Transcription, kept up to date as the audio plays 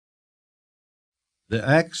The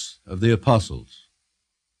Acts of the Apostles,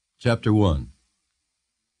 Chapter 1.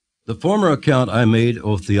 The former account I made,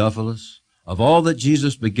 O Theophilus, of all that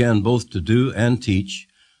Jesus began both to do and teach,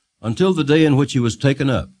 until the day in which he was taken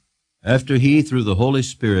up, after he, through the Holy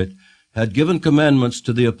Spirit, had given commandments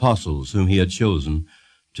to the apostles whom he had chosen,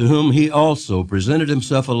 to whom he also presented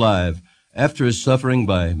himself alive after his suffering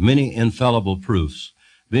by many infallible proofs,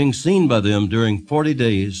 being seen by them during 40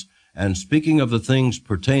 days, and speaking of the things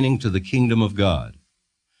pertaining to the kingdom of God.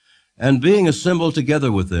 And being assembled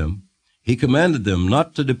together with them, he commanded them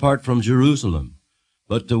not to depart from Jerusalem,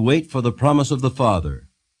 but to wait for the promise of the Father,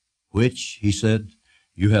 which, he said,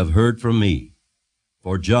 you have heard from me.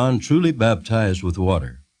 For John truly baptized with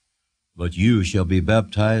water, but you shall be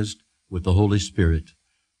baptized with the Holy Spirit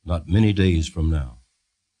not many days from now.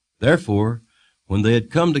 Therefore, when they had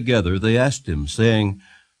come together, they asked him, saying,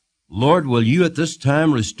 Lord, will you at this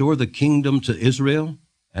time restore the kingdom to Israel?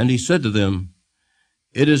 And he said to them,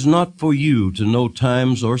 It is not for you to know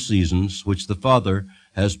times or seasons which the Father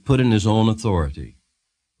has put in his own authority,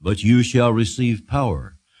 but you shall receive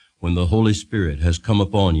power when the Holy Spirit has come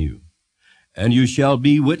upon you. And you shall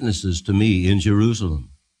be witnesses to me in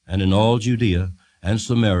Jerusalem, and in all Judea and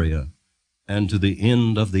Samaria, and to the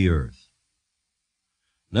end of the earth.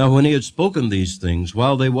 Now when he had spoken these things,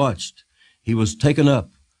 while they watched, he was taken up,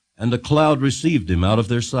 and a cloud received him out of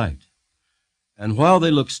their sight. And while they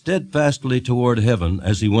looked steadfastly toward heaven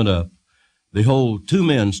as he went up, behold, 2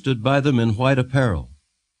 men stood by them in white apparel,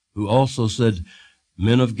 who also said,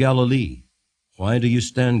 Men of Galilee, why do you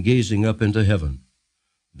stand gazing up into heaven?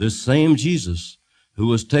 This same Jesus, who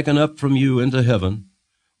was taken up from you into heaven,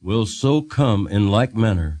 will so come in like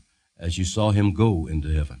manner as you saw him go into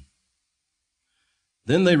heaven.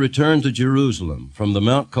 Then they returned to Jerusalem from the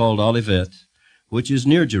mount called Olivet, which is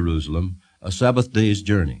near Jerusalem, a Sabbath day's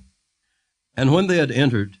journey. And when they had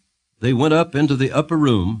entered, they went up into the upper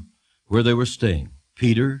room where they were staying,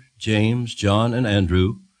 Peter, James, John, and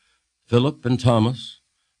Andrew, Philip and Thomas,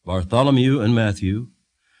 Bartholomew and Matthew,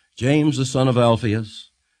 James the son of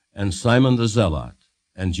Alphaeus, and Simon the Zealot,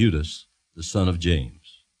 and Judas the son of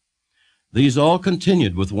James. These all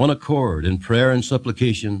continued with one accord in prayer and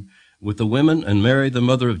supplication with the women and Mary the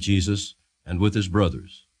mother of Jesus, and with his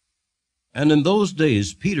brothers. And in those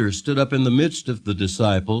days Peter stood up in the midst of the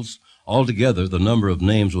disciples, altogether the number of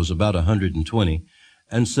names was about 120,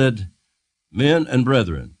 and said, Men and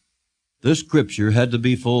brethren, this scripture had to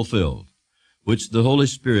be fulfilled, which the Holy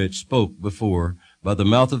Spirit spoke before by the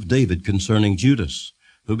mouth of David concerning Judas,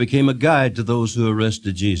 who became a guide to those who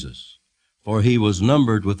arrested Jesus. For he was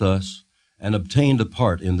numbered with us and obtained a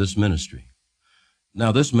part in this ministry.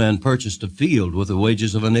 Now this man purchased a field with the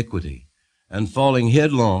wages of iniquity, and falling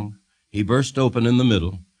headlong, he burst open in the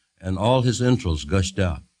middle, and all his entrails gushed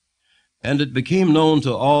out. And it became known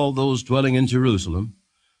to all those dwelling in Jerusalem,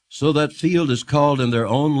 so that field is called in their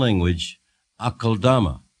own language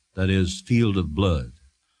Akeldama, that is, field of blood.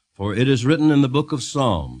 For it is written in the book of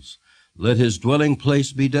Psalms, Let his dwelling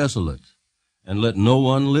place be desolate, and let no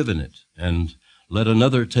one live in it, and let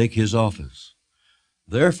another take his office.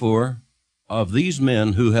 Therefore, of these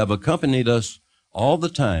men who have accompanied us all the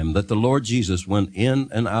time that the Lord Jesus went in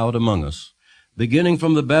and out among us, beginning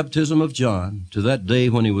from the baptism of John to that day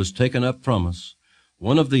when he was taken up from us,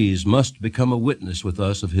 one of these must become a witness with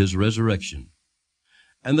us of his resurrection.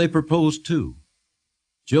 And they proposed 2,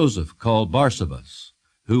 Joseph called Barsabas,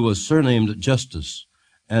 who was surnamed Justus,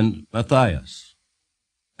 and Matthias.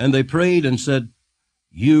 And they prayed and said,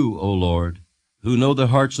 You, O Lord, who know the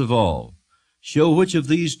hearts of all, show which of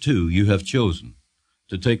these 2 you have chosen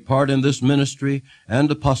to take part in this ministry and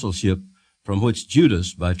apostleship, from which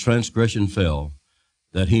Judas by transgression fell,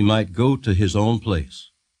 that he might go to his own place.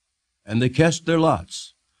 And they cast their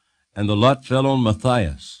lots, and the lot fell on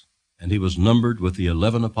Matthias, and he was numbered with the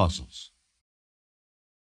 11 apostles.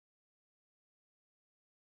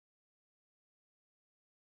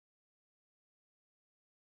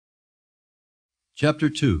 Chapter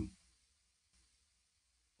 2.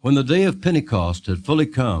 When the day of Pentecost had fully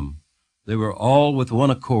come, they were all with one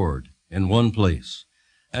accord in one place.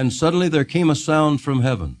 And suddenly there came a sound from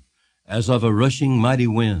heaven, as of a rushing mighty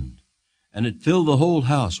wind, and it filled the whole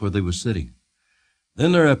house where they were sitting.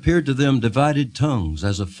 Then there appeared to them divided tongues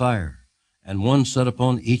as of fire, and one sat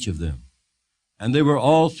upon each of them. And they were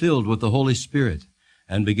all filled with the Holy Spirit,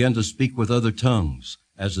 and began to speak with other tongues,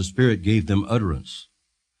 as the Spirit gave them utterance.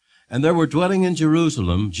 And there were dwelling in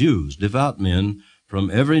Jerusalem Jews, devout men, from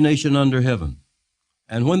every nation under heaven.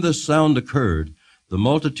 And when this sound occurred, the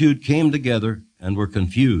multitude came together and were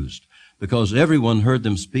confused, because everyone heard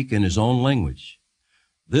them speak in his own language.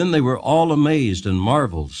 Then they were all amazed and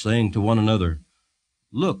marveled, saying to one another,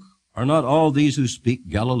 Look, Are not all these who speak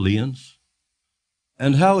Galileans?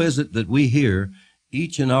 And how is it that we hear,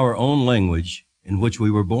 each in our own language in which we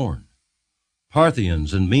were born?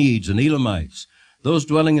 Parthians and Medes and Elamites, those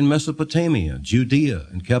dwelling in Mesopotamia, Judea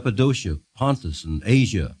and Cappadocia, Pontus and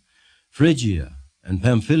Asia, Phrygia and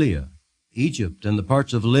Pamphylia, Egypt and the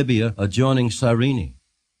parts of Libya adjoining Cyrene,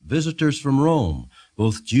 visitors from Rome,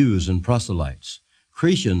 both Jews and proselytes,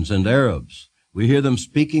 Cretians and Arabs, we hear them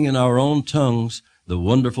speaking in our own tongues the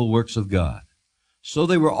wonderful works of God. So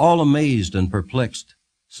they were all amazed and perplexed,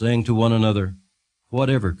 saying to one another,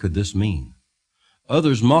 Whatever could this mean?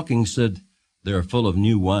 Others mocking said, They are full of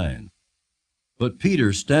new wine. But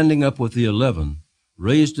Peter, standing up with the 11,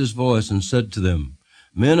 raised his voice and said to them,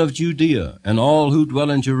 Men of Judea, and all who dwell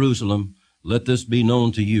in Jerusalem, let this be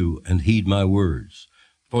known to you, and heed my words.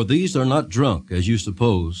 For these are not drunk, as you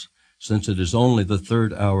suppose, since it is only the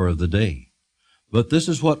 3rd hour of the day. But this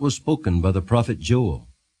is what was spoken by the prophet Joel.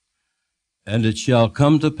 And it shall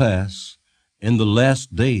come to pass in the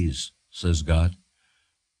last days, says God,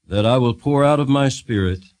 that I will pour out of my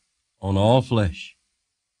Spirit on all flesh.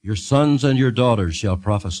 Your sons and your daughters shall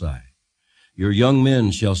prophesy. Your young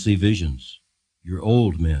men shall see visions. Your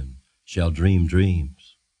old men shall dream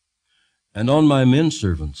dreams. And on my men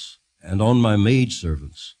servants and on my maid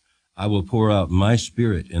servants I will pour out my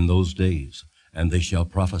Spirit in those days, and they shall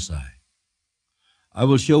prophesy. I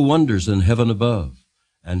will show wonders in heaven above,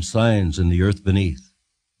 and signs in the earth beneath,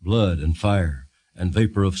 blood and fire and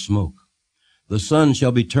vapor of smoke. The sun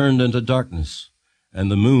shall be turned into darkness, and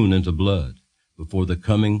the moon into blood, before the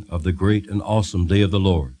coming of the great and awesome day of the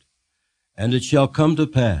Lord. And it shall come to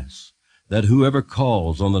pass that whoever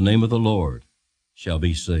calls on the name of the Lord shall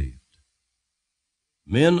be saved.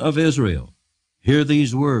 Men of Israel, hear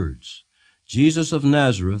these words. Jesus of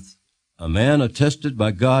Nazareth, a man attested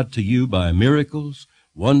by God to you by miracles,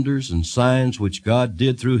 wonders, and signs which God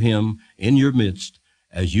did through him in your midst,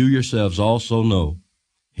 as you yourselves also know,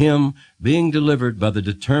 him being delivered by the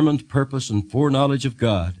determined purpose and foreknowledge of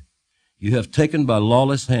God, you have taken by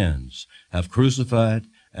lawless hands, have crucified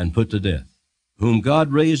and put to death, whom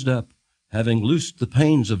God raised up, having loosed the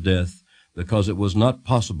pains of death, because it was not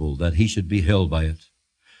possible that he should be held by it.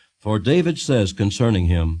 For David says concerning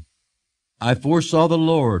him, I foresaw the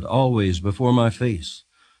Lord always before my face,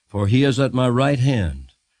 for he is at my right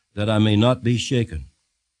hand, that I may not be shaken.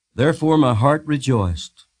 Therefore my heart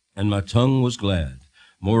rejoiced, and my tongue was glad.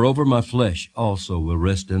 Moreover my flesh also will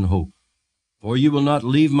rest in hope. For you will not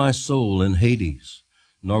leave my soul in Hades,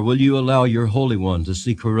 nor will you allow your Holy One to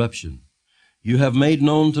see corruption. You have made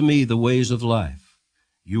known to me the ways of life.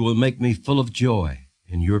 You will make me full of joy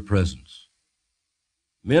in your presence.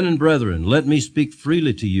 Men and brethren, let me speak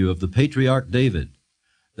freely to you of the patriarch David,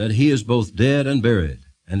 that he is both dead and buried,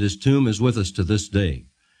 and his tomb is with us to this day.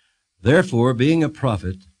 Therefore, being a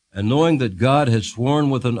prophet, and knowing that God had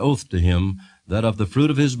sworn with an oath to him that of the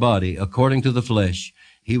fruit of his body, according to the flesh,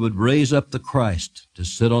 he would raise up the Christ to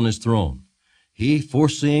sit on his throne, he,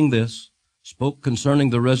 foreseeing this, spoke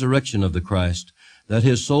concerning the resurrection of the Christ, that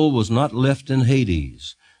his soul was not left in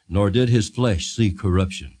Hades, nor did his flesh see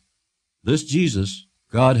corruption. This Jesus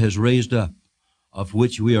God has raised up, of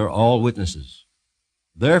which we are all witnesses.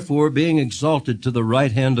 Therefore, being exalted to the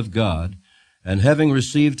right hand of God, and having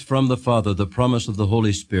received from the Father the promise of the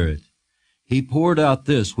Holy Spirit, he poured out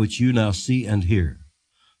this which you now see and hear.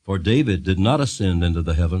 For David did not ascend into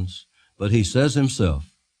the heavens, but he says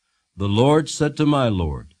himself, The Lord said to my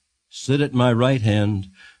Lord, Sit at my right hand,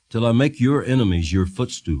 till I make your enemies your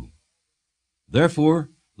footstool. Therefore,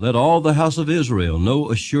 let all the house of Israel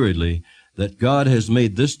know assuredly that God has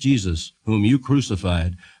made this Jesus, whom you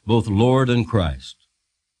crucified, both Lord and Christ.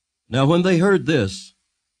 Now when they heard this,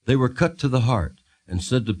 they were cut to the heart, and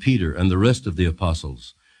said to Peter and the rest of the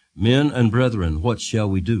apostles, Men and brethren, what shall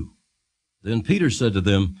we do? Then Peter said to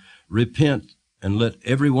them, Repent, and let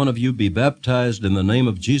every one of you be baptized in the name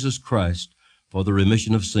of Jesus Christ for the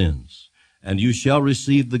remission of sins, and you shall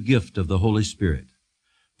receive the gift of the Holy Spirit.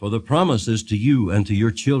 For the promise is to you and to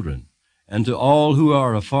your children, and to all who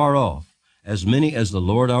are afar off, as many as the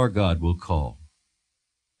Lord our God will call.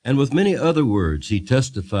 And with many other words he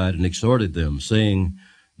testified and exhorted them, saying,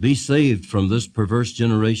 Be saved from this perverse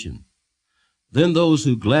generation. Then those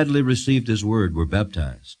who gladly received his word were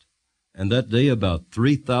baptized, and that day about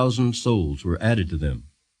 3,000 souls were added to them.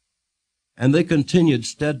 And they continued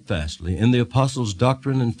steadfastly in the apostles'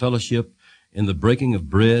 doctrine and fellowship, in the breaking of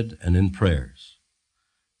bread and in prayers.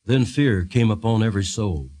 Then fear came upon every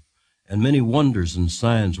soul, and many wonders and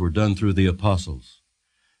signs were done through the apostles.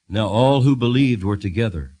 Now all who believed were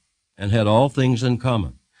together, and had all things in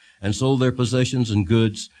common, and sold their possessions and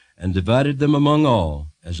goods, and divided them among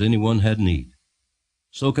all, as anyone had need.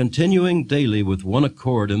 So continuing daily with one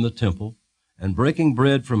accord in the temple, and breaking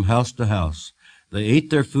bread from house to house, they ate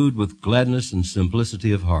their food with gladness and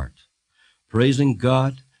simplicity of heart, praising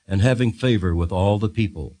God and having favor with all the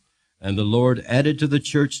people. And the Lord added to the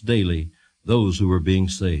church daily those who were being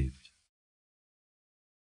saved.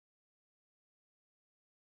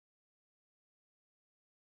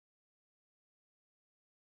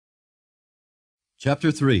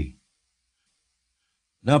 Chapter 3.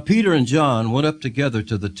 Now Peter and John went up together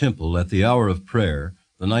to the temple at the hour of prayer,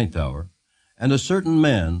 the 9th hour, and a certain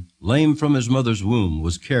man, lame from his mother's womb,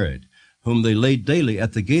 was carried, whom they laid daily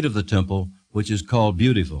at the gate of the temple, which is called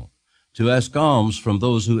Beautiful, to ask alms from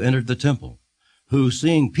those who entered the temple, who,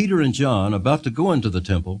 seeing Peter and John about to go into the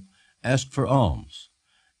temple, asked for alms.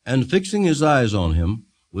 And fixing his eyes on him,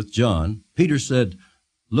 with John, Peter said,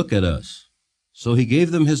 "Look at us." So he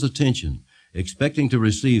gave them his attention, expecting to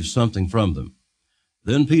receive something from them.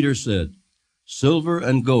 Then Peter said, "Silver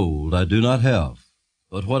and gold I do not have,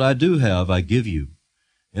 but what I do have I give you.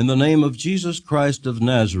 In the name of Jesus Christ of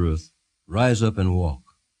Nazareth, rise up and walk."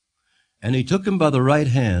 And he took him by the right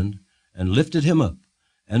hand and lifted him up,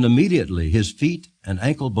 and immediately his feet and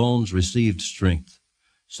ankle bones received strength.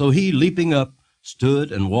 So he, leaping up,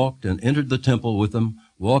 stood and walked and entered the temple with them,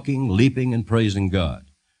 walking, leaping, and praising God.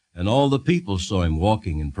 And all the people saw him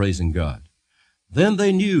walking and praising God. Then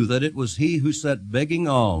they knew that it was he who sat begging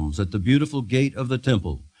alms at the Beautiful gate of the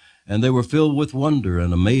temple, and they were filled with wonder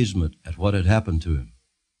and amazement at what had happened to him.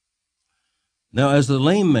 Now as the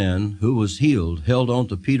lame man who was healed held on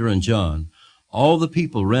to Peter and John, all the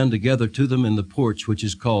people ran together to them in the porch which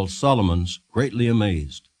is called Solomon's, greatly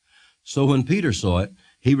amazed. So when Peter saw it,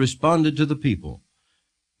 he responded to the people,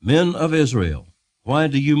 "Men of Israel, why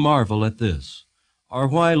do you marvel at this? Or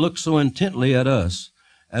why look so intently at us,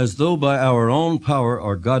 as though by our own power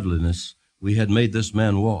or godliness we had made this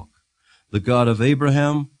man walk? The God of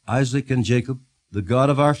Abraham, Isaac, and Jacob, the God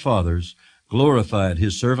of our fathers, glorified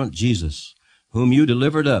his servant Jesus, whom you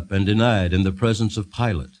delivered up and denied in the presence of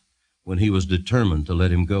Pilate, when he was determined to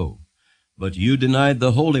let him go. But you denied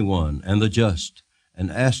the Holy One and the just, and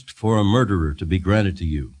asked for a murderer to be granted to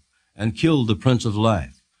you, and killed the Prince of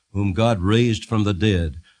Life, whom God raised from the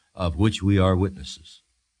dead, of which we are witnesses.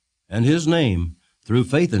 And his name, through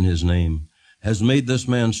faith in his name, has made this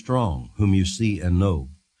man strong, whom you see and know.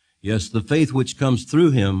 Yes, the faith which comes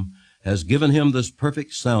through him has given him this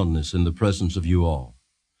perfect soundness in the presence of you all.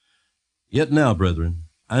 Yet now, brethren,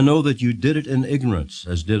 I know that you did it in ignorance,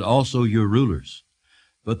 as did also your rulers.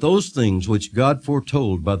 But those things which God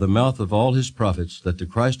foretold by the mouth of all his prophets that the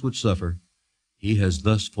Christ would suffer, he has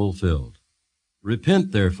thus fulfilled.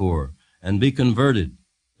 Repent, therefore, and be converted,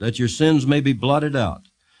 that your sins may be blotted out,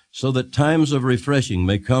 so that times of refreshing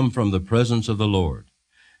may come from the presence of the Lord,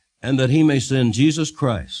 and that he may send Jesus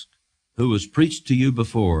Christ, who was preached to you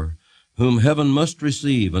before, whom heaven must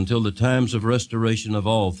receive until the times of restoration of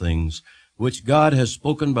all things, which God has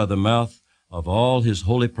spoken by the mouth of all his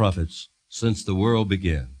holy prophets since the world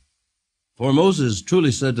began. For Moses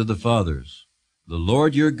truly said to the fathers, "The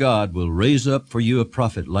Lord your God will raise up for you a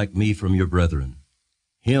prophet like me from your brethren.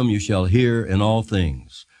 Him you shall hear in all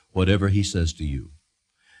things, whatever he says to you.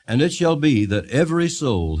 And it shall be that every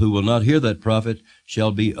soul who will not hear that prophet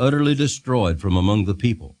shall be utterly destroyed from among the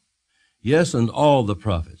people. Yes, and all the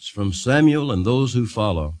prophets, from Samuel and those who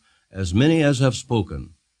follow, as many as have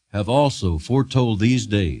spoken, have also foretold these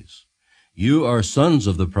days. You are sons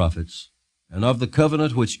of the prophets, and of the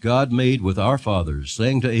covenant which God made with our fathers,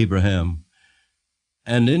 saying to Abraham,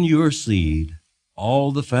 'And in your seed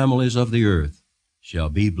all the families of the earth shall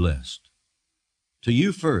be blessed.' To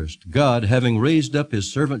you first, God, having raised up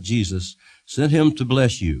his servant Jesus, sent him to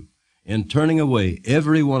bless you, in turning away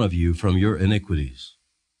every one of you from your iniquities."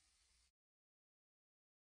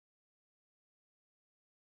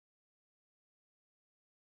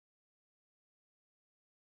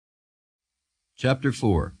 Chapter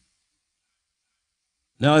 4.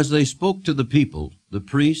 Now as they spoke to the people, the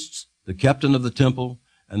priests, the captain of the temple,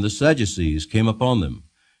 and the Sadducees came upon them,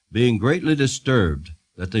 being greatly disturbed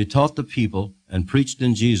that they taught the people and preached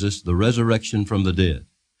in Jesus the resurrection from the dead.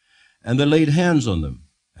 And they laid hands on them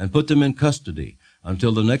and put them in custody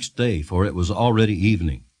until the next day, for it was already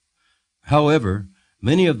evening. However,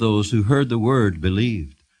 many of those who heard the word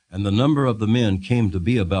believed, and the number of the men came to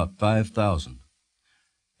be about 5,000.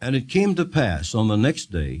 And it came to pass on the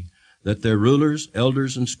next day that their rulers,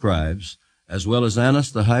 elders, and scribes, as well as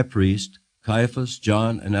Annas the high priest, Caiaphas,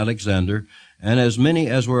 John, and Alexander, and as many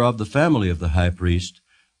as were of the family of the high priest,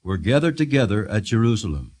 were gathered together at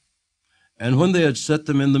Jerusalem. And when they had set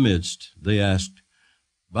them in the midst, they asked,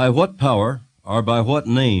 "By what power or by what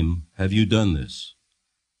name have you done this?"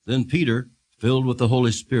 Then Peter, filled with the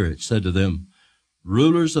Holy Spirit, said to them,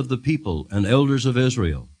 "Rulers of the people and elders of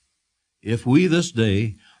Israel, if we this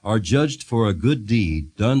day are judged for a good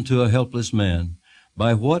deed done to a helpless man,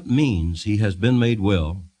 by what means he has been made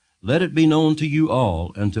well, let it be known to you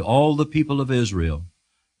all and to all the people of Israel,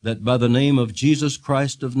 that by the name of Jesus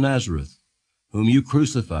Christ of Nazareth, whom you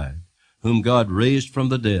crucified, whom God raised from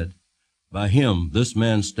the dead, by him this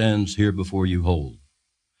man stands here before you whole.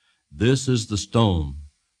 This is the stone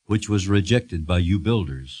which was rejected by you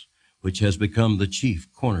builders, which has become the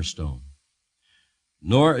chief cornerstone.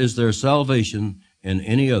 Nor is there salvation in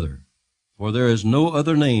any other, for there is no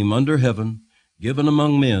other name under heaven given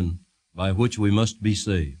among men by which we must be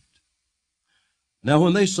saved." Now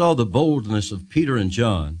when they saw the boldness of Peter and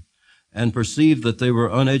John, and perceived that they were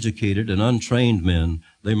uneducated and untrained men,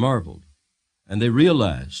 they marveled, and they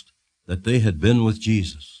realized that they had been with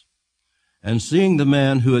Jesus. And seeing the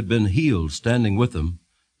man who had been healed standing with them,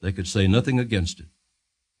 they could say nothing against it.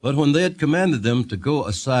 But when they had commanded them to go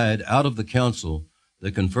aside out of the council, they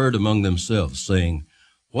conferred among themselves, saying,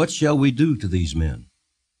 "What shall we do to these men?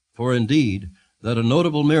 For indeed, that a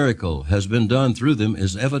notable miracle has been done through them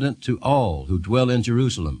is evident to all who dwell in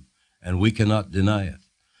Jerusalem, and we cannot deny it.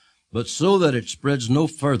 But so that it spreads no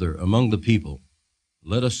further among the people,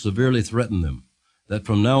 let us severely threaten them, that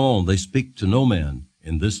from now on they speak to no man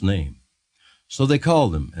in this name." So they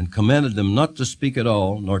called them and commanded them not to speak at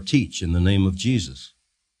all, nor teach in the name of Jesus.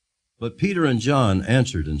 But Peter and John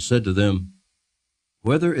answered and said to them,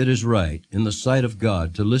 "Whether it is right in the sight of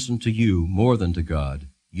God to listen to you more than to God,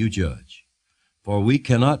 you judge. For we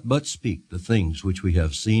cannot but speak the things which we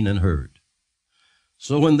have seen and heard."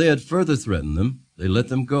 So when they had further threatened them, they let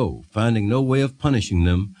them go, finding no way of punishing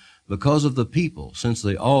them because of the people, since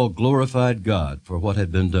they all glorified God for what had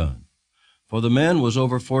been done. For the man was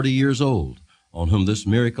over 40 years old, on whom this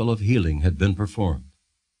miracle of healing had been performed.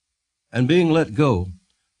 And being let go,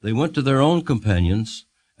 they went to their own companions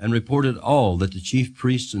and reported all that the chief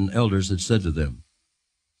priests and elders had said to them.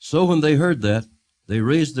 So when they heard that, they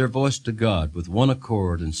raised their voice to God with one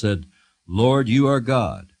accord and said, "Lord, you are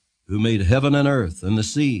God, who made heaven and earth and the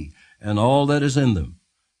sea and all that is in them,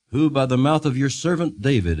 who by the mouth of your servant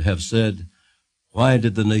David have said, Why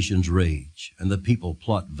did the nations rage and the people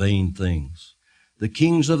plot vain things? The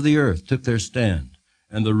kings of the earth took their stand,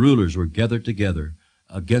 and the rulers were gathered together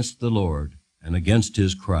against the Lord and against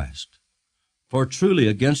his Christ. For truly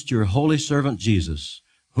against your holy servant Jesus,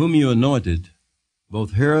 whom you anointed,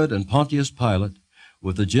 both Herod and Pontius Pilate,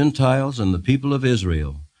 with the Gentiles and the people of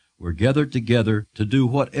Israel, were gathered together to do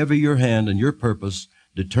whatever your hand and your purpose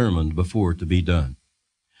determined before to be done.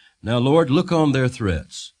 Now, Lord, look on their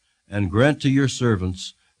threats, and grant to your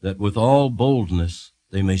servants that with all boldness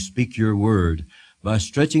they may speak your word, by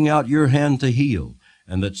stretching out your hand to heal,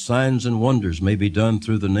 and that signs and wonders may be done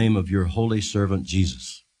through the name of your holy servant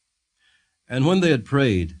Jesus." And when they had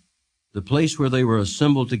prayed, the place where they were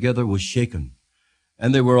assembled together was shaken,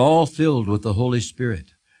 and they were all filled with the Holy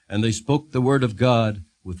Spirit, and they spoke the word of God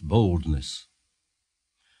with boldness.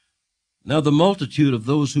 Now the multitude of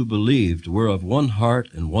those who believed were of one heart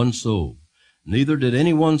and one soul. Neither did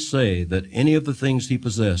any one say that any of the things he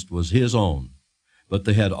possessed was his own, but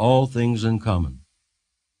they had all things in common.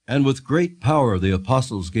 And with great power the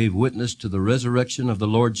apostles gave witness to the resurrection of the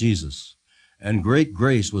Lord Jesus, and great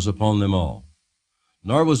grace was upon them all.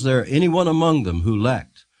 Nor was there any one among them who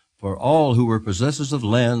lacked, for all who were possessors of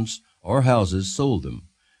lands or houses sold them,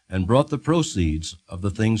 and brought the proceeds of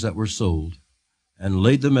the things that were sold, and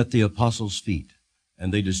laid them at the apostles' feet,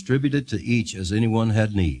 and they distributed to each as anyone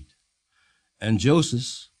had need. And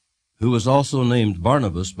Joseph, who was also named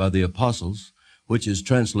Barnabas by the apostles, which is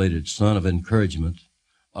translated Son of Encouragement,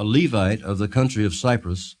 a Levite of the country of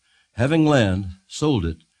Cyprus, having land, sold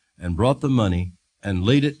it, and brought the money, and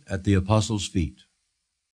laid it at the apostles' feet.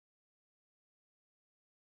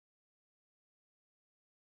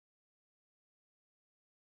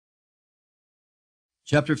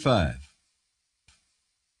 Chapter 5.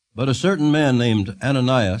 But a certain man named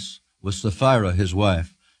Ananias, with Sapphira his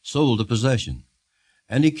wife, sold a possession,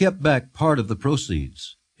 and he kept back part of the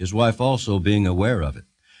proceeds, his wife also being aware of it,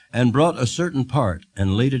 and brought a certain part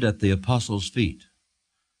and laid it at the apostles' feet.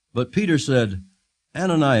 But Peter said,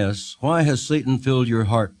 "Ananias, why has Satan filled your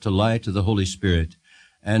heart to lie to the Holy Spirit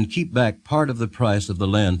and keep back part of the price of the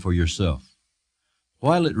land for yourself?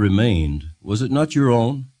 While it remained, was it not your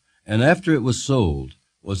own? And after it was sold,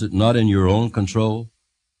 was it not in your own control?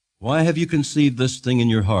 Why have you conceived this thing in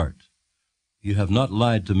your heart? You have not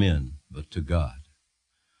lied to men, but to God."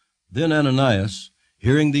 Then Ananias,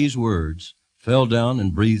 hearing these words, fell down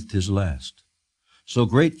and breathed his last. So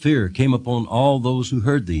great fear came upon all those who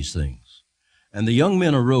heard these things. And the young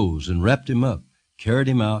men arose and wrapped him up, carried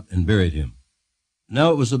him out, and buried him.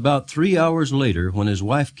 Now it was about 3 hours later when his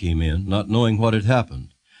wife came in, not knowing what had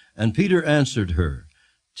happened. And Peter answered her,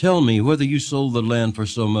 "Tell me whether you sold the land for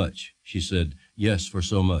so much." She said, "Yes, for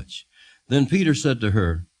so much." Then Peter said to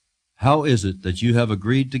her, "How is it that you have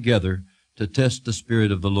agreed together to test the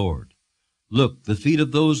Spirit of the Lord? Look, the feet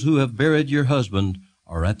of those who have buried your husband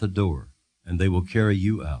are at the door, and they will carry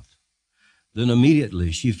you out." Then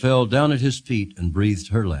immediately she fell down at his feet and breathed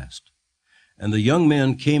her last. And the young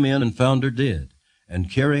men came in and found her dead,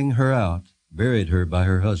 and carrying her out, buried her by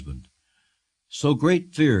her husband. So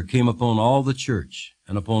great fear came upon all the church,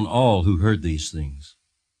 and upon all who heard these things.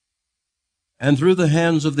 And through the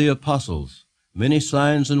hands of the apostles, many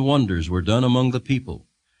signs and wonders were done among the people,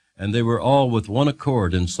 and they were all with one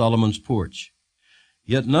accord in Solomon's porch.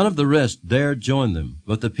 Yet none of the rest dared join them,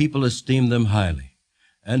 but the people esteemed them highly.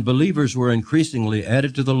 And believers were increasingly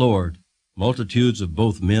added to the Lord, multitudes of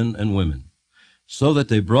both men and women, so that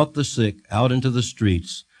they brought the sick out into the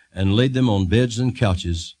streets and laid them on beds and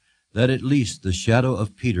couches, that at least the shadow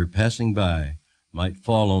of Peter passing by might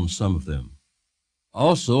fall on some of them.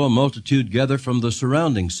 Also a multitude gathered from the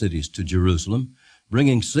surrounding cities to Jerusalem,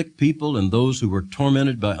 bringing sick people and those who were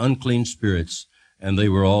tormented by unclean spirits, and they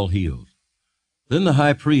were all healed. Then the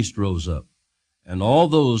high priest rose up, and all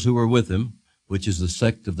those who were with him, which is the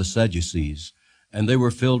sect of the Sadducees, and they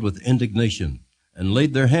were filled with indignation, and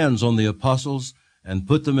laid their hands on the apostles, and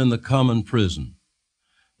put them in the common prison.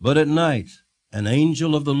 But at night an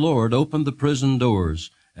angel of the Lord opened the prison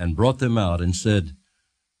doors, and brought them out, and said,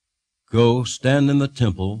 "Go, stand in the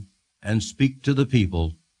temple, and speak to the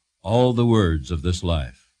people all the words of this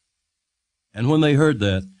life." And when they heard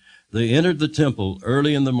that, they entered the temple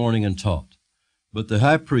early in the morning and taught. But the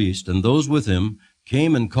high priest and those with him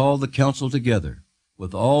came and called the council together,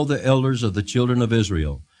 with all the elders of the children of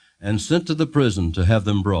Israel, and sent to the prison to have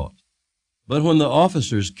them brought. But when the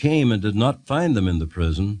officers came and did not find them in the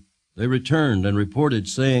prison, they returned and reported,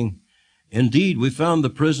 saying, "Indeed, we found the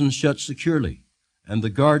prison shut securely, and the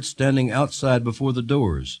guards standing outside before the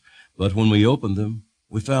doors, but when we opened them,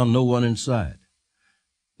 we found no one inside."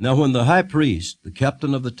 Now when the high priest, the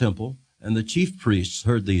captain of the temple, and the chief priests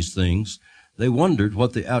heard these things, they wondered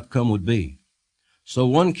what the outcome would be. So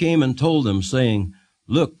one came and told them, saying,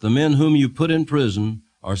 "Look, the men whom you put in prison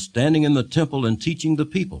are standing in the temple and teaching the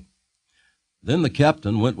people." Then the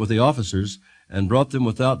captain went with the officers and brought them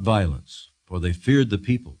without violence, for they feared the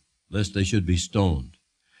people, lest they should be stoned.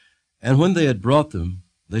 And when they had brought them,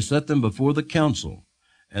 they set them before the council.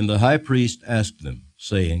 And the high priest asked them,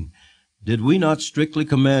 saying, "Did we not strictly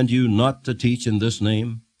command you not to teach in this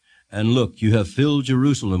name? And look, you have filled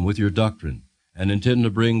Jerusalem with your doctrine, and intend to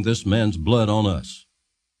bring this man's blood on us."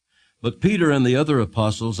 But Peter and the other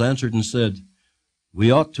apostles answered and said, "We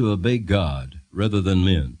ought to obey God rather than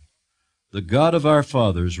men. The God of our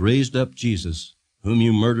fathers raised up Jesus, whom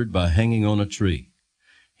you murdered by hanging on a tree.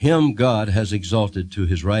 Him God has exalted to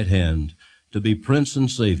his right hand to be Prince and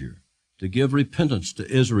Savior, to give repentance to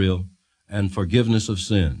Israel and forgiveness of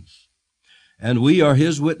sins. And we are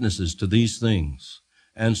his witnesses to these things,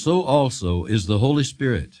 and so also is the Holy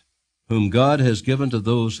Spirit, whom God has given to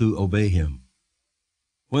those who obey him."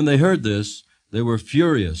 When they heard this, they were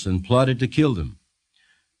furious and plotted to kill them.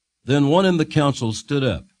 Then one in the council stood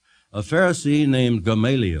up, a Pharisee named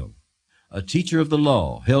Gamaliel, a teacher of the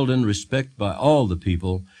law, held in respect by all the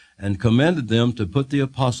people, and commanded them to put the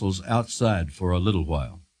apostles outside for a little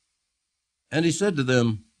while. And he said to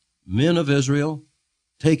them, "Men of Israel,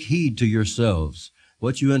 take heed to yourselves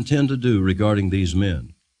what you intend to do regarding these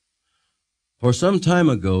men. For some time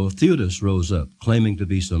ago Theudas rose up, claiming to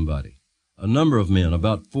be somebody. A number of men,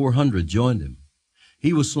 about 400, joined him.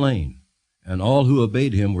 He was slain, and all who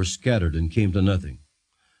obeyed him were scattered and came to nothing.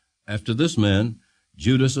 After this man,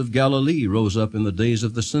 Judas of Galilee rose up in the days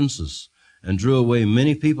of the census, and drew away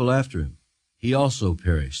many people after him. He also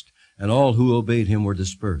perished, and all who obeyed him were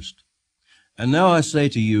dispersed. And now I say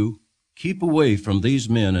to you, keep away from these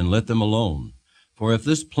men and let them alone. For if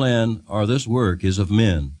this plan or this work is of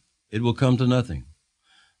men, it will come to nothing.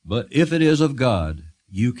 But if it is of God,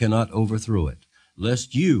 you cannot overthrow it,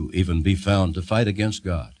 lest you even be found to fight against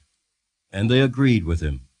God." And they agreed with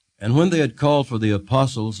him. And when they had called for the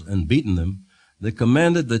apostles and beaten them, they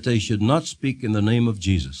commanded that they should not speak in the name of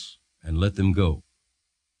Jesus, and let them go.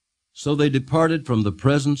 So they departed from the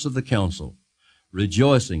presence of the council,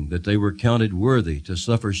 rejoicing that they were counted worthy to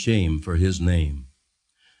suffer shame for his name.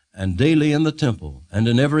 And daily in the temple and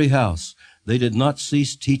in every house they did not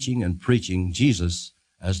cease teaching and preaching Jesus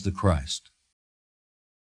as the Christ.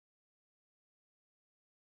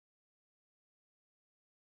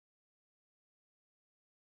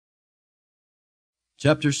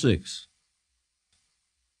 Chapter 6.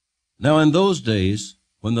 Now in those days,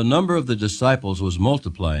 when the number of the disciples was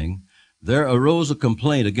multiplying, there arose a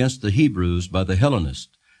complaint against the Hebrews by the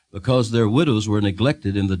Hellenists, because their widows were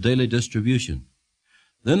neglected in the daily distribution.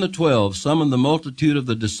 Then the 12 summoned the multitude of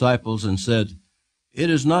the disciples and said, It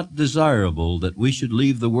is not desirable that we should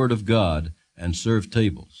leave the word of God and serve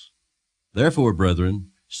tables. Therefore, brethren,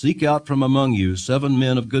 seek out from among you 7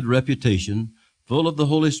 men of good reputation, full of the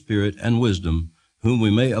Holy Spirit and wisdom, whom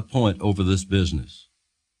we may appoint over this business.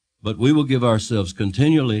 But we will give ourselves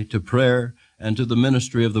continually to prayer and to the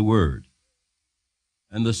ministry of the word.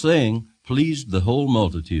 And the saying pleased the whole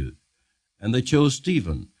multitude. And they chose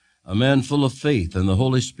Stephen, a man full of faith and the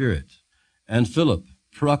Holy Spirit, and Philip,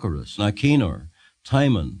 Prochorus, Nicanor,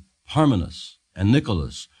 Timon, Parmenas, and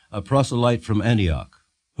Nicholas, a proselyte from Antioch,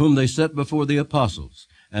 whom they set before the apostles.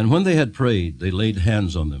 And when they had prayed, they laid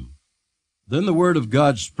hands on them. Then the word of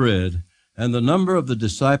God spread, and the number of the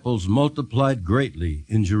disciples multiplied greatly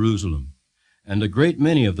in Jerusalem, and a great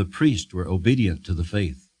many of the priests were obedient to the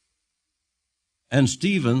faith. And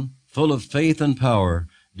Stephen, full of faith and power,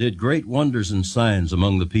 did great wonders and signs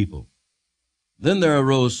among the people. Then there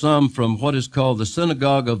arose some from what is called the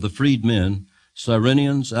synagogue of the freedmen,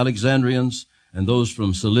 Cyrenians, Alexandrians, and those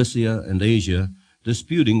from Cilicia and Asia,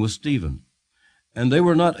 disputing with Stephen. And they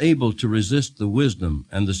were not able to resist the wisdom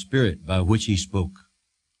and the spirit by which he spoke.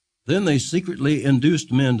 Then they secretly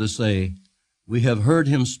induced men to say, We have heard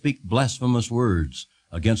him speak blasphemous words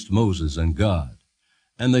against Moses and God.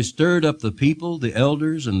 And they stirred up the people, the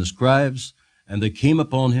elders, and the scribes, and they came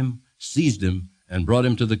upon him, seized him, and brought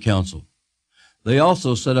him to the council. They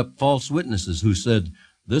also set up false witnesses who said,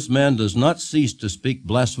 This man does not cease to speak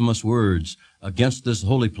blasphemous words against this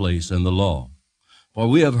holy place and the law. For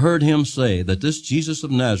we have heard him say that this Jesus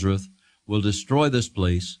of Nazareth will destroy this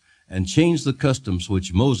place and change the customs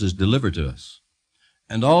which Moses delivered to us.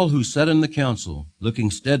 And all who sat in the council, looking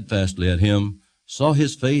steadfastly at him, saw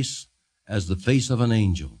his face as the face of an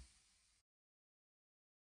angel.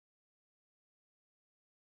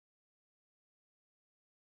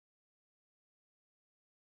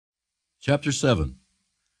 Chapter 7.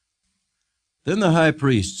 Then the high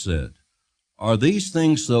priest said, Are these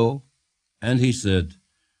things so? And he said,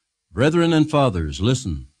 Brethren and fathers,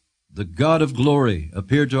 listen. The God of glory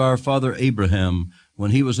appeared to our father Abraham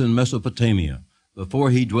when he was in Mesopotamia,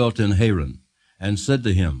 before he dwelt in Haran, and said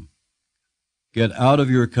to him, Get out of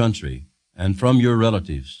your country and from your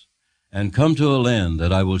relatives, and come to a land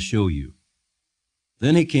that I will show you.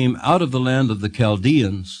 Then he came out of the land of the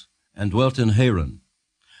Chaldeans and dwelt in Haran.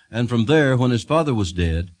 And from there, when his father was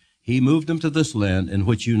dead, he moved him to this land in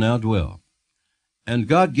which you now dwell. And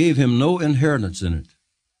God gave him no inheritance in it,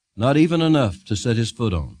 not even enough to set his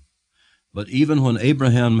foot on. But even when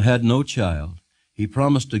Abraham had no child, he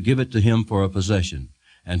promised to give it to him for a possession,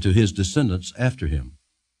 and to his descendants after him.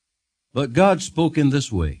 But God spoke in this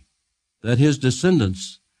way, that his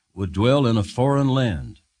descendants would dwell in a foreign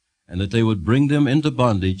land, and that they would bring them into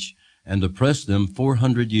bondage and oppress them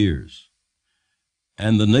 400 years.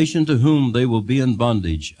 And the nation to whom they will be in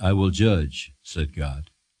bondage I will judge, said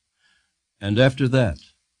God. And after that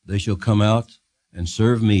they shall come out and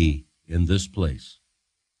serve me in this place.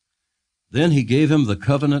 Then he gave him the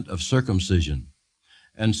covenant of circumcision.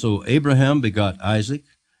 And so Abraham begot Isaac,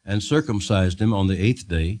 and circumcised him on the 8th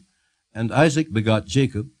day, and Isaac begot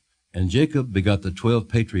Jacob, and Jacob begot the 12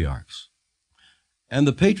 patriarchs. And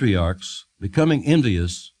the patriarchs, becoming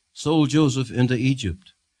envious, sold Joseph into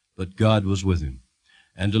Egypt, but God was with him,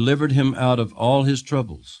 and delivered him out of all his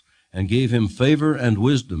troubles, and gave him favor and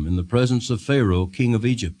wisdom in the presence of Pharaoh, king of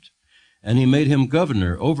Egypt. And he made him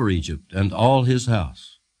governor over Egypt and all his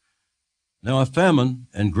house. Now a famine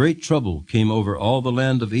and great trouble came over all the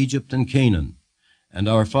land of Egypt and Canaan, and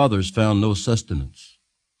our fathers found no sustenance.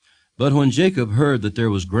 But when Jacob heard that there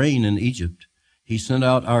was grain in Egypt, he sent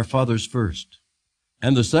out our fathers first.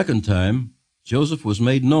 And the second time Joseph was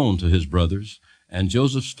made known to his brothers, and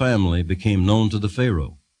Joseph's family became known to the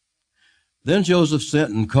Pharaoh. Then Joseph sent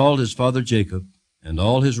and called his father Jacob and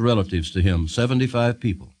all his relatives to him, 75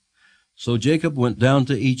 people. So Jacob went down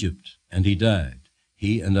to Egypt, and he died,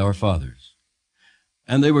 he and our fathers.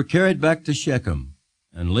 And they were carried back to Shechem,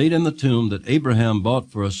 and laid in the tomb that Abraham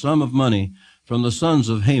bought for a sum of money from the sons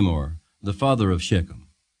of Hamor, the father of Shechem.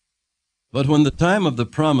 But when the time of the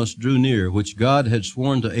promise drew near, which God had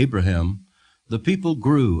sworn to Abraham, the people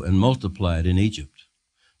grew and multiplied in Egypt,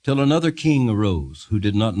 till another king arose, who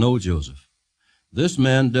did not know Joseph. This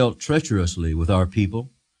man dealt treacherously with our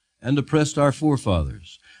people, and oppressed our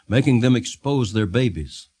forefathers, making them expose their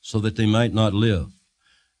babies, so that they might not live.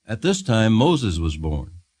 At this time Moses was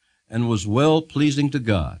born, and was well pleasing to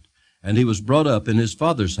God, and he was brought up in his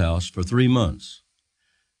father's house for 3 months.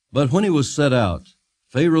 But when he was set out,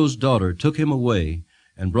 Pharaoh's daughter took him away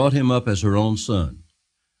and brought him up as her own son.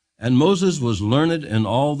 And Moses was learned in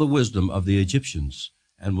all the wisdom of the Egyptians,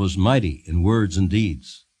 and was mighty in words and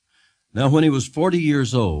deeds. Now when he was 40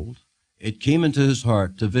 years old, it came into his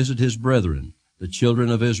heart to visit his brethren, the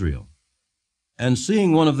children of Israel. And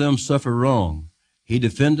seeing one of them suffer wrong, he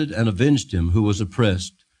defended and avenged him who was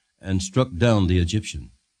oppressed, and struck down the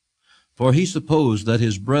Egyptian. For he supposed that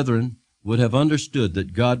his brethren would have understood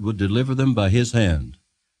that God would deliver them by his hand,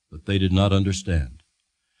 but they did not understand.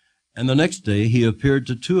 And the next day he appeared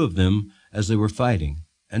to 2 of them as they were fighting,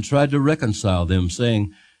 and tried to reconcile them,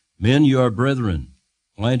 saying, Men, you are brethren.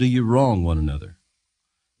 Why do you wrong one another?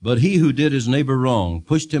 But he who did his neighbor wrong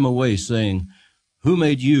pushed him away, saying, Who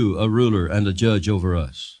made you a ruler and a judge over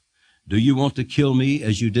us? Do you want to kill me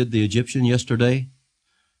as you did the Egyptian yesterday?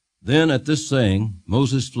 Then at this saying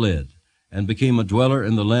Moses fled, and became a dweller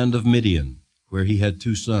in the land of Midian, where he had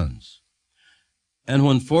 2 sons. And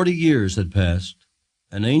when 40 years had passed,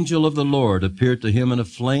 an angel of the Lord appeared to him in a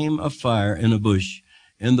flame of fire in a bush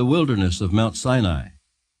in the wilderness of Mount Sinai.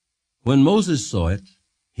 When Moses saw it,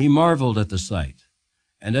 he marveled at the sight,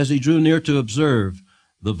 and as he drew near to observe,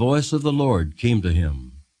 the voice of the Lord came to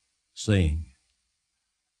him, saying,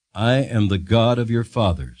 I am the God of your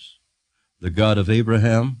fathers, the God of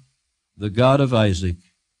Abraham, the God of Isaac,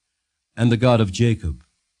 and the God of Jacob.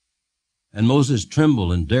 And Moses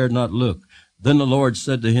trembled and dared not look. Then the Lord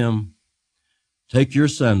said to him, Take your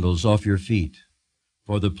sandals off your feet,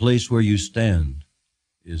 for the place where you stand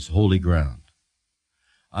is holy ground.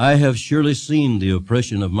 I have surely seen the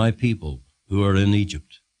oppression of my people who are in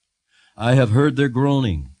Egypt. I have heard their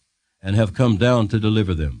groaning, and have come down to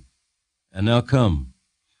deliver them. And now come,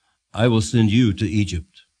 I will send you to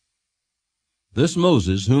Egypt. This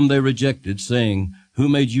Moses, whom they rejected, saying, Who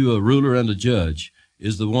made you a ruler and a judge,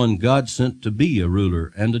 is the one God sent to be a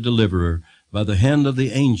ruler and a deliverer by the hand of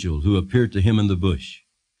the angel who appeared to him in the bush.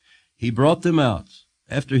 He brought them out,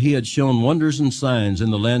 after he had shown wonders and signs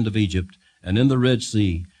in the land of Egypt, and in the Red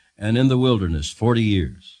Sea, and in the wilderness 40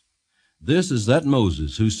 years. This is that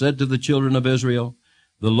Moses who said to the children of Israel,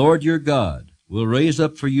 The Lord your God will raise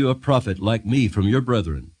up for you a prophet like me from your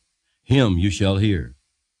brethren. Him you shall hear.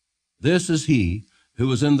 This is he who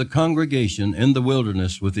was in the congregation in the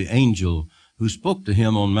wilderness with the angel who spoke to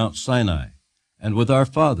him on Mount Sinai, and with our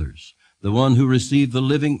fathers, the one who received the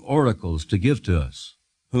living oracles to give to us,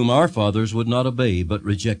 whom our fathers would not obey, but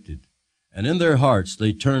rejected. And in their hearts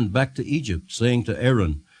they turned back to Egypt, saying to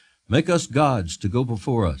Aaron, Make us gods to go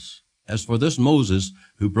before us. As for this Moses,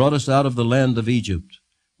 who brought us out of the land of Egypt,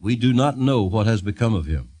 we do not know what has become of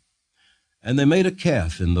him. And they made a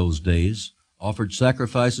calf in those days, offered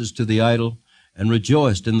sacrifices to the idol, and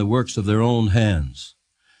rejoiced in the works of their own hands.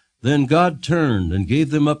 Then God turned and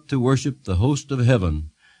gave them up to worship the host of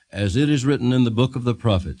heaven, as it is written in the book of the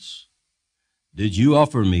prophets. Did you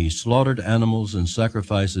offer me slaughtered animals and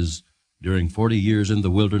sacrifices during 40 years in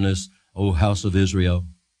the wilderness, O house of Israel?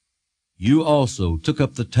 You also took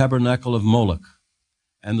up the tabernacle of Moloch,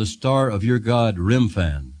 and the star of your god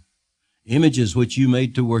Remphan, images which you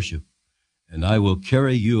made to worship, and I will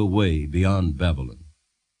carry you away beyond Babylon.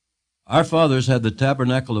 Our fathers had the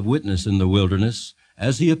tabernacle of witness in the wilderness,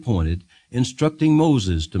 as he appointed, instructing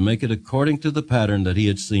Moses to make it according to the pattern that he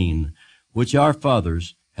had seen, which our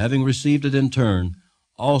fathers, having received it in turn,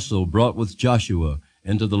 also brought with Joshua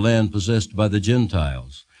into the land possessed by the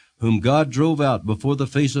Gentiles, whom God drove out before the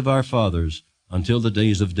face of our fathers until the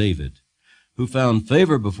days of David, who found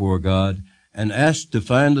favor before God and asked to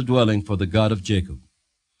find a dwelling for the God of Jacob.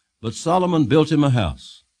 But Solomon built him a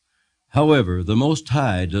house. However, the Most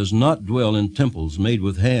High does not dwell in temples made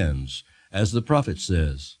with hands, as the prophet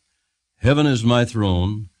says, Heaven is my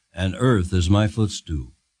throne, and earth is my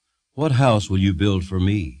footstool. What house will you build for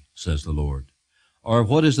me, says the Lord? Or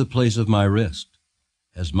what is the place of my rest?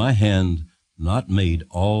 Has my hand not made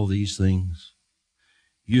all these things?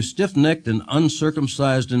 You stiff-necked and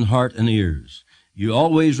uncircumcised in heart and ears, you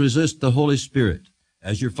always resist the Holy Spirit.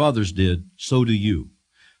 As your fathers did, so do you.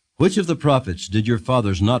 Which of the prophets did your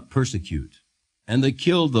fathers not persecute? And they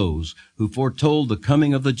killed those who foretold the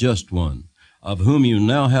coming of the Just One, of whom you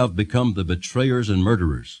now have become the betrayers and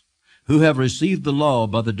murderers, who have received the law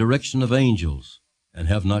by the direction of angels, and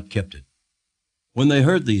have not kept it. When they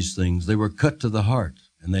heard these things, they were cut to the heart,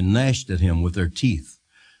 and they gnashed at him with their teeth.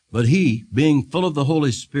 But he, being full of the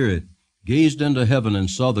Holy Spirit, gazed into heaven and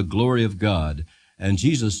saw the glory of God, and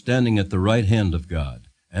Jesus standing at the right hand of God,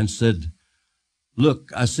 and said,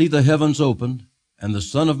 Look, I see the heavens opened, and the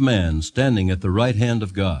Son of Man standing at the right hand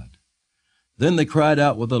of God. Then they cried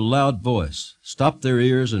out with a loud voice, stopped their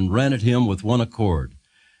ears, and ran at him with one accord.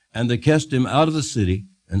 And they cast him out of the city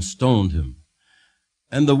and stoned him.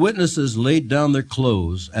 And the witnesses laid down their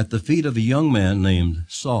clothes at the feet of a young man named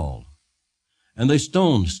Saul. And they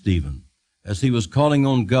stoned Stephen, as he was calling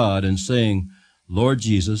on God and saying, Lord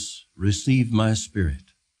Jesus, receive my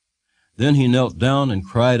spirit. Then he knelt down and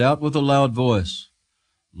cried out with a loud voice,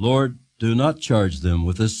 Lord, do not charge them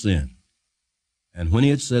with this sin. And when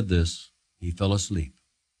he had said this, he fell asleep.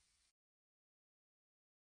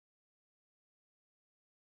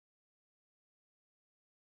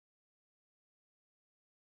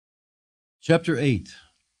 Chapter 8.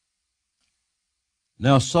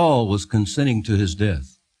 Now Saul was consenting to his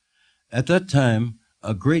death. At that time,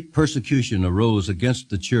 a great persecution arose against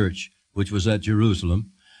the church which was at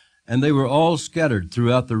Jerusalem, and they were all scattered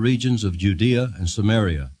throughout the regions of Judea and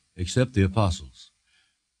Samaria, except the apostles.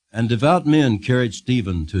 And devout men carried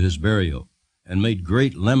Stephen to his burial, and made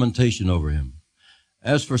great lamentation over him.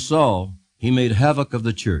 As for Saul, he made havoc of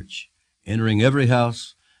the church, entering every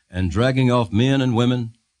house, and dragging off men and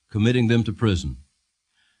women, committing them to prison.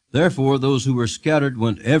 Therefore those who were scattered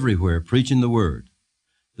went everywhere preaching the word.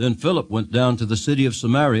 Then Philip went down to the city of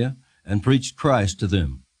Samaria and preached Christ to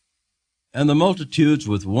them. And the multitudes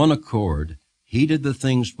with one accord heeded the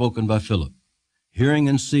things spoken by Philip, hearing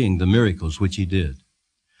and seeing the miracles which he did.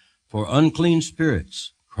 For unclean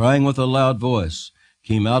spirits, crying with a loud voice,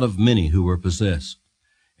 came out of many who were possessed,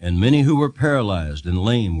 and many who were paralyzed and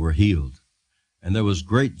lame were healed. And there was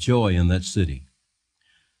great joy in that city.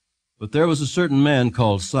 But there was a certain man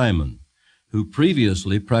called Simon, who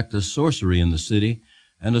previously practiced sorcery in the city,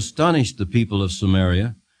 and astonished the people of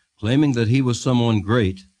Samaria, claiming that he was someone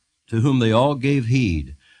great, to whom they all gave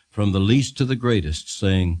heed, from the least to the greatest,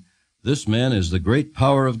 saying, This man is the great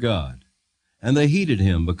power of God. And they heeded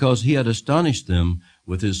him, because he had astonished them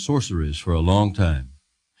with his sorceries for a long time.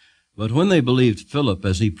 But when they believed Philip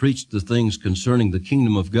as he preached the things concerning the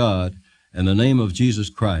kingdom of God and the name of Jesus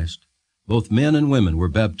Christ, both men and women were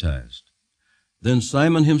baptized. Then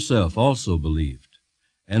Simon himself also believed.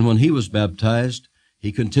 And when he was baptized,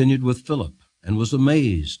 he continued with Philip, and was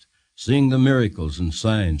amazed, seeing the miracles and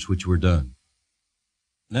signs which were done.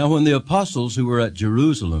 Now when the apostles who were at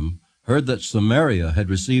Jerusalem heard that Samaria had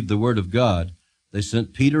received the word of God, they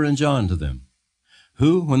sent Peter and John to them,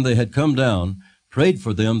 who, when they had come down, prayed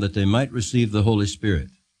for them that they might receive the Holy Spirit.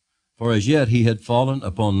 For as yet he had fallen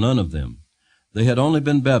upon none of them. They had only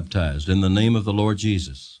been baptized in the name of the Lord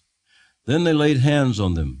Jesus. Then they laid hands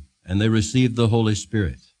on them, and they received the Holy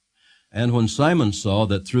Spirit. And when Simon saw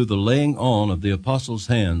that through the laying on of the apostles'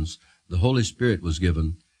 hands the Holy Spirit was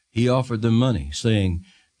given, he offered them money, saying,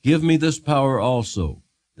 Give me this power also,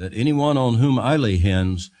 that anyone on whom I lay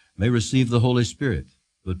hands may receive the Holy Spirit.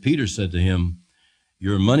 But Peter said to him,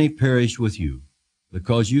 Your money perish with you,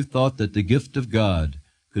 because you thought that the gift of God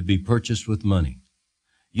could be purchased with money.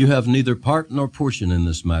 You have neither part nor portion in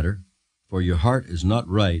this matter, for your heart is not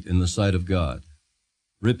right in the sight of God.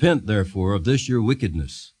 Repent, therefore, of this your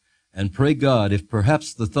wickedness, and pray God if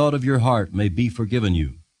perhaps the thought of your heart may be forgiven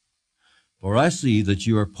you. For I see that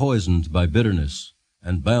you are poisoned by bitterness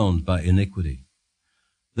and bound by iniquity.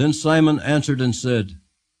 Then Simon answered and said,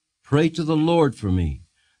 Pray to the Lord for me,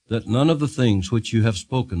 that none of the things which you have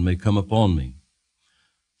spoken may come upon me.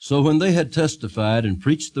 So when they had testified and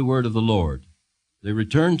preached the word of the Lord, they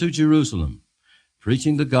returned to Jerusalem,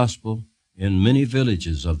 preaching the gospel in many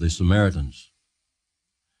villages of the Samaritans.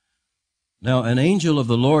 Now an angel of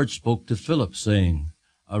the Lord spoke to Philip, saying,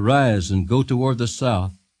 Arise and go toward the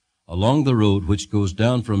south, along the road which goes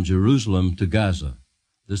down from Jerusalem to Gaza.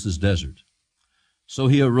 This is desert. So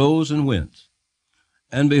he arose and went.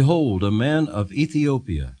 And behold, a man of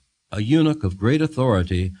Ethiopia, a eunuch of great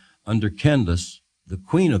authority under Candace, the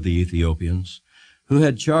queen of the Ethiopians, who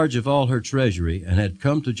had charge of all her treasury and had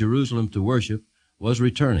come to Jerusalem to worship, was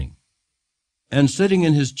returning. And sitting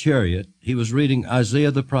in his chariot, he was reading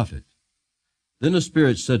Isaiah the prophet. Then the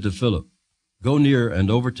Spirit said to Philip, Go near and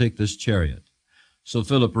overtake this chariot. So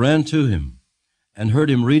Philip ran to him and heard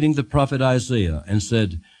him reading the prophet Isaiah and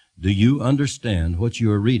said, Do you understand what you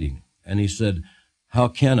are reading? And he said, How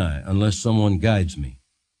can I unless someone guides me?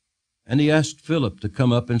 And he asked Philip to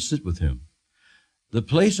come up and sit with him. The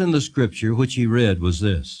place in the scripture which he read was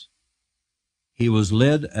this: He was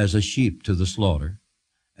led as a sheep to the slaughter,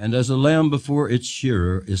 and as a lamb before its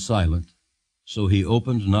shearer is silent, so he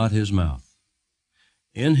opened not his mouth.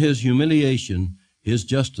 In his humiliation his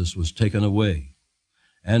justice was taken away.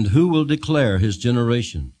 And who will declare his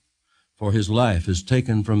generation? For his life is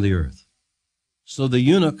taken from the earth. So the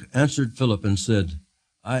eunuch answered Philip and said,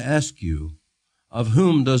 I ask you, of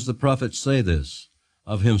whom does the prophet say this?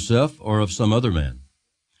 of himself or of some other man?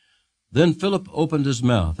 Then Philip opened his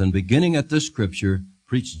mouth, and beginning at this scripture,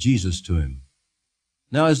 preached Jesus to him.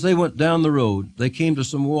 Now as they went down the road, they came to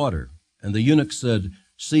some water, and the eunuch said,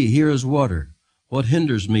 See, here is water. What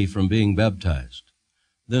hinders me from being baptized?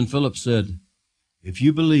 Then Philip said, If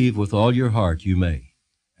you believe with all your heart, you may.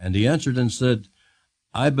 And he answered and said,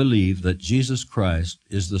 I believe that Jesus Christ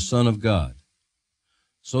is the Son of God.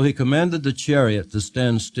 So he commanded the chariot to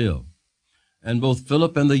stand still. And both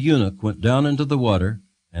Philip and the eunuch went down into the water,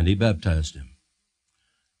 and he baptized him.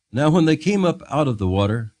 Now when they came up out of the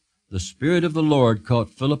water, the Spirit of the Lord caught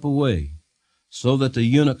Philip away, so that the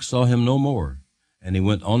eunuch saw him no more, and he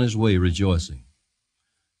went on his way rejoicing.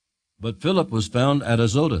 But Philip was found at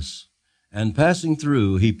Azotus, and passing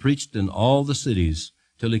through, he preached in all the cities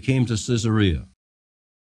till he came to Caesarea.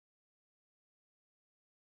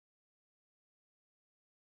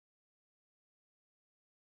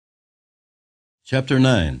 Chapter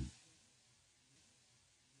 9.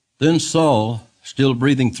 Then Saul, still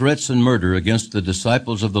breathing threats and murder against the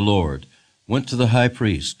disciples of the Lord, went to the high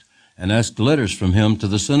priest, and asked letters from him to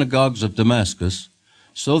the synagogues of Damascus,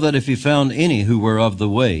 so that if he found any who were of the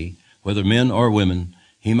way, whether men or women,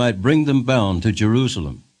 he might bring them bound to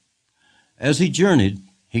Jerusalem. As he journeyed,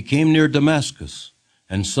 he came near Damascus,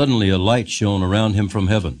 and suddenly a light shone around him from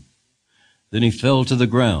heaven. Then he fell to the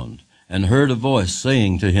ground, and heard a voice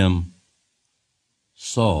saying to him,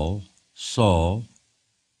 Saul, Saul,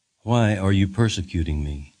 why are you persecuting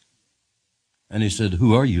me? And he said,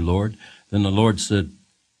 Who are you, Lord? Then the Lord said,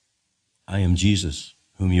 I am Jesus,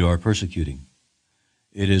 whom you are persecuting.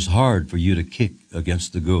 It is hard for you to kick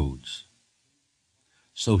against the goads.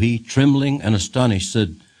 So he, trembling and astonished,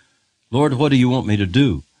 said, Lord, what do you want me to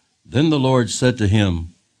do? Then the Lord said to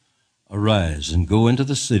him, Arise and go into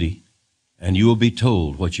the city, and you will be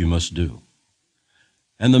told what you must do.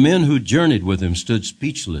 And the men who journeyed with him stood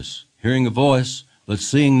speechless, hearing a voice, but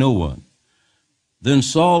seeing no one. Then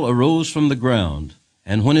Saul arose from the ground,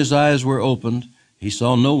 and when his eyes were opened, he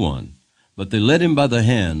saw no one, but they led him by the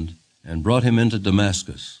hand and brought him into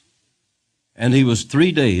Damascus. And he was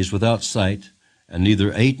 3 days without sight, and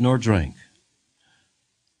neither ate nor drank.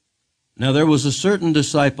 Now there was a certain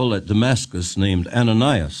disciple at Damascus named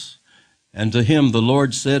Ananias, and to him the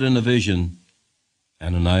Lord said in a vision,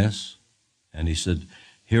 Ananias? And he said,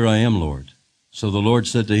 Here I am, Lord. So the Lord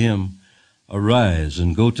said to him, Arise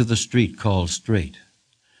and go to the street called Straight,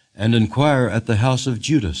 and inquire at the house of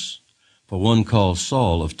Judas, for one called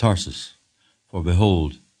Saul of Tarsus. For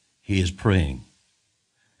behold, he is praying.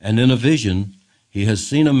 And in a vision he has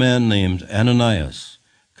seen a man named Ananias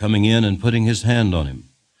coming in and putting his hand on him,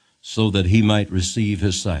 so that he might receive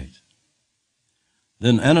his sight.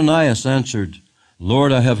 Then Ananias answered,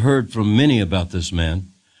 Lord, I have heard from many about this man,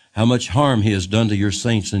 how much harm he has done to your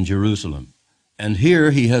saints in Jerusalem. And here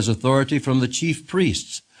he has authority from the chief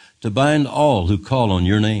priests to bind all who call on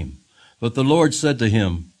your name. But the Lord said to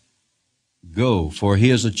him, Go, for he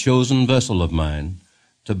is a chosen vessel of mine,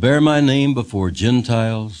 to bear my name before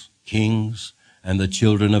Gentiles, kings, and the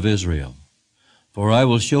children of Israel. For I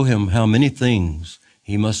will show him how many things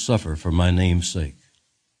he must suffer for my name's sake.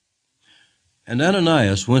 And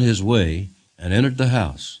Ananias went his way and entered the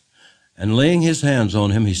house. And laying his hands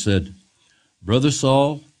on him, he said, Brother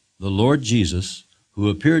Saul, the Lord Jesus, who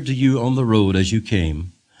appeared to you on the road as you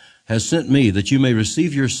came, has sent me that you may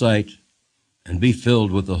receive your sight and be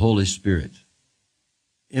filled with the Holy Spirit.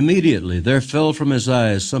 Immediately there fell from his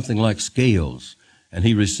eyes something like scales, and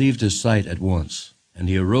he received his sight at once, and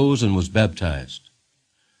he arose and was baptized.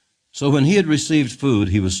 So when he had received food,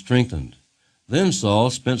 he was strengthened. Then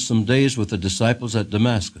Saul spent some days with the disciples at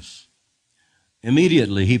Damascus.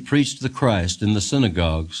 Immediately he preached the Christ in the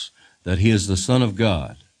synagogues, that he is the Son of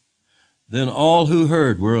God. Then all who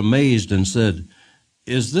heard were amazed and said,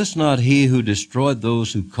 Is this not he who destroyed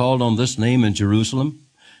those who called on this name in Jerusalem,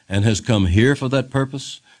 and has come here for that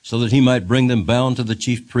purpose, so that he might bring them bound to the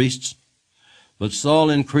chief priests? But Saul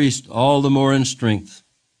increased all the more in strength,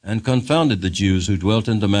 and confounded the Jews who dwelt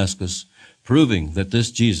in Damascus, proving that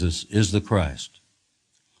this Jesus is the Christ.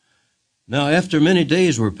 Now after many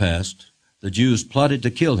days were passed, the Jews plotted to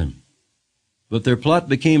kill him. But their plot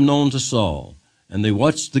became known to Saul, and they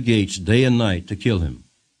watched the gates day and night to kill him.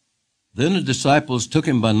 Then the disciples took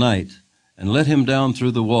him by night and let him down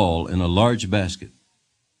through the wall in a large basket.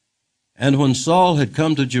 And when Saul had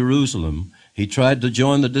come to Jerusalem, he tried to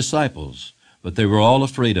join the disciples, but they were all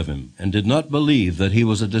afraid of him and did not believe that he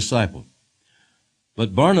was a disciple.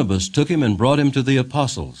 But Barnabas took him and brought him to the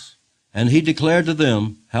apostles, and he declared to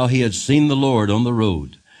them how he had seen the Lord on the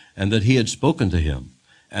road, and that he had spoken to him,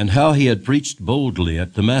 and how he had preached boldly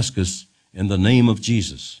at Damascus in the name of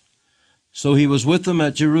Jesus. So he was with them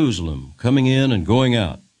at Jerusalem, coming in and going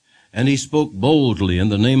out. And he spoke boldly in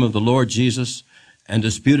the name of the Lord Jesus, and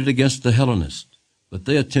disputed against the Hellenists, but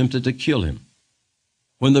they attempted to kill him.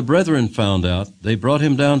 When the brethren found out, they brought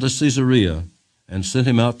him down to Caesarea, and sent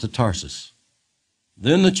him out to Tarsus.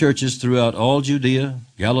 Then the churches throughout all Judea,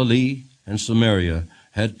 Galilee, and Samaria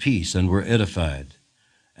had peace and were edified,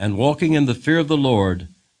 and walking in the fear of the Lord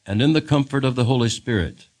and in the comfort of the Holy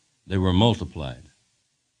Spirit, they were multiplied.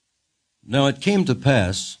 Now it came to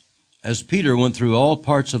pass, as Peter went through all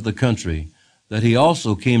parts of the country, that he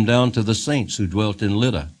also came down to the saints who dwelt in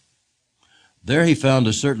Lydda. There he found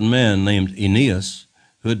a certain man named Aeneas,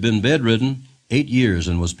 who had been bedridden 8 years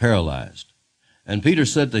and was paralyzed. And Peter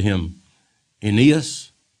said to him,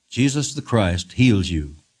 Aeneas, Jesus the Christ heals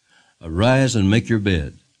you. Arise and make your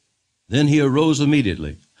bed. Then he arose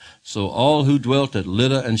immediately. So all who dwelt at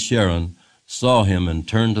Lydda and Sharon saw him and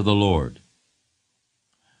turned to the Lord.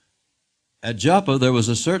 At Joppa there was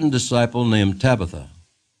a certain disciple named Tabitha,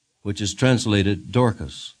 which is translated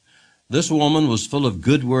Dorcas. This woman was full of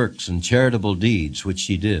good works and charitable deeds, which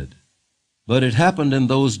she did. But it happened in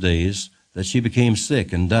those days that she became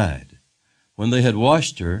sick and died. When they had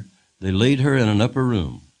washed her, they laid her in an upper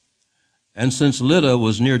room. And since Lydda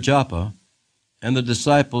was near Joppa, and the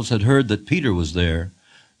disciples had heard that Peter was there,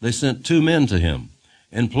 they sent 2 men to him,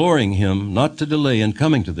 imploring him not to delay in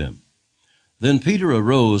coming to them. Then Peter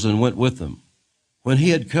arose and went with them. When he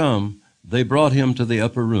had come, they brought him to the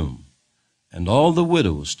upper room. And all the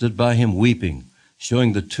widows stood by him weeping,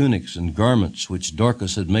 showing the tunics and garments which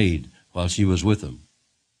Dorcas had made while she was with them.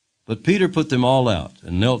 But Peter put them all out,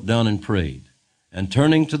 and knelt down and prayed. And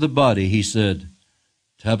turning to the body, he said,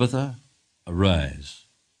 Tabitha, arise.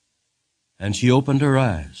 And she opened her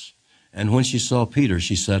eyes, and when she saw Peter,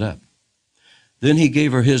 she sat up. Then he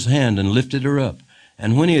gave her his hand and lifted her up,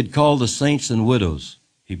 and when he had called the saints and widows,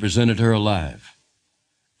 he presented her alive.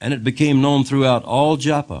 And it became known throughout all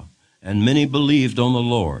Joppa, and many believed on the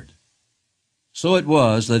Lord. So it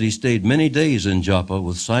was that he stayed many days in Joppa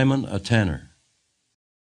with Simon a tanner.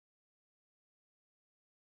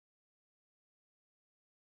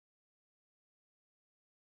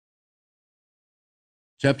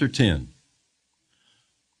 Chapter 10.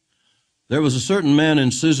 There was a certain man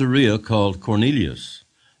in Caesarea called Cornelius,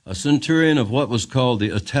 a centurion of what was called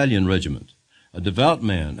the Italian regiment, a devout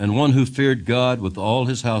man, and one who feared God with all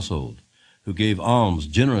his household, who gave alms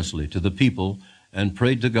generously to the people and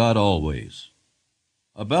prayed to God always.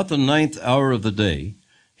 About the 9th hour of the day,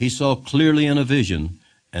 he saw clearly in a vision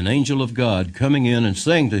an angel of God coming in and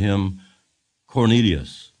saying to him,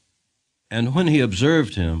 Cornelius. And when he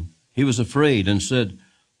observed him, he was afraid and said,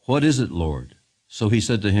 What is it, Lord? So he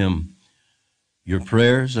said to him, Your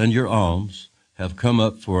prayers and your alms have come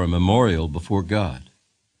up for a memorial before God.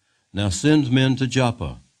 Now send men to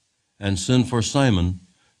Joppa, and send for Simon,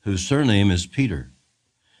 whose surname is Peter.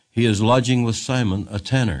 He is lodging with Simon a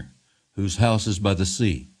tanner, whose house is by the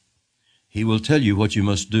sea. He will tell you what you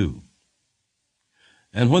must do.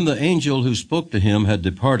 And when the angel who spoke to him had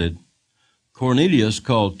departed, Cornelius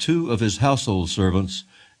called 2 of his household servants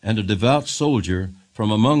and a devout soldier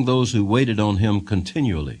from among those who waited on him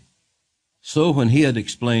continually. So when he had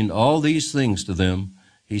explained all these things to them,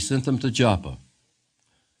 he sent them to Joppa.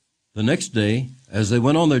 The next day, as they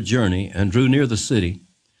went on their journey and drew near the city,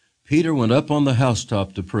 Peter went up on the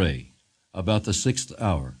housetop to pray, about the 6th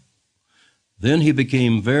hour. Then he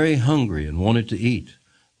became very hungry and wanted to eat.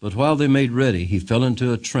 But while they made ready, he fell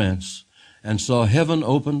into a trance and saw heaven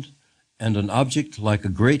opened and an object like a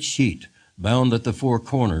great sheet bound at the 4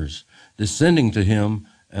 corners, descending to him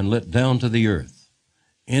and let down to the earth.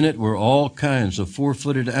 In it were all kinds of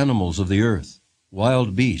 4-footed animals of the earth,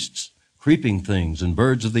 wild beasts, creeping things, and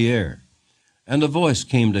birds of the air. And a voice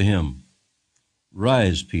came to him,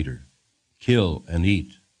 Rise, Peter, kill and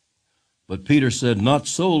eat. But Peter said, Not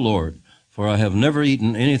so, Lord, for I have never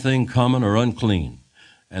eaten anything common or unclean.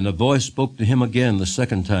 And a voice spoke to him again the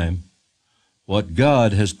 2nd time, What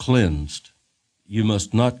God has cleansed, you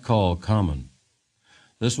must not call common.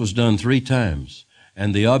 This was done 3 times,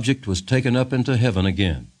 and the object was taken up into heaven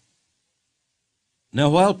again. Now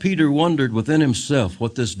while Peter wondered within himself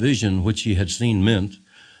what this vision which he had seen meant,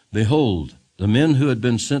 behold, the men who had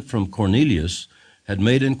been sent from Cornelius had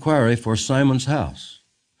made inquiry for Simon's house,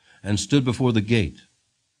 and stood before the gate.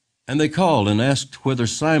 And they called and asked whether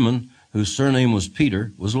Simon, whose surname was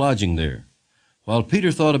Peter, was lodging there. While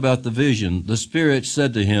Peter thought about the vision, the Spirit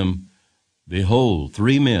said to him, Behold,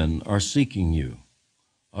 3 men are seeking you.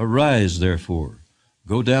 Arise, therefore,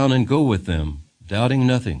 go down and go with them, doubting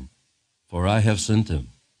nothing, for I have sent them.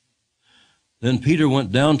 Then Peter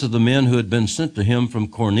went down to the men who had been sent to him from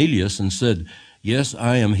Cornelius and said, Yes,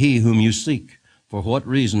 I am he whom you seek. For what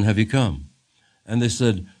reason have you come? And they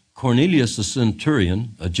said, Cornelius the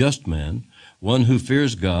centurion, a just man, one who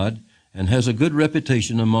fears God, and has a good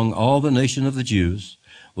reputation among all the nation of the Jews,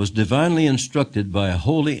 was divinely instructed by a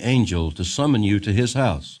holy angel to summon you to his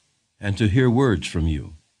house, and to hear words from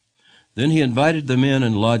you. Then he invited them in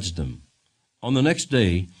and lodged them. On the next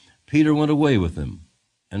day, Peter went away with them,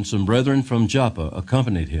 and some brethren from Joppa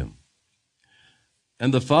accompanied him.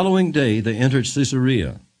 And the following day they entered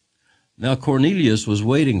Caesarea. Now Cornelius was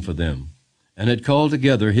waiting for them, and had called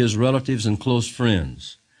together his relatives and close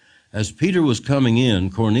friends. As Peter was coming in,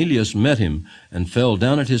 Cornelius met him and fell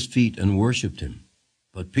down at his feet and worshipped him.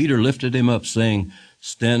 But Peter lifted him up, saying,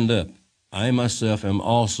 Stand up, I myself am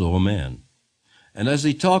also a man. And as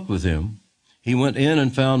he talked with him, he went in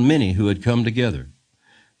and found many who had come together.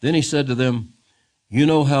 Then he said to them, You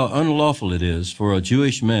know how unlawful it is for a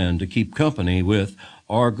Jewish man to keep company with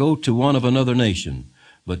or go to one of another nation,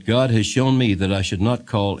 but God has shown me that I should not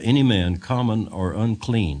call any man common or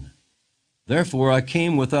unclean. Therefore I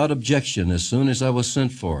came without objection as soon as I was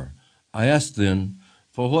sent for. I asked then,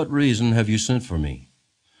 For what reason have you sent for me?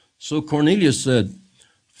 So Cornelius said,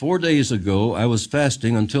 4 days ago I was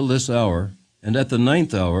fasting until this hour, and at the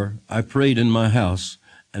 9th hour I prayed in my house,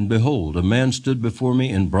 and behold, a man stood before me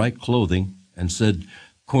in bright clothing, and said,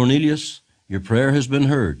 Cornelius, your prayer has been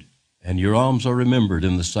heard, and your alms are remembered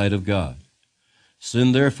in the sight of God.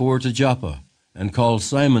 Send therefore to Joppa, and call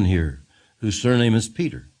Simon here, whose surname is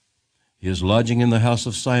Peter. He is lodging in the house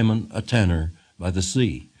of Simon, a tanner, by the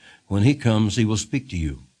sea. When he comes, he will speak to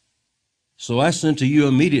you. So I sent to you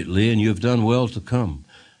immediately, and you have done well to come.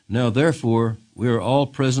 Now therefore we are all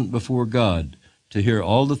present before God, to hear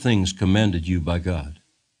all the things commanded you by God.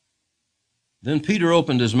 Then Peter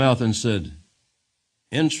opened his mouth and said,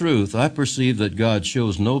 In truth, I perceive that God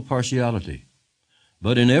shows no partiality,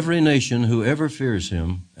 but in every nation whoever fears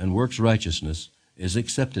him and works righteousness is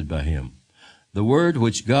accepted by him. The word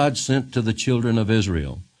which God sent to the children of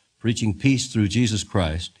Israel, preaching peace through Jesus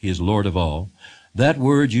Christ, he is Lord of all, that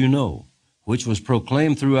word you know, which was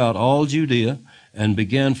proclaimed throughout all Judea and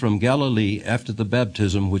began from Galilee after the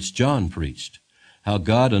baptism which John preached, how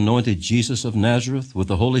God anointed Jesus of Nazareth with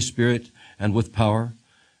the Holy Spirit and with power,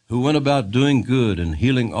 who went about doing good and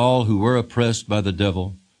healing all who were oppressed by the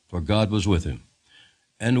devil, for God was with him.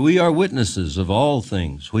 And we are witnesses of all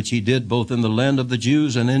things which he did both in the land of the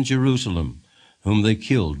Jews and in Jerusalem, whom they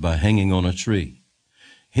killed by hanging on a tree.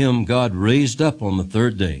 Him God raised up on the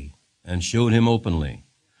 3rd day and showed him openly,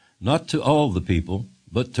 not to all the people,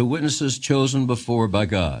 but to witnesses chosen before by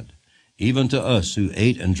God, even to us who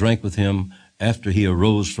ate and drank with him after he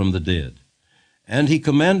arose from the dead. And he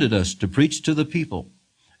commanded us to preach to the people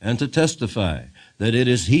and to testify that it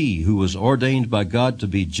is he who was ordained by God to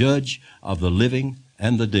be judge of the living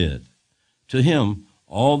and the dead. To him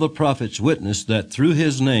all the prophets witness that through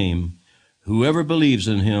his name whoever believes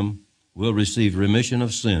in him will receive remission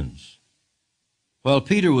of sins. While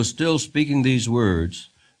Peter was still speaking these words,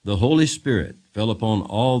 the Holy Spirit fell upon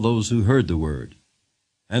all those who heard the word.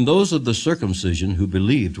 And those of the circumcision who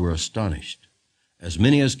believed were astonished, as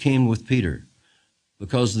many as came with Peter,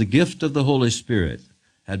 because the gift of the Holy Spirit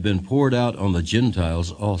had been poured out on the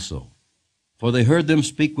Gentiles also. For they heard them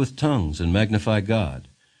speak with tongues and magnify God.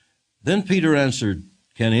 Then Peter answered,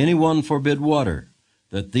 Can anyone forbid water,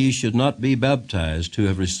 that these should not be baptized who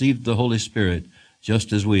have received the Holy Spirit,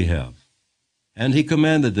 just as we have? And he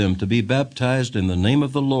commanded them to be baptized in the name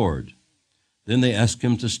of the Lord. Then they asked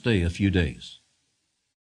him to stay a few days.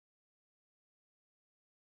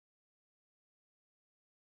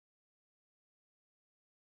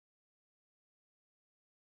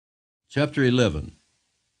 Chapter 11.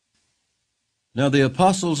 Now the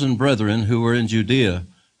apostles and brethren who were in Judea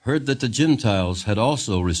heard that the Gentiles had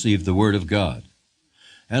also received the word of God.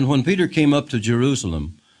 And when Peter came up to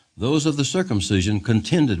Jerusalem, those of the circumcision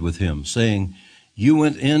contended with him, saying, You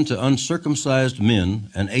went in to uncircumcised men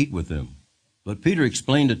and ate with them. But Peter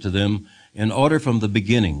explained it to them in order from the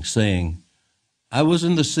beginning, saying, I was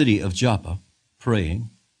in the city of Joppa, praying,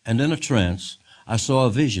 and in a trance I saw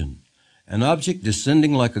a vision, an object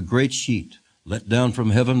descending like a great sheet, let down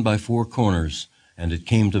from heaven by 4 corners, and it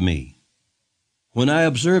came to me. When I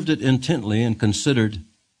observed it intently and considered,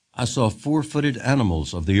 I saw 4-footed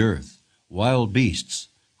animals of the earth, wild beasts,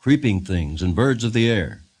 creeping things, and birds of the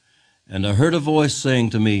air. And I heard a voice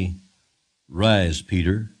saying to me, Rise,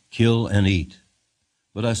 Peter, kill and eat.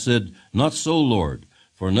 But I said, Not so, Lord,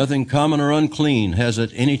 for nothing common or unclean has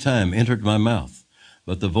at any time entered my mouth.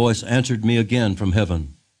 But the voice answered me again from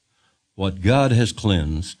heaven, What God has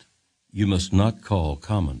cleansed, you must not call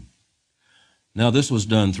common. Now this was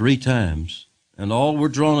done 3 times, and all were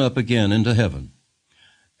drawn up again into heaven.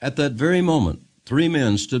 At that very moment, 3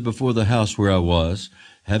 men stood before the house where I was,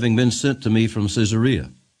 having been sent to me from Caesarea.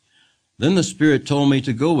 Then the Spirit told me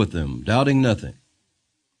to go with them, doubting nothing.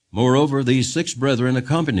 Moreover, these 6 brethren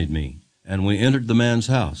accompanied me, and we entered the man's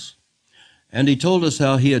house. And he told us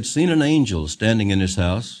how he had seen an angel standing in his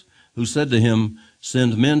house, who said to him,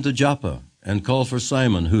 "Send men to Joppa, and call for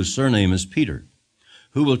Simon, whose surname is Peter,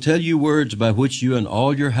 who will tell you words by which you and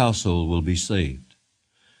all your household will be saved."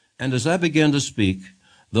 And as I began to speak,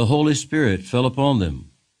 the Holy Spirit fell upon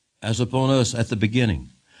them, as upon us at the beginning.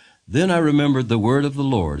 Then I remembered the word of the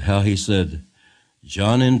Lord, how he said,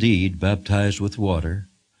 "John indeed baptized with water,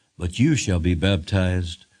 but you shall be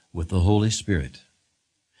baptized with the Holy Spirit."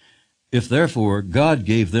 If therefore God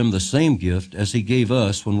gave them the same gift as he gave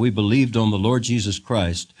us when we believed on the Lord Jesus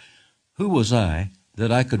Christ, who was I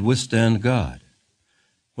that I could withstand God?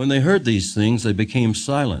 When they heard these things, they became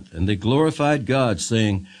silent, and they glorified God,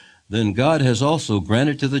 saying, "Then God has also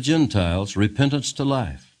granted to the Gentiles repentance to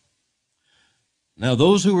life." Now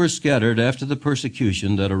those who were scattered after the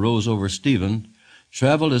persecution that arose over Stephen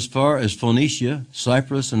traveled as far as Phoenicia,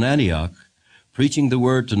 Cyprus, and Antioch, preaching the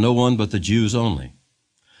word to no one but the Jews only.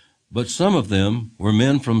 But some of them were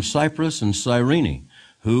men from Cyprus and Cyrene,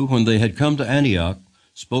 who, when they had come to Antioch,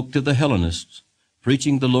 spoke to the Hellenists,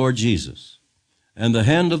 preaching the Lord Jesus. And the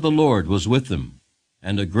hand of the Lord was with them,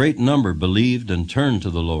 and a great number believed and turned to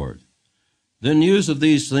the Lord. Then news of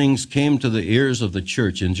these things came to the ears of the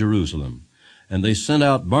church in Jerusalem, and they sent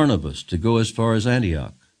out Barnabas to go as far as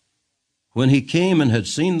Antioch. When he came and had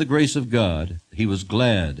seen the grace of God, he was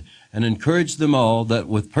glad, and encouraged them all that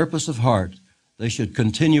with purpose of heart they should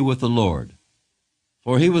continue with the Lord.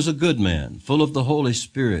 For he was a good man, full of the Holy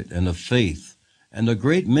Spirit and of faith, and a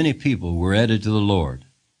great many people were added to the Lord.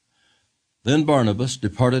 Then Barnabas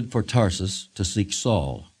departed for Tarsus to seek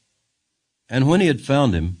Saul. And when he had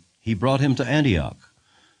found him, he brought him to Antioch.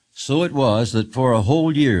 So it was that for a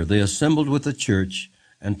whole year they assembled with the church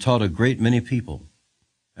and taught a great many people.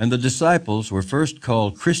 And the disciples were first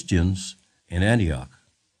called Christians in Antioch.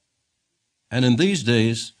 And in these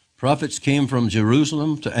days prophets came from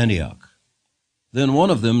Jerusalem to Antioch. Then one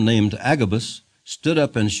of them, named Agabus, stood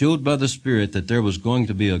up and showed by the Spirit that there was going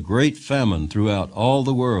to be a great famine throughout all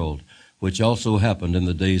the world, which also happened in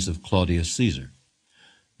the days of Claudius Caesar.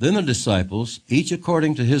 Then the disciples, each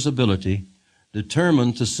according to his ability,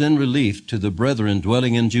 determined to send relief to the brethren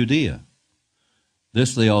dwelling in Judea.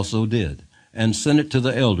 This they also did, and sent it to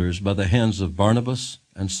the elders by the hands of Barnabas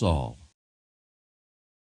and Saul.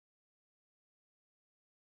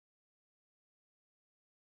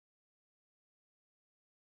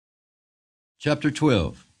 Chapter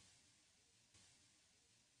 12.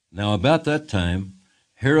 Now about that time,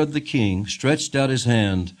 Herod the king stretched out his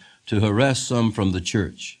hand to harass some from the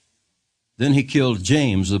church. Then he killed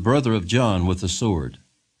James, the brother of John, with a sword.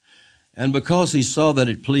 And because he saw that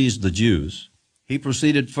it pleased the Jews, he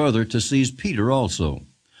proceeded further to seize Peter also.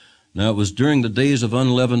 Now it was during the days of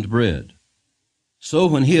unleavened bread. So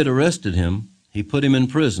when he had arrested him, he put him in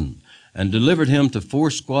prison, and delivered him to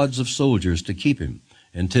 4 squads of soldiers to keep him,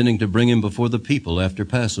 intending to bring him before the people after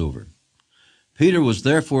Passover. Peter was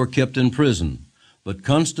therefore kept in prison, but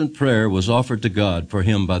constant prayer was offered to God for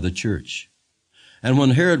him by the church. And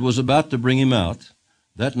when Herod was about to bring him out,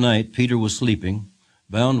 that night Peter was sleeping,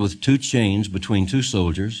 bound with 2 chains between 2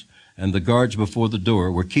 soldiers, and the guards before the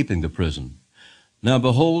door were keeping the prison. Now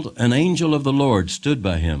behold, an angel of the Lord stood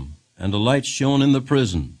by him, and a light shone in the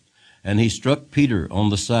prison. And he struck Peter on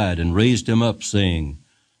the side and raised him up, saying,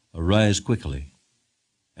 "Arise quickly."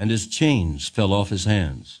 And his chains fell off his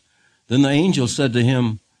hands. Then the angel said to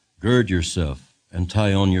him, "Gird yourself and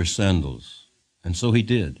tie on your sandals." And so he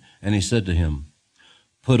did. And he said to him,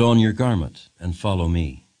 "Put on your garment and follow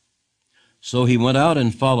me." So he went out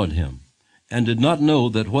and followed him, and did not know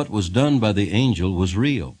that what was done by the angel was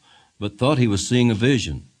real, but thought he was seeing a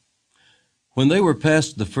vision. When they were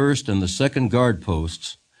past the first and the second guard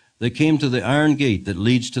posts, they came to the iron gate that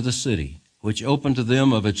leads to the city, which opened to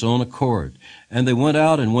them of its own accord. And they went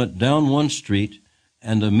out and went down one street,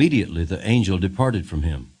 and immediately the angel departed from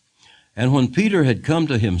him. And when Peter had come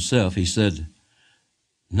to himself, he said,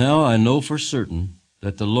 "Now I know for certain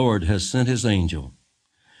that the Lord has sent his angel,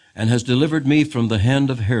 and has delivered me from the hand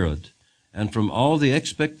of Herod, and from all the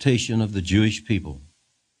expectation of the Jewish people."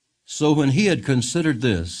 So when he had considered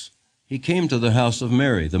this, he came to the house of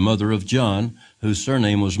Mary, the mother of John, whose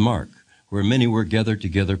surname was Mark, where many were gathered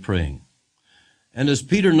together praying. And as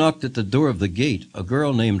Peter knocked at the door of the gate, a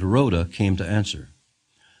girl named Rhoda came to answer.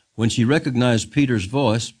 When she recognized Peter's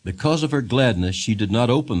voice, because of her gladness, she did not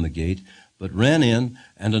open the gate, but ran in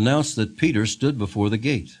and announced that Peter stood before the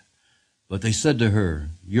gate. But they said to her,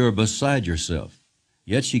 "You're beside yourself."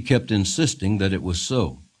 Yet she kept insisting that it was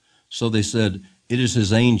so. So they said, "It is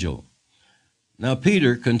his angel." Now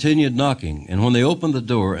Peter continued knocking, and when they opened the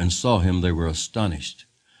door and saw him, they were astonished.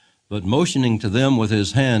 But motioning to them with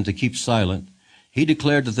his hand to keep silent, he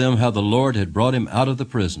declared to them how the Lord had brought him out of the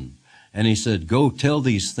prison. And he said, "Go tell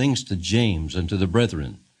these things to James and to the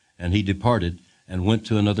brethren." And he departed and went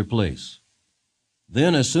to another place.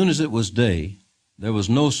 Then, as soon as it was day, there was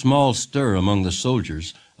no small stir among the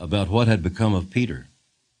soldiers about what had become of Peter.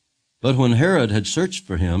 But when Herod had searched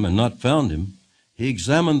for him and not found him, he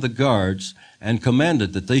examined the guards and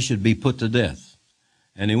commanded that they should be put to death.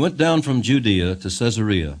 And he went down from Judea to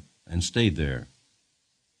Caesarea and stayed there.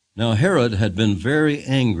 Now Herod had been very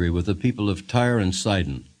angry with the people of Tyre and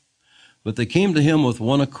Sidon. But they came to him with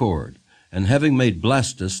one accord, and having made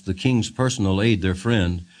Blastus, the king's personal aide, their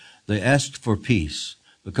friend, they asked for peace,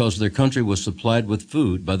 because their country was supplied with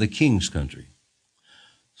food by the king's country.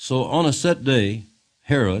 So on a set day,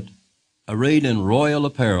 Herod, arrayed in royal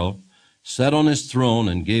apparel, sat on his throne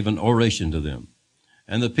and gave an oration to them.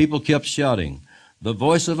 And the people kept shouting, "The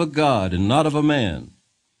voice of a God and not of a man."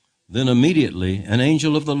 Then immediately an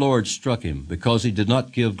angel of the Lord struck him, because he did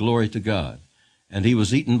not give glory to God, and he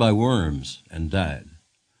was eaten by worms and died.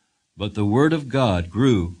 But the word of God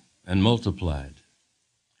grew and multiplied.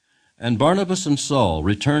 And Barnabas and Saul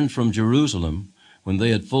returned from Jerusalem when they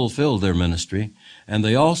had fulfilled their ministry, and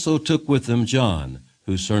they also took with them John,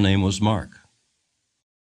 whose surname was Mark.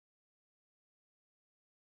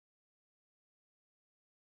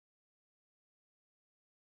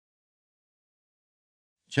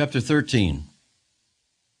 Chapter 13.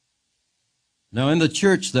 Now in the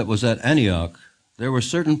church that was at Antioch, there were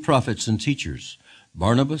certain prophets and teachers,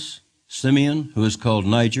 Barnabas, Simeon, who is called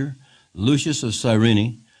Niger, Lucius of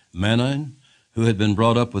Cyrene, Manaen, who had been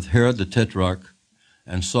brought up with Herod the Tetrarch,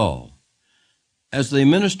 and Saul. As they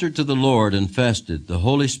ministered to the Lord and fasted, the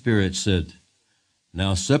Holy Spirit said,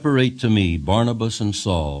 "Now separate to me Barnabas and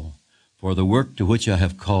Saul for the work to which I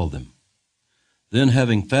have called them." Then,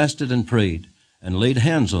 having fasted and prayed and laid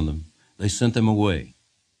hands on them, they sent them away.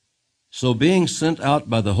 So being sent out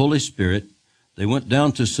by the Holy Spirit, they went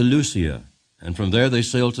down to Seleucia, and from there they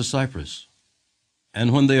sailed to Cyprus.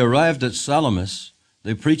 And when they arrived at Salamis,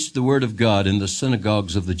 they preached the word of God in the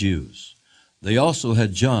synagogues of the Jews. They also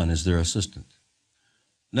had John as their assistant.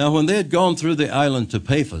 Now when they had gone through the island to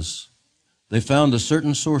Paphos, they found a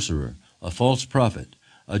certain sorcerer, a false prophet,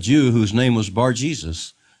 a Jew whose name was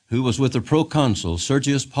Bar-Jesus, who was with the proconsul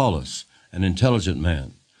Sergius Paulus, an intelligent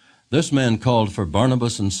man. This man called for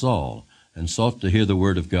Barnabas and Saul, and sought to hear the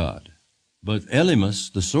word of God. But Elymas,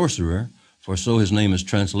 the sorcerer, for so his name is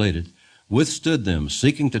translated, withstood them,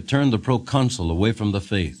 seeking to turn the proconsul away from the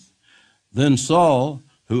faith. Then Saul,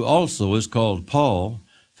 who also is called Paul,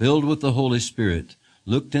 filled with the Holy Spirit,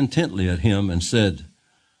 looked intently at him and said,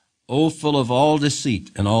 "O full of all deceit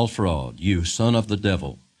and all fraud, you son of the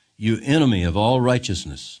devil, you enemy of all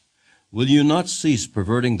righteousness, will you not cease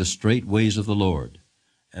perverting the straight ways of the Lord?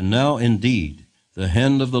 And now indeed the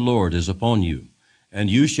hand of the Lord is upon you, and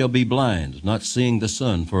you shall be blind, not seeing the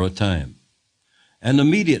sun for a time." And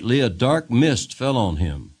immediately a dark mist fell on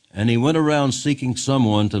him, and he went around seeking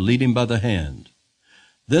someone to lead him by the hand.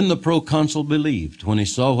 Then the proconsul believed when he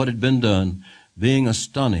saw what had been done, being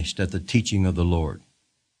astonished at the teaching of the Lord.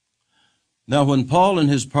 Now when Paul and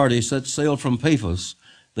his party set sail from Paphos,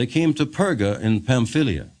 they came to Perga in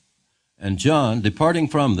Pamphylia, and John, departing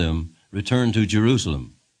from them, returned to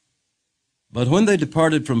Jerusalem. But when they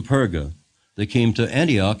departed from Perga, they came to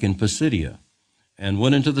Antioch in Pisidia, and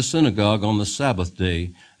went into the synagogue on the Sabbath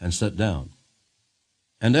day and sat down.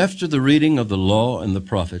 And after the reading of the law and the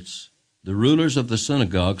prophets, the rulers of the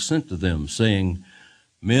synagogue sent to them, saying,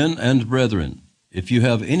 "Men and brethren, if you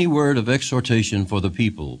have any word of exhortation for the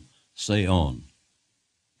people, say on."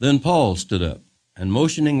 Then Paul stood up, and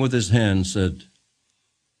motioning with his hand said,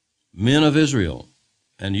 "Men of Israel,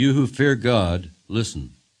 and you who fear God,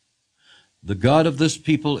 listen. The God of this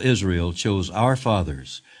people Israel chose our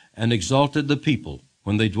fathers, and exalted the people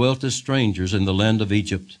when they dwelt as strangers in the land of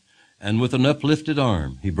Egypt, and with an uplifted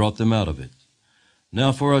arm he brought them out of it.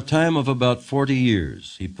 Now for a time of about 40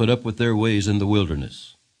 years he put up with their ways in the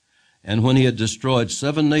wilderness. And when he had destroyed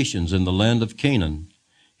 7 nations in the land of Canaan,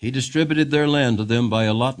 he distributed their land to them by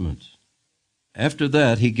allotment. After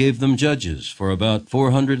that he gave them judges for about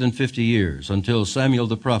 450 years, until Samuel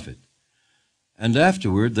the prophet. And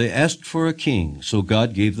afterward they asked for a king, so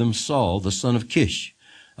God gave them Saul the son of Kish,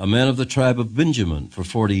 a man of the tribe of Benjamin, for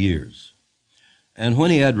 40 years. And when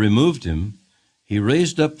he had removed him, he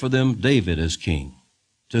raised up for them David as king,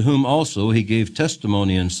 to whom also he gave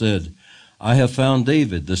testimony and said, I have found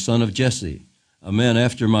David, the son of Jesse, a man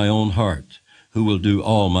after my own heart, who will do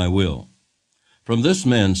all my will. From this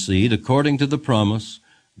man's seed, according to the promise,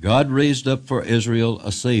 God raised up for Israel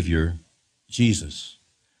a Savior, Jesus,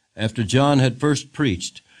 after John had first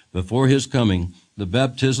preached, before his coming, the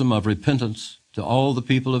baptism of repentance to all the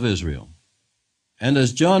people of Israel. And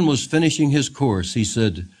as John was finishing his course, he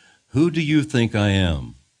said, Who do you think I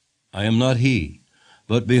am? I am not he,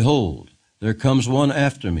 but behold, there comes one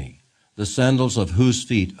after me, the sandals of whose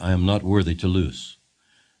feet I am not worthy to loose.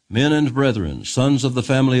 Men and brethren, sons of the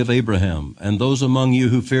family of Abraham, and those among you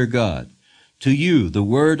who fear God, to you the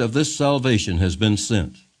word of this salvation has been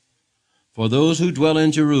sent. For those who dwell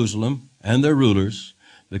in Jerusalem and their rulers,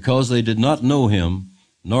 because they did not know him,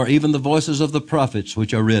 nor even the voices of the prophets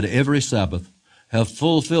which are read every Sabbath, have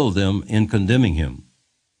fulfilled them in condemning him.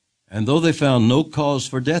 And though they found no cause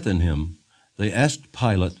for death in him, they asked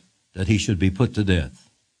Pilate that he should be put to death.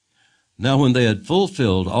 Now when they had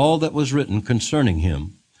fulfilled all that was written concerning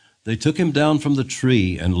him, they took him down from the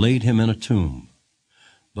tree and laid him in a tomb.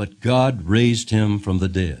 But God raised him from the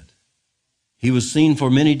dead. He was seen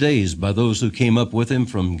for many days by those who came up with him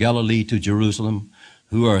from Galilee to Jerusalem,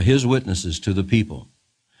 who are his witnesses to the people.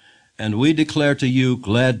 And we declare to you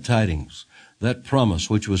glad tidings, that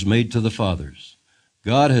promise which was made to the fathers.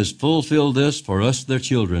 God has fulfilled this for us their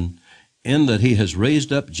children, in that he has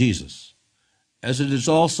raised up Jesus. As it is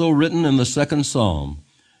also written in the 2nd Psalm,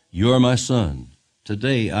 You are my son,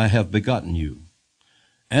 today I have begotten you.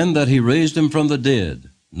 And that he raised him from the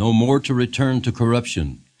dead, no more to return to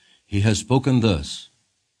corruption. He has spoken thus,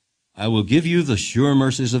 I will give you the sure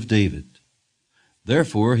mercies of David.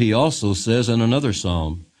 Therefore he also says in another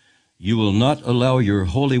psalm, You will not allow your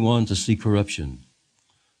Holy One to see corruption.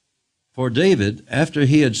 For David, after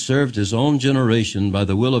he had served his own generation by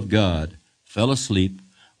the will of God, fell asleep,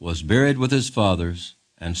 was buried with his fathers,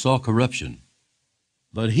 and saw corruption.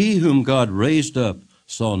 But he whom God raised up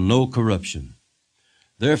saw no corruption.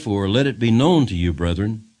 Therefore let it be known to you,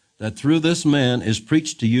 brethren, that through this man is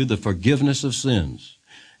preached to you the forgiveness of sins,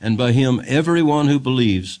 and by him every one who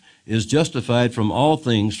believes is justified from all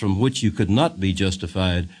things from which you could not be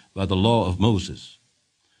justified by the law of Moses.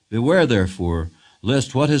 Beware, therefore,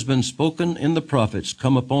 lest what has been spoken in the prophets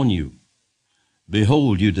come upon you.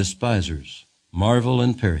 Behold, you despisers, marvel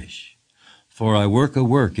and perish. For I work a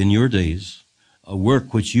work in your days, a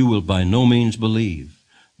work which you will by no means believe,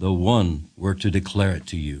 though one were to declare it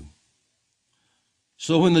to you.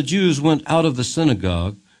 So when the Jews went out of the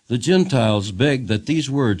synagogue, the Gentiles begged that these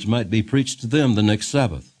words might be preached to them the next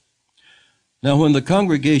Sabbath. Now when the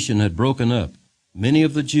congregation had broken up, many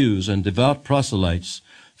of the Jews and devout proselytes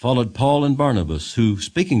followed Paul and Barnabas, who,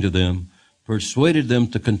 speaking to them, persuaded them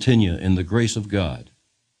to continue in the grace of God.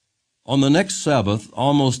 On the next Sabbath,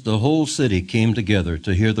 almost the whole city came together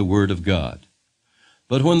to hear the word of God.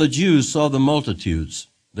 But when the Jews saw the multitudes,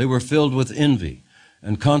 they were filled with envy,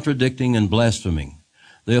 and contradicting and blaspheming.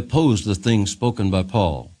 They opposed the things spoken by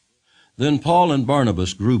Paul. Then Paul and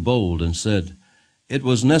Barnabas grew bold and said, It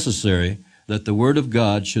was necessary that the word of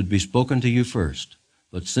God should be spoken to you first.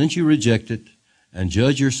 But since you reject it, and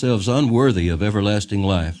judge yourselves unworthy of everlasting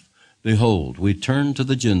life, behold, we turn to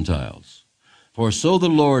the Gentiles. For so the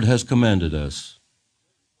Lord has commanded us,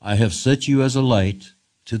 I have set you as a light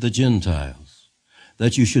to the Gentiles,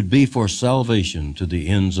 that you should be for salvation to the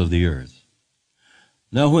ends of the earth.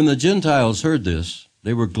 Now when the Gentiles heard this,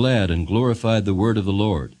 they were glad and glorified the word of the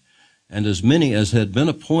Lord, and as many as had been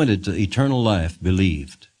appointed to eternal life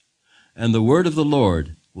believed. And the word of the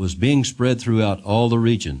Lord was being spread throughout all the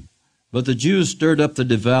region. But the Jews stirred up the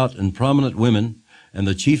devout and prominent women and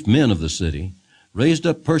the chief men of the city, raised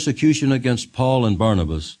up persecution against Paul and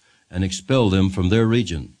Barnabas, and expelled them from their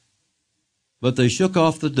region. But they shook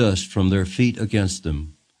off the dust from their feet against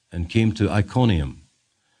them, and came to Iconium.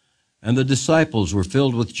 And the disciples were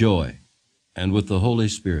filled with joy and with the Holy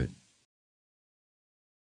Spirit.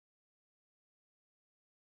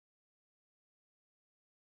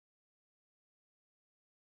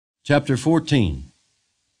 Chapter 14.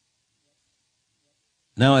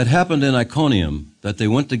 Now it happened in Iconium that they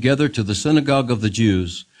went together to the synagogue of the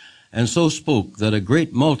Jews, and so spoke that a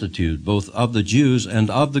great multitude, both of the Jews and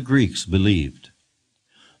of the Greeks, believed.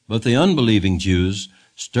 But the unbelieving Jews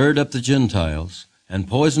stirred up the Gentiles, and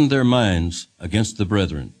poisoned their minds against the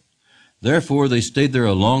brethren. Therefore they stayed there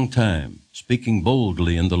a long time, speaking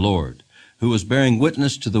boldly in the Lord, who was bearing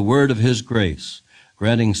witness to the word of his grace,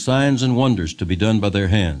 granting signs and wonders to be done by their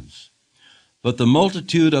hands. But the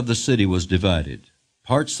multitude of the city was divided,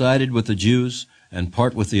 part sided with the Jews, and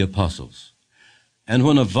part with the apostles. And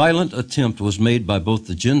when a violent attempt was made by both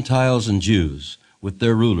the Gentiles and Jews, with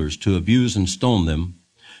their rulers, to abuse and stone them,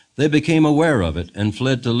 they became aware of it and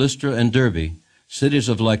fled to Lystra and Derbe, cities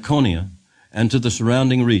of Lycaonia, and to the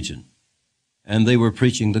surrounding region. And they were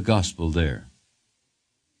preaching the gospel there.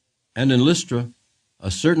 And in Lystra,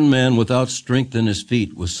 a certain man without strength in his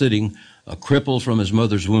feet was sitting, a cripple from his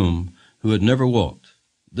mother's womb, who had never walked.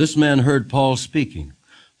 This man heard Paul speaking.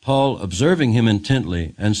 Paul, observing him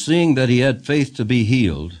intently, and seeing that he had faith to be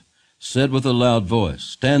healed, said with a loud voice,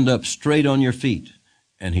 "Stand up straight on your feet."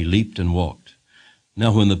 And he leaped and walked.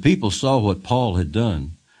 Now when the people saw what Paul had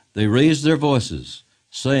done, they raised their voices,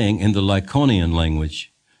 saying in the Lycaonian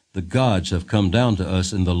language, "The gods have come down to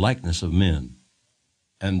us in the likeness of men."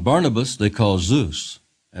 And Barnabas they called Zeus,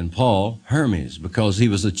 and Paul Hermes, because he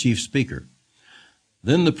was the chief speaker.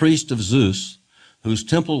 Then the priest of Zeus, whose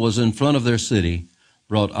temple was in front of their city,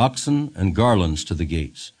 brought oxen and garlands to the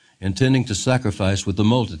gates, intending to sacrifice with the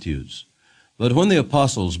multitudes. But when the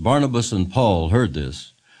apostles Barnabas and Paul heard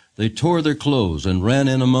this, they tore their clothes and ran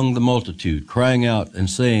in among the multitude, crying out and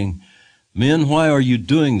saying, "Men, why are you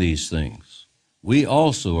doing these things? We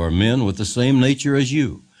also are men with the same nature as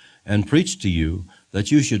you, and preach to you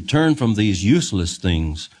that you should turn from these useless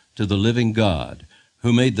things to the living God,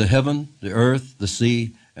 who made the heaven, the earth, the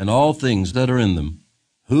sea, and all things that are in them,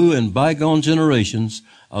 who in bygone generations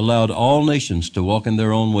allowed all nations to walk in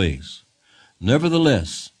their own ways.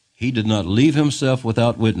 Nevertheless, he did not leave himself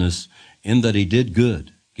without witness, in that he did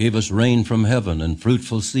good, gave us rain from heaven and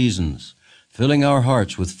fruitful seasons, filling our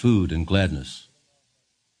hearts with food and gladness."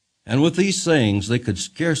 And with these sayings they could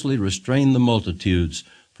scarcely restrain the multitudes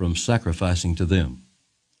from sacrificing to them.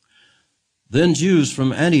 Then Jews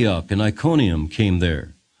from Antioch and Iconium came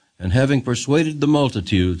there, and having persuaded the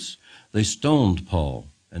multitudes, they stoned Paul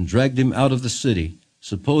and dragged him out of the city,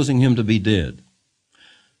 supposing him to be dead.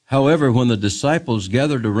 However, when the disciples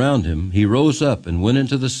gathered around him, he rose up and went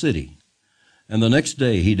into the city, and the next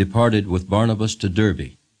day he departed with Barnabas to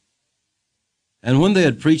Derbe. And when they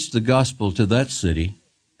had preached the gospel to that city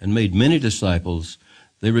and made many disciples,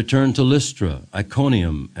 they returned to Lystra,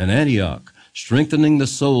 Iconium, and Antioch, strengthening the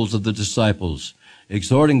souls of the disciples,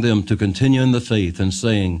 exhorting them to continue in the faith, and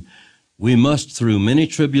saying, "We must through many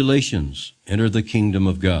tribulations enter the kingdom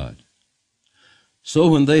of God." So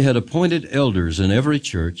when they had appointed elders in every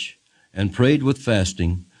church, and prayed with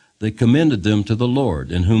fasting, they commended them to the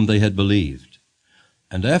Lord, in whom they had believed.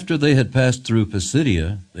 And after they had passed through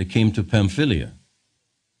Pisidia, they came to Pamphylia.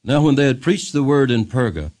 Now when they had preached the word in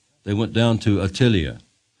Perga, they went down to Attalia.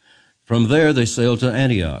 From there they sailed to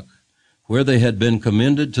Antioch, where they had been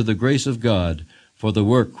commended to the grace of God for the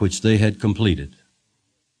work which they had completed.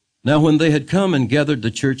 Now when they had come and gathered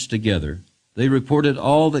the church together, they reported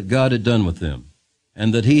all that God had done with them,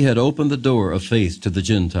 and that he had opened the door of faith to the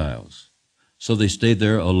Gentiles. So they stayed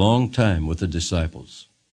there a long time with the disciples.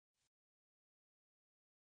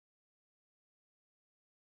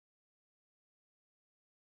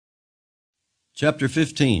 Chapter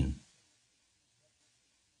 15.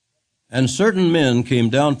 And certain men came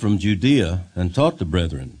down from Judea and taught the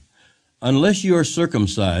brethren, "Unless you are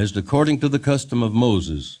circumcised according to the custom of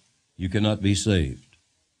Moses, you cannot be saved."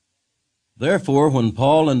 Therefore, when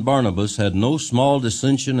Paul and Barnabas had no small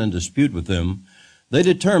dissension and dispute with them, they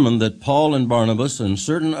determined that Paul and Barnabas and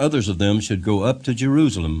certain others of them should go up to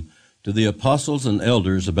Jerusalem to the apostles and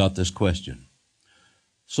elders about this question.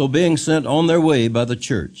 So being sent on their way by the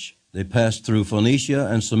church, they passed through Phoenicia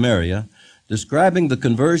and Samaria, describing the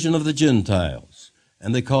conversion of the Gentiles,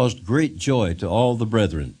 and they caused great joy to all the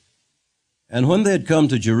brethren. And when they had come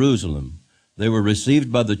to Jerusalem, they were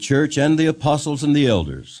received by the church and the apostles and the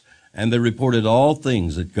elders, and they reported all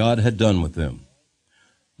things that God had done with them.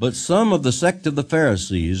 But some of the sect of the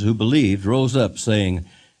Pharisees who believed rose up, saying,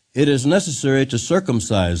 "It is necessary to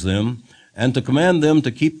circumcise them and to command them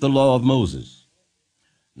to keep the law of Moses."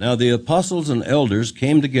 Now the apostles and elders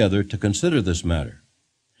came together to consider this matter.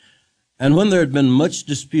 And when there had been much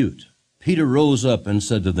dispute, Peter rose up and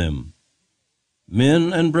said to them,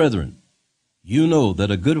 "Men and brethren, you know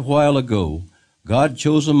that a good while ago God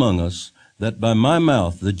chose among us that by my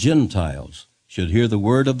mouth the Gentiles should hear the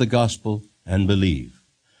word of the gospel and believe.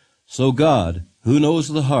 So God, who knows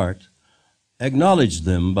the heart, acknowledged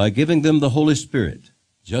them by giving them the Holy Spirit,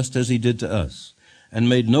 just as he did to us, and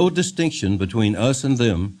made no distinction between us and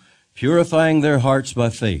them, purifying their hearts by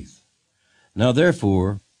faith. Now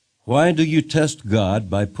therefore, why do you test God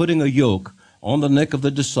by putting a yoke on the neck of the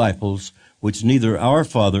disciples, which neither our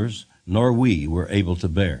fathers nor we were able to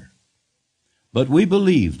bear? But we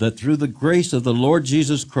believe that through the grace of the Lord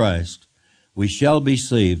Jesus Christ, we shall be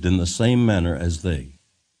saved in the same manner as they."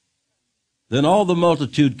 Then all the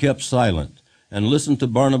multitude kept silent and listened to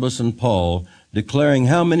Barnabas and Paul, declaring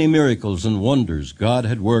how many miracles and wonders God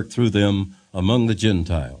had worked through them among the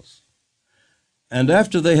Gentiles. And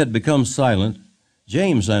after they had become silent,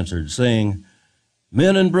 James answered, saying,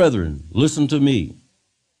 Men and brethren, listen to me.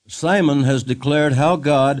 Simon has declared how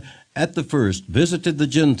God at the first visited the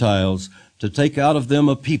Gentiles to take out of them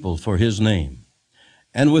a people for his name.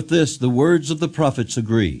 And with this the words of the prophets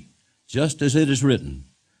agree, just as it is written,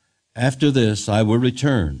 After this I will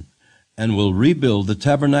return, and will rebuild the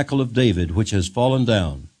tabernacle of David, which has fallen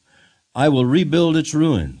down. I will rebuild its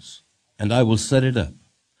ruins, and I will set it up,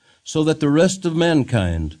 so that the rest of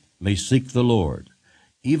mankind may seek the Lord,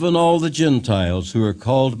 even all the Gentiles who are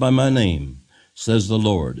called by my name, says the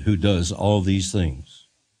Lord, who does all these things.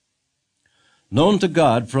 Known to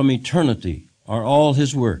God from eternity are all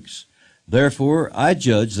his works. Therefore I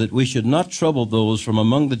judge that we should not trouble those from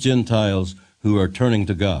among the Gentiles who are turning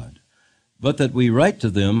to God, but that we write to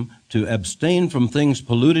them to abstain from things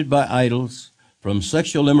polluted by idols, from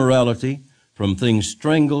sexual immorality, from things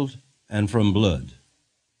strangled, and from blood.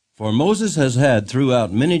 For Moses has had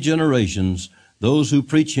throughout many generations those who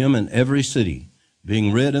preach him in every city,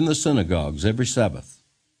 being read in the synagogues every Sabbath.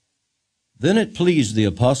 Then it pleased the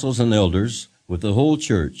apostles and elders with the whole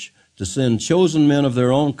church to send chosen men of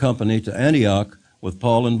their own company to Antioch with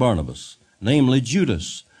Paul and Barnabas, namely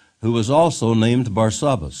Judas, who was also named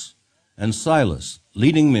Barsabbas, and Silas,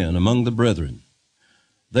 leading men among the brethren.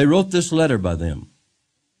 They wrote this letter by them,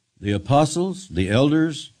 the apostles, the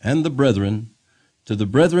elders, and the brethren, to the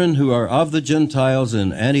brethren who are of the Gentiles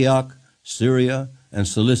in Antioch, Syria, and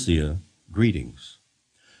Cilicia, greetings.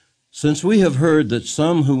 Since we have heard that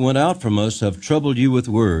some who went out from us have troubled you with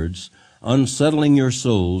words, unsettling your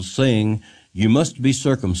souls, saying, You must be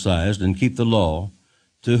circumcised and keep the law,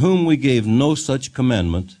 to whom we gave no such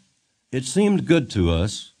commandment, it seemed good to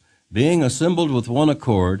us, being assembled with one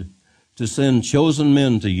accord, to send chosen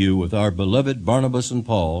men to you with our beloved Barnabas and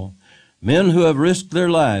Paul, men who have risked their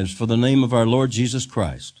lives for the name of our Lord Jesus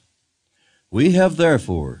Christ. We have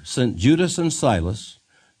therefore sent Judas and Silas,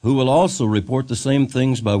 who will also report the same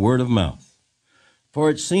things by word of mouth. For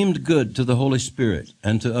it seemed good to the Holy Spirit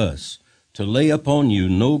and to us to lay upon you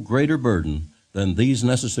no greater burden than these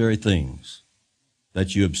necessary things,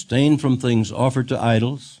 that you abstain from things offered to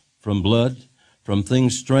idols, from blood, from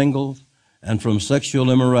things strangled, and from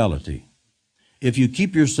sexual immorality. If you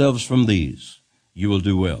keep yourselves from these, you will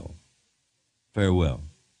do well. Farewell.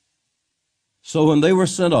 So when they were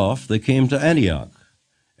sent off, they came to Antioch,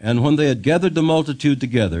 and when they had gathered the multitude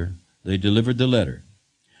together, they delivered the letter.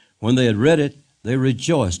 When they had read it, they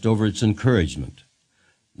rejoiced over its encouragement.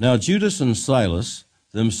 Now Judas and Silas,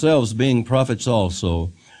 themselves being prophets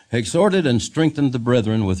also, exhorted and strengthened the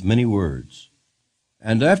brethren with many words.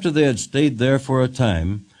 And after they had stayed there for a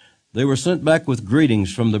time, they were sent back with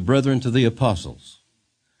greetings from the brethren to the apostles.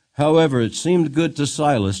 However, it seemed good to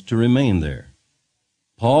Silas to remain there.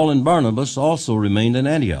 Paul and Barnabas also remained in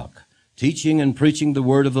Antioch, teaching and preaching the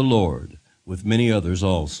word of the Lord, with many others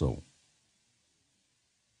also.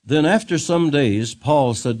 Then after some days,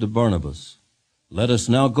 Paul said to Barnabas, Let us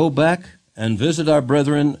now go back and visit our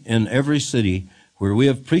brethren in every city where we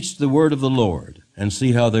have preached the word of the Lord, and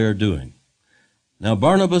see how they are doing. Now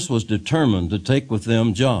Barnabas was determined to take with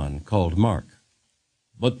them John, called Mark.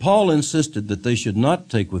 But Paul insisted that they should not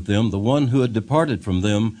take with them the one who had departed from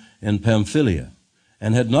them in Pamphylia,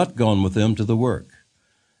 and had not gone with them to the work.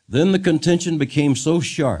 Then the contention became so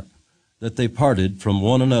sharp that they parted from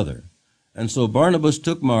one another. And so Barnabas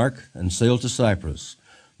took Mark and sailed to Cyprus.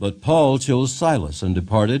 But Paul chose Silas and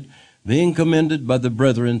departed, being commended by the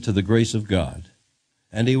brethren to the grace of God.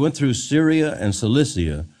 And he went through Syria and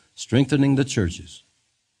Cilicia, strengthening the churches.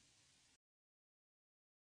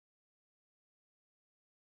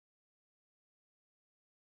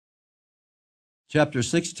 Chapter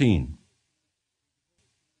 16.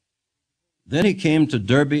 Then he came to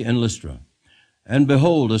Derbe and Lystra. And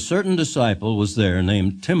behold, a certain disciple was there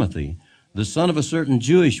named Timothy, the son of a certain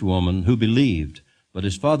Jewish woman who believed, but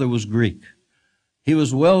his father was Greek. He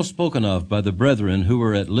was well spoken of by the brethren who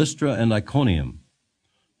were at Lystra and Iconium.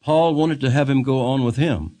 Paul wanted to have him go on with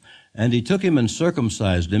him, and he took him and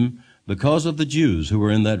circumcised him because of the Jews who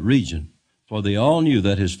were in that region, for they all knew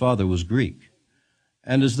that his father was Greek.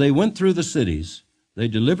 And as they went through the cities, they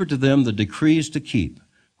delivered to them the decrees to keep,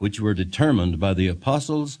 which were determined by the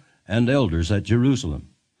apostles and elders at Jerusalem.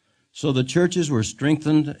 So the churches were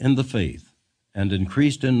strengthened in the faith and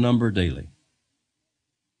increased in number daily.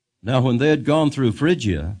 Now when they had gone through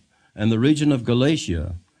Phrygia and the region of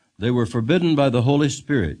Galatia, they were forbidden by the Holy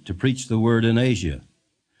Spirit to preach the word in Asia.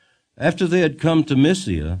 After they had come to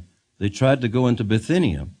Mysia, they tried to go into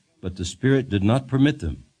Bithynia, but the Spirit did not permit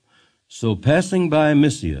them. So passing by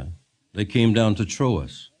Mysia, they came down to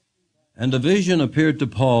Troas. And a vision appeared to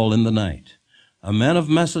Paul in the night. a man of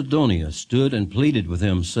Macedonia stood and pleaded with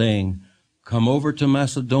him, saying, "Come over to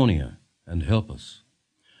Macedonia and help us."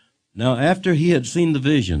 Now after he had seen the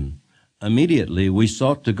vision, immediately we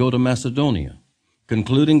sought to go to Macedonia,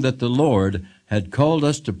 concluding that the Lord had called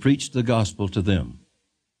us to preach the gospel to them.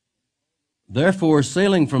 Therefore,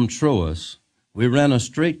 sailing from Troas, we ran a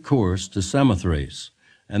straight course to Samothrace,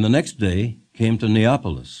 and the next day came to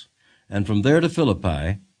Neapolis, and from there to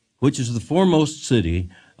Philippi, which is the foremost city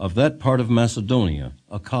of that part of Macedonia,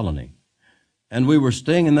 a colony. And we were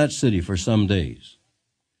staying in that city for some days.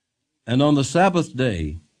 And on the Sabbath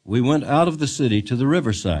day, we went out of the city to the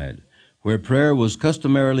riverside, where prayer was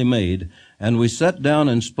customarily made, and we sat down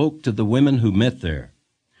and spoke to the women who met there.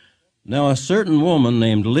 Now a certain woman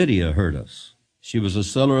named Lydia heard us. She was a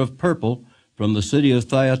seller of purple from the city of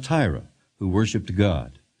Thyatira, who worshipped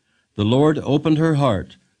God. The Lord opened her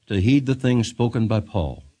heart to heed the things spoken by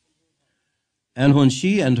Paul. And when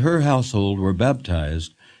she and her household were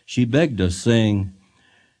baptized, she begged us, saying,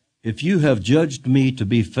 "If you have judged me to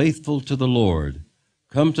be faithful to the Lord,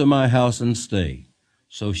 come to my house and stay."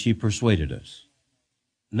 So she persuaded us.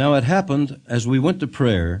 Now it happened, as we went to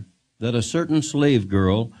prayer, that a certain slave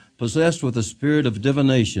girl, possessed with a spirit of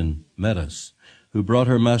divination, met us, who brought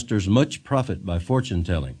her masters much profit by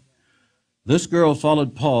fortune-telling. This girl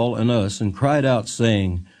followed Paul and us and cried out,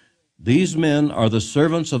 saying, "These men are the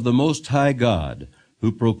servants of the Most High God,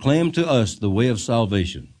 who proclaim to us the way of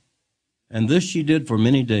salvation." And this she did for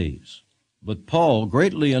many days. But Paul,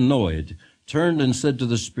 greatly annoyed, turned and said to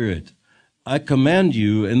the Spirit, "I command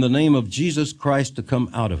you in the name of Jesus Christ to come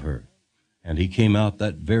out of her." And he came out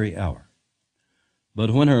that very hour. But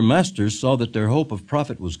when her masters saw that their hope of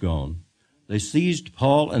profit was gone, they seized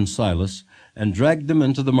Paul and Silas and dragged them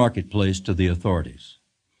into the marketplace to the authorities.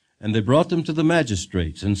 And they brought them to the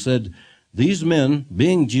magistrates and said, "These men,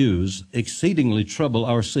 being Jews, exceedingly trouble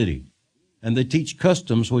our city, and they teach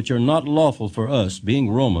customs which are not lawful for us, being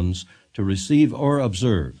Romans, to receive or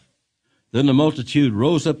observe." Then the multitude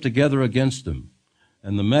rose up together against them,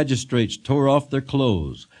 and the magistrates tore off their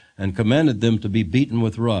clothes and commanded them to be beaten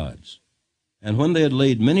with rods. And when they had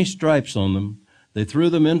laid many stripes on them, they threw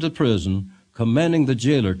them into prison, commanding the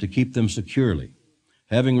jailer to keep them securely.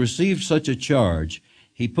 Having received such a charge,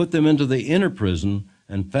 he put them into the inner prison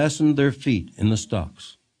and fastened their feet in the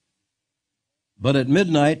stocks. But at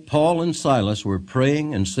midnight Paul and Silas were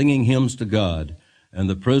praying and singing hymns to God, and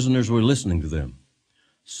the prisoners were listening to them.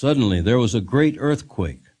 Suddenly there was a great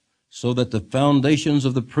earthquake, so that the foundations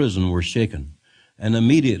of the prison were shaken, and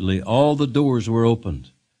immediately all the doors were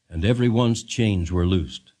opened, and every one's chains were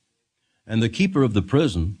loosed. And the keeper of the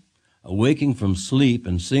prison, awaking from sleep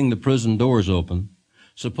and seeing the prison doors open,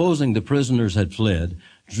 supposing the prisoners had fled,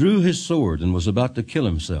 drew his sword and was about to kill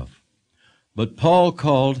himself. But Paul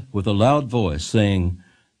called with a loud voice, saying,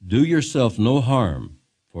 "Do yourself no harm,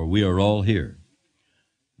 for we are all here."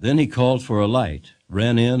 Then he called for a light,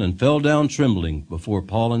 ran in, and fell down trembling before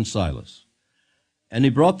Paul and Silas. And he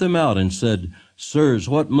brought them out and said, "Sirs,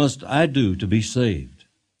 what must I do to be saved?"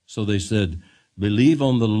 So they said, "Believe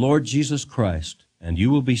on the Lord Jesus Christ, and you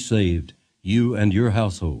will be saved, you and your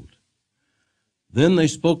household." Then they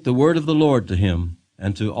spoke the word of the Lord to him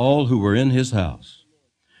and to all who were in his house.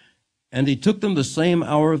 And he took them the same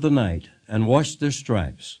hour of the night and washed their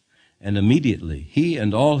stripes, and immediately he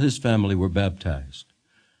and all his family were baptized.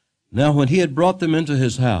 Now when he had brought them into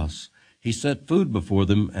his house, he set food before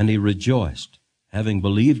them, and he rejoiced, having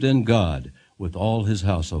believed in God with all his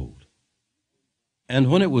household. And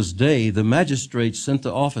when it was day, the magistrates sent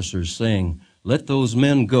the officers, saying, "Let those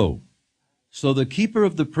men go." So the keeper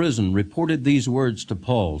of the prison reported these words to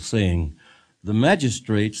Paul, saying, "The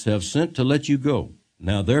magistrates have sent to let you go.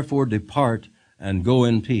 Now therefore depart and go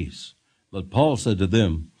in peace." But Paul said to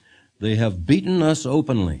them, "They have beaten us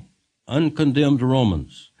openly, uncondemned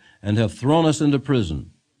Romans, and have thrown us into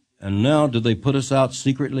prison. And now do they put us out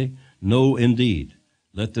secretly? No, indeed.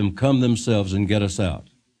 Let them come themselves and get us out."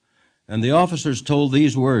 And the officers told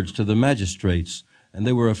these words to the magistrates, and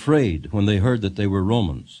they were afraid when they heard that they were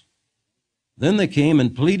Romans. Then they came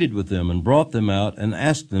and pleaded with them and brought them out and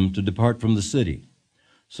asked them to depart from the city.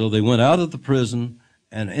 So they went out of the prison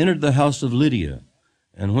and entered the house of Lydia.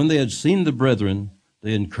 And when they had seen the brethren,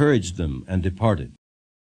 they encouraged them and departed.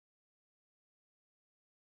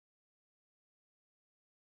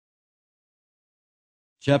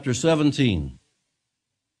 Chapter 17.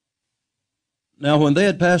 Now when they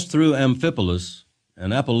had passed through Amphipolis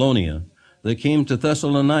and Apollonia, they came to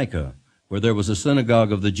Thessalonica, where there was a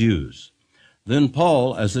synagogue of the Jews. Then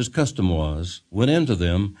Paul, as his custom was, went in to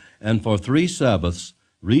them, and for 3 Sabbaths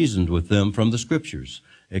reasoned with them from the Scriptures,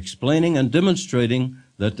 explaining and demonstrating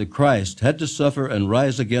that the Christ had to suffer and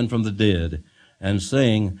rise again from the dead, and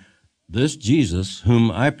saying, This Jesus,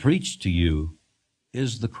 whom I preach to you,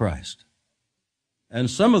 is the Christ. And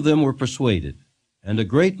some of them were persuaded, and a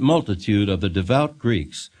great multitude of the devout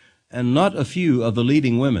Greeks, and not a few of the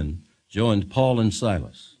leading women, joined Paul and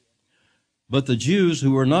Silas. But the Jews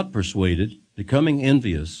who were not persuaded, becoming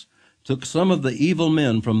envious, took some of the evil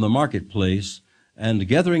men from the marketplace, and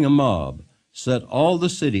gathering a mob, set all the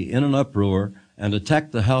city in an uproar, and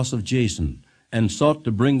attacked the house of Jason, and sought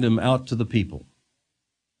to bring them out to the people.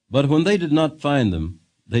 But when they did not find them,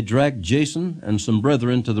 they dragged Jason and some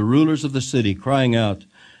brethren to the rulers of the city, crying out,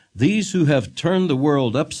 These who have turned the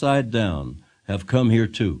world upside down have come here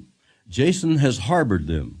too. Jason has harbored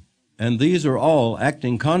them, and these are all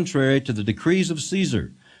acting contrary to the decrees of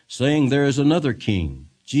Caesar, saying there is another king,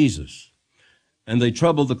 Jesus. And they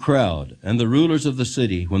troubled the crowd and the rulers of the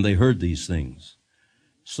city when they heard these things.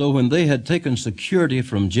 So when they had taken security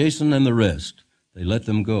from Jason and the rest, they let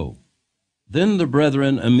them go. Then the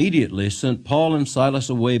brethren immediately sent Paul and Silas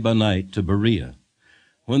away by night to Berea.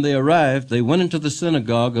 When they arrived, they went into the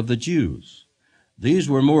synagogue of the Jews. These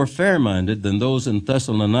were more fair-minded than those in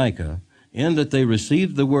Thessalonica, in that they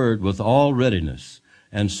received the word with all readiness,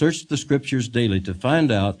 and searched the Scriptures daily to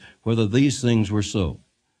find out whether these things were so.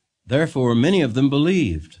 Therefore many of them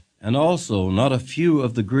believed, and also not a few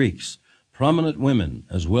of the Greeks, prominent women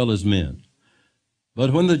as well as men.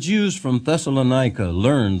 But when the Jews from Thessalonica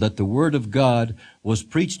learned that the word of God was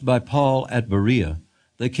preached by Paul at Berea,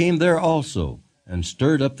 they came there also and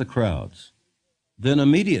stirred up the crowds. Then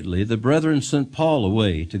immediately the brethren sent Paul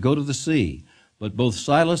away to go to the sea, but both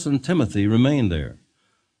Silas and Timothy remained there.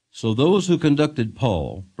 So those who conducted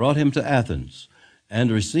Paul brought him to Athens, and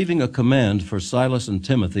receiving a command for Silas and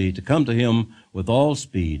Timothy to come to him with all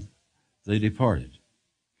speed, they departed.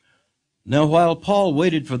 Now while Paul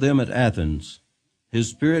waited for them at Athens, his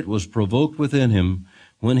spirit was provoked within him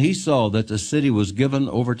when he saw that the city was given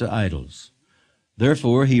over to idols.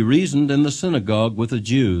 Therefore he reasoned in the synagogue with the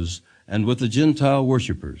Jews and with the Gentile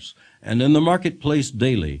worshippers, and in the marketplace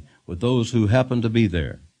daily with those who happened to be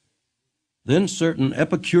there. Then certain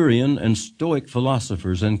Epicurean and Stoic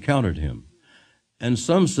philosophers encountered him, and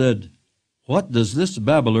some said, What does this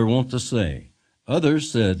babbler want to say?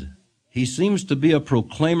 Others said, He seems to be a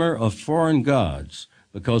proclaimer of foreign gods,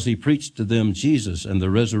 because he preached to them Jesus and the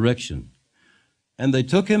resurrection. And they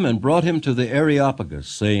took him and brought him to the Areopagus,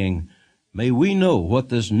 saying, May we know what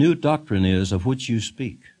this new doctrine is of which you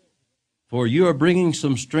speak? For you are bringing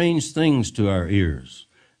some strange things to our ears.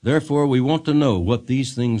 Therefore we want to know what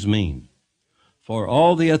these things mean. For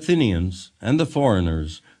all the Athenians and the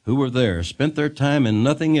foreigners who were there spent their time in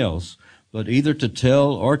nothing else but either to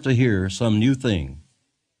tell or to hear some new thing.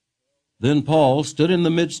 Then Paul stood in the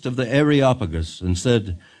midst of the Areopagus and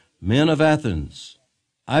said, Men of Athens,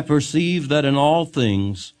 I perceive that in all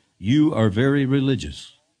things you are very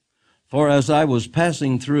religious. For as I was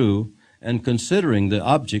passing through and considering the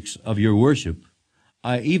objects of your worship,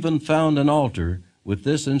 I even found an altar with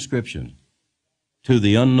this inscription, To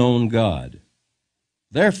the unknown God.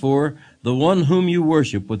 Therefore, the one whom you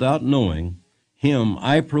worship without knowing, him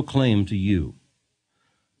I proclaim to you.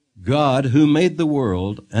 God, who made the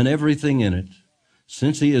world and everything in it,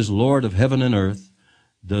 since he is Lord of heaven and earth,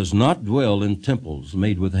 does not dwell in temples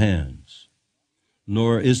made with hands,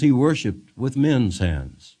 nor is he worshipped with men's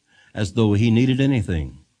hands, as though he needed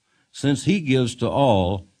anything, since he gives to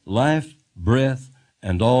all life, breath,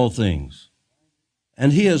 and all things.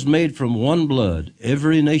 And he has made from one blood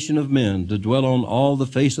every nation of men to dwell on all the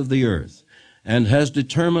face of the earth, and has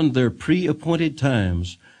determined their pre-appointed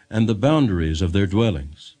times and the boundaries of their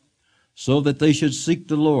dwellings, so that they should seek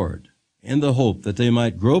the Lord, in the hope that they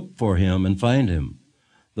might grope for him and find him,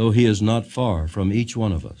 though he is not far from each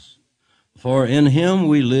one of us. For in him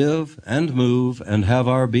we live and move and have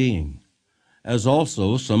our being, as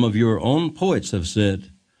also some of your own poets have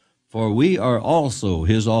said, for we are also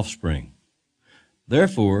his offspring.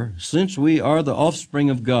 Therefore, since we are the offspring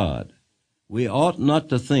of God, we ought not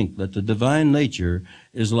to think that the divine nature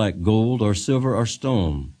is like gold or silver or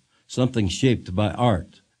stone, something shaped by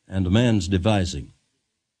art and man's devising.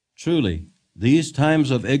 Truly, these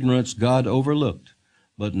times of ignorance God overlooked,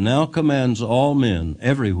 but now commands all men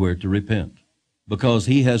everywhere to repent, because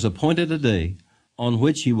he has appointed a day on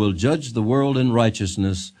which he will judge the world in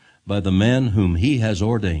righteousness by the man whom he has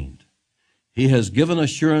ordained. He has given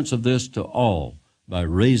assurance of this to all by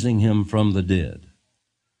raising him from the dead.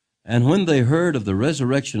 And when they heard of the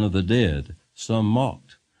resurrection of the dead, some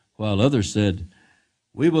mocked, while others said,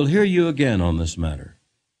 We will hear you again on this matter.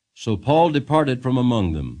 So Paul departed from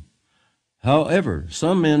among them. However,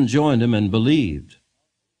 some men joined him and believed.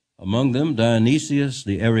 Among them Dionysius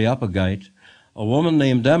the Areopagite, a woman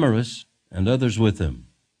named Damaris, and others with them.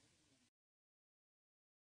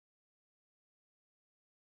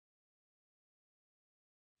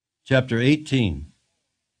 Chapter 18.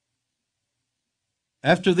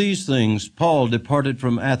 After these things, Paul departed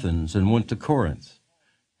from Athens and went to Corinth.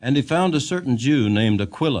 And he found a certain Jew named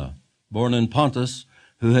Aquila, born in Pontus,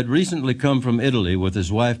 who had recently come from Italy with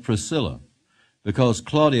his wife Priscilla, because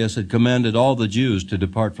Claudius had commanded all the Jews to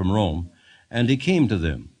depart from Rome, and he came to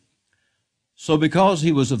them. So because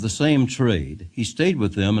he was of the same trade, he stayed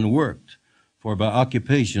with them and worked, for by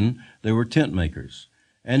occupation they were tent makers.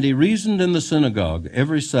 And he reasoned in the synagogue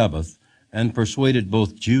every Sabbath, and persuaded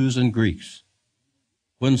both Jews and Greeks.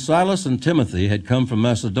 When Silas and Timothy had come from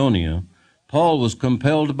Macedonia, Paul was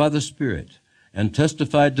compelled by the Spirit, and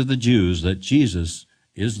testified to the Jews that Jesus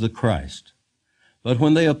is the Christ. But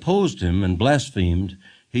when they opposed him and blasphemed,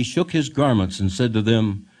 he shook his garments and said to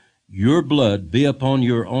them, "Your blood be upon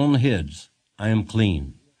your own heads. I am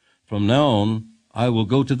clean. From now on I will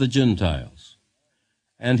go to the Gentiles."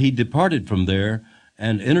 And he departed from there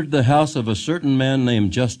and entered the house of a certain man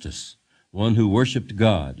named Justus, one who worshipped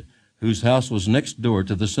God, whose house was next door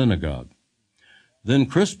to the synagogue. Then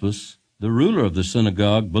Crispus, the ruler of the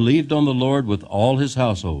synagogue, believed on the Lord with all his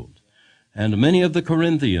household, and many of the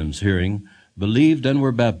Corinthians, hearing, believed and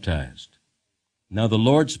were baptized. Now the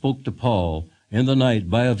Lord spoke to Paul in the night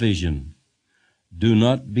by a vision, "Do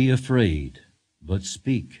not be afraid, but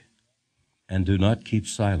speak, and do not keep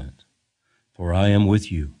silent, for I am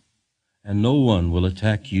with you, and no one will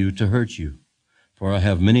attack you to hurt you, for I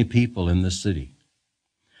have many people in this city."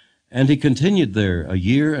 And he continued there 1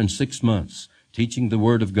 year and 6 months, teaching the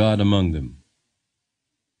word of God among them.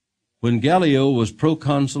 When Gallio was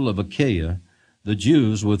proconsul of Achaia, the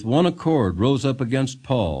Jews with one accord rose up against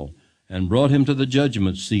Paul and brought him to the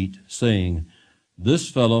judgment seat, saying, "This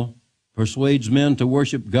fellow persuades men to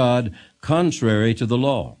worship God contrary to the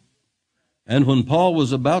law." And when Paul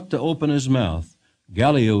was about to open his mouth,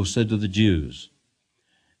 Gallio said to the Jews,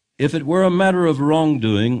 "If it were a matter of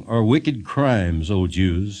wrongdoing or wicked crimes, O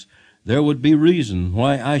Jews, there would be reason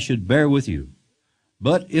why I should bear with you.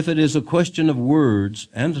 But if it is a question of words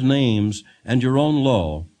and names and your own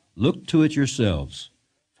law, look to it yourselves,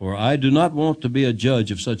 for I do not want to be a judge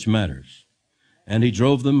of such matters." And he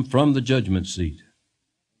drove them from the judgment seat.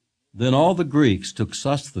 Then all the Greeks took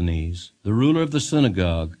Sosthenes, the ruler of the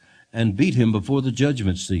synagogue, and beat him before the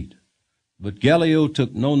judgment seat. But Gallio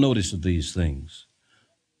took no notice of these things.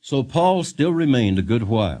 So Paul still remained a good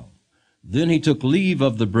while. Then he took leave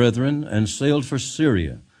of the brethren and sailed for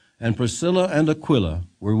Syria, and Priscilla and Aquila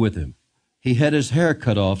were with him. He had his hair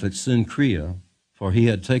cut off at Cenchrea, for he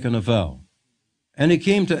had taken a vow. And he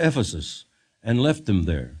came to Ephesus, and left them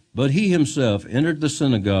there. But he himself entered the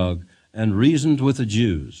synagogue and reasoned with the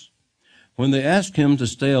Jews. When they asked him to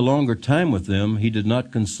stay a longer time with them, he did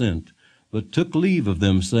not consent, but took leave of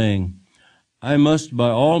them, saying, "I must by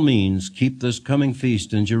all means keep this coming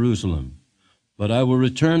feast in Jerusalem, but I will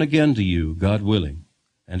return again to you, God willing."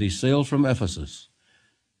 And he sailed from Ephesus.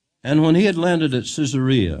 And when he had landed at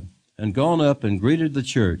Caesarea and gone up and greeted the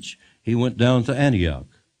church, he went down to Antioch.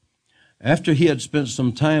 After he had spent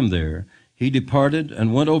some time there, he departed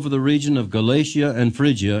and went over the region of Galatia and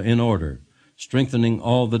Phrygia in order, strengthening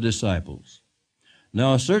all the disciples.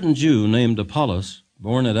 Now a certain Jew named Apollos,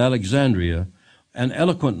 born at Alexandria, an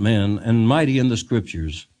eloquent man and mighty in the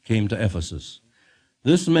Scriptures, came to Ephesus.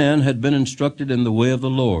 This man had been instructed in the way of the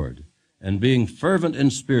Lord, and being fervent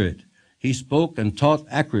in spirit, he spoke and taught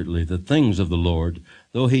accurately the things of the Lord,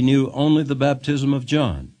 though he knew only the baptism of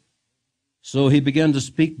John. So he began to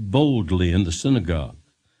speak boldly in the synagogue.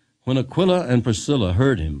 When Aquila and Priscilla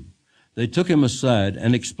heard him, they took him aside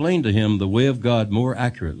and explained to him the way of God more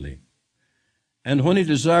accurately. And when he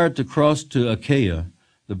desired to cross to Achaia,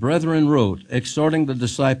 the brethren wrote, exhorting the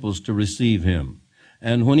disciples to receive him.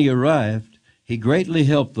 And when he arrived, he greatly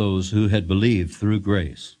helped those who had believed through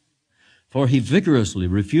grace. For he vigorously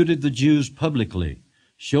refuted the Jews publicly,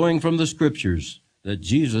 showing from the Scriptures that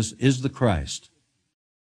Jesus is the Christ.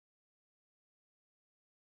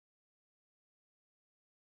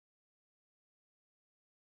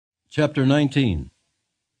 Chapter 19.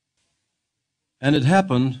 And it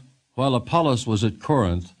happened, while Apollos was at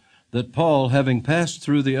Corinth, that Paul, having passed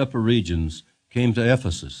through the upper regions, came to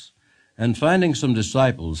Ephesus. And finding some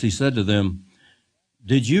disciples, he said to them,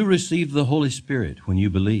 "Did you receive the Holy Spirit when you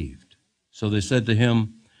believed?" So they said to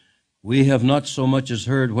him, "We have not so much as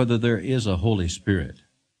heard whether there is a Holy Spirit."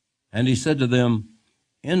 And he said to them,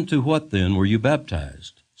 "Into what then were you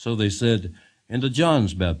baptized?" So they said, "Into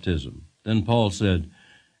John's baptism." Then Paul said,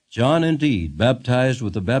 "John indeed baptized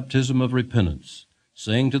with the baptism of repentance,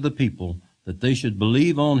 saying to the people that they should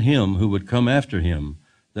believe on him who would come after him,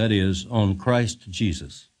 that is, on Christ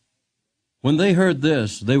Jesus. When they heard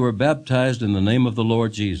this, they were baptized in the name of the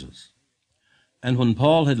Lord Jesus. And when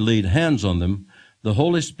Paul had laid hands on them, the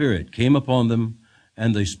Holy Spirit came upon them,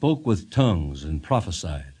 and they spoke with tongues and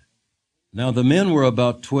prophesied. Now the men were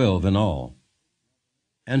about 12 in all.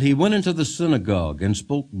 And he went into the synagogue and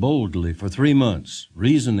spoke boldly for 3 months,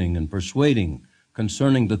 reasoning and persuading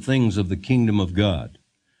concerning the things of the kingdom of God.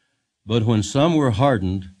 But when some were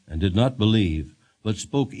hardened and did not believe, but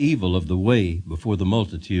spoke evil of the way before the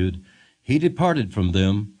multitude, he departed from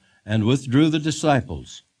them and withdrew the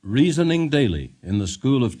disciples, reasoning daily in the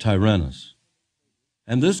school of Tyrannus.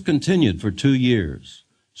 And this continued for 2 years,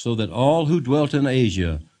 so that all who dwelt in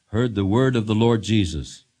Asia heard the word of the Lord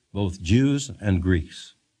Jesus, both Jews and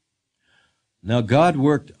Greeks. Now God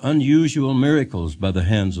worked unusual miracles by the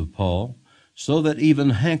hands of Paul, so that even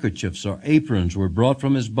handkerchiefs or aprons were brought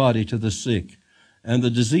from his body to the sick, and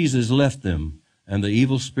the diseases left them, and the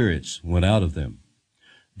evil spirits went out of them.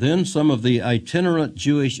 Then some of the itinerant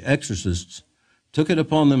Jewish exorcists took it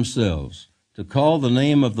upon themselves to call the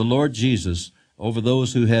name of the Lord Jesus over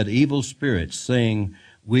those who had evil spirits, saying,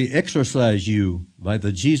 "We exorcise you by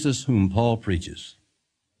the Jesus whom Paul preaches."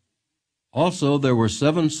 Also there were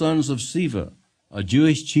 7 sons of Sceva, a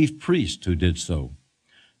Jewish chief priest, who did so.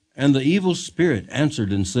 And the evil spirit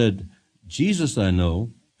answered and said, "Jesus I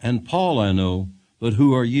know, and Paul I know, but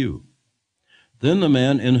who are you?" Then the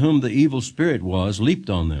man in whom the evil spirit was leaped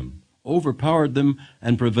on them, overpowered them,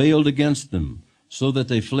 and prevailed against them, so that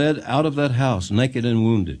they fled out of that house naked and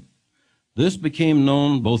wounded. This became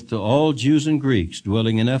known both to all Jews and Greeks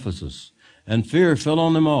dwelling in Ephesus, and fear fell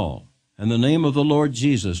on them all, and the name of the Lord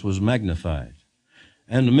Jesus was magnified.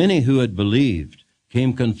 And many who had believed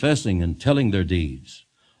came confessing and telling their deeds.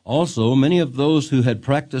 Also many of those who had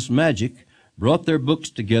practiced magic brought their books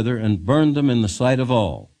together and burned them in the sight of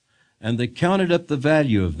all. And they counted up the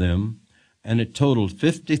value of them, and it totaled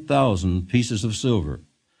 50,000 pieces of silver.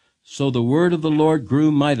 So the word of the Lord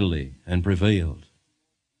grew mightily and prevailed.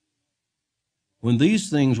 When these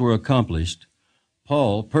things were accomplished,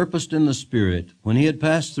 Paul purposed in the Spirit, when he had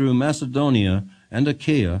passed through Macedonia and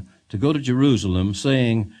Achaia, to go to Jerusalem,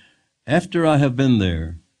 saying, "After I have been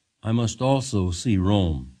there, I must also see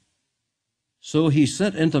Rome." So he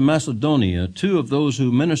sent into Macedonia 2 of those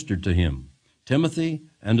who ministered to him, Timothy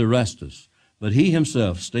and Erastus, but he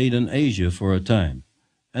himself stayed in Asia for a time.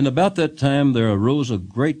 And about that time there arose a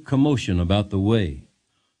great commotion about the way.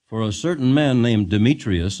 For a certain man named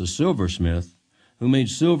Demetrius, a silversmith, who made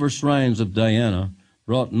silver shrines of Diana,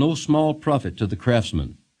 brought no small profit to the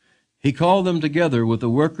craftsmen. He called them together with the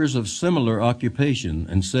workers of similar occupation,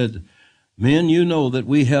 and said, "Men, you know that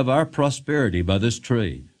we have our prosperity by this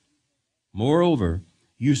trade. Moreover,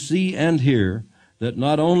 you see and hear that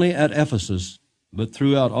not only at Ephesus, but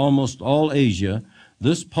throughout almost all Asia,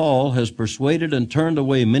 this Paul has persuaded and turned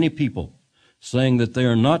away many people, saying that they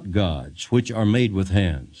are not gods which are made with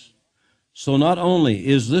hands. So not only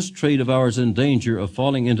is this trade of ours in danger of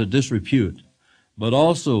falling into disrepute, but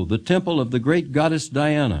also the temple of the great goddess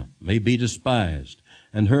Diana may be despised,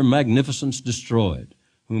 and her magnificence destroyed,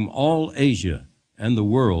 whom all Asia and the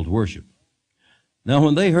world worship." Now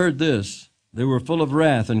when they heard this, they were full of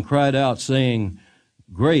wrath, and cried out, saying,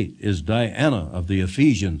 "Great is Diana of the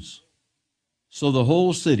Ephesians." So the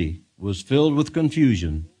whole city was filled with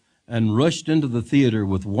confusion, and rushed into the theater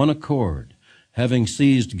with one accord, having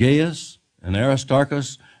seized Gaius and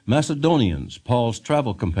Aristarchus, Macedonians, Paul's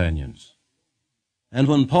travel companions. And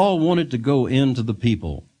when Paul wanted to go in to the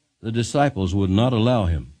people, the disciples would not allow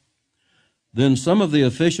him. Then some of the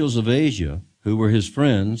officials of Asia, who were his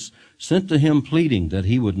friends, sent to him pleading that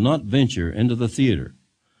he would not venture into the theater.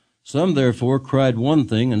 Some therefore cried one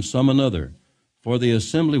thing and some another, for the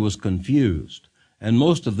assembly was confused, and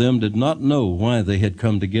most of them did not know why they had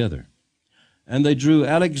come together. And they drew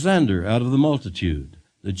Alexander out of the multitude,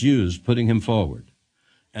 the Jews putting him forward.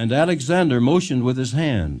 And Alexander motioned with his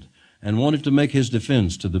hand, and wanted to make his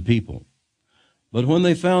defense to the people. But when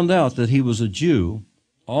they found out that he was a Jew,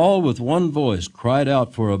 all with one voice cried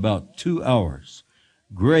out for about 2 hours,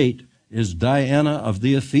 "Great is Diana of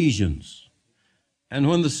the Ephesians." And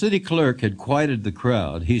when the city clerk had quieted the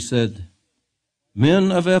crowd, he said,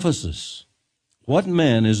 "Men of Ephesus, what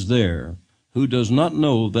man is there who does not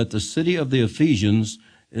know that the city of the Ephesians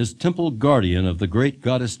is temple guardian of the great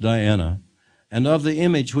goddess Diana, and of the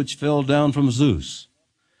image which fell down from Zeus?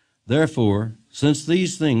 Therefore, since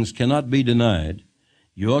these things cannot be denied,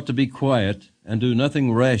 you ought to be quiet and do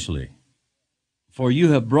nothing rashly. For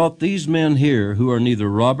you have brought these men here who are neither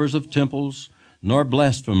robbers of temples nor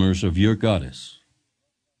blasphemers of your goddess.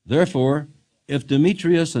 Therefore, if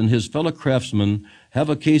Demetrius and his fellow craftsmen have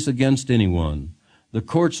a case against anyone, The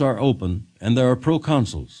courts are open, and there are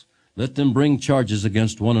proconsuls. Let them bring charges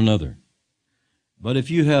against one another. But if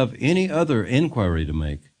you have any other inquiry to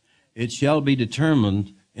make, it shall be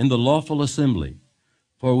determined in the lawful assembly.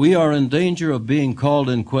 For we are in danger of being called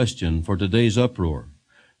in question for today's uproar,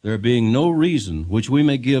 there being no reason which we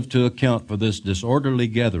may give to account for this disorderly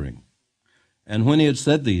gathering. And when he had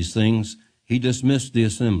said these things, he dismissed the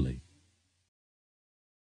assembly.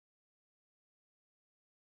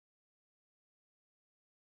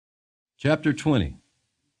 Chapter 20.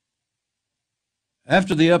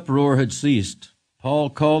 After the uproar had ceased,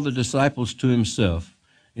 Paul called the disciples to himself,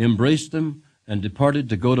 embraced them, and departed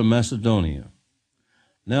to go to Macedonia.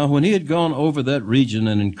 Now when he had gone over that region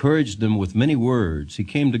and encouraged them with many words, he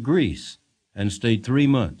came to Greece and stayed 3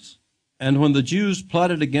 months. And when the Jews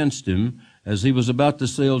plotted against him as he was about to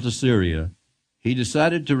sail to Syria, he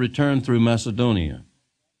decided to return through Macedonia.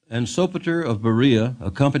 And Sopater of Berea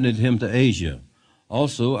accompanied him to Asia,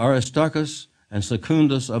 also Aristarchus and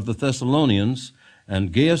Secundus of the Thessalonians,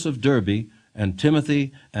 and Gaius of Derbe, and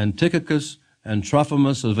Timothy, and Tychicus, and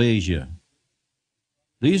Trophimus of Asia.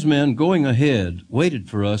 These men, going ahead, waited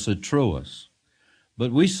for us at Troas.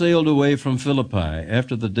 But we sailed away from Philippi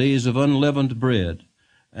after the days of unleavened bread,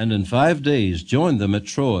 and in 5 days joined them at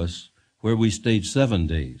Troas, where we stayed 7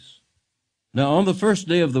 days. Now on the first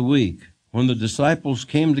day of the week, when the disciples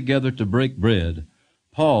came together to break bread,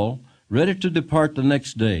 Paul, ready to depart the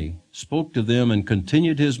next day, spoke to them and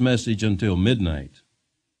continued his message until midnight.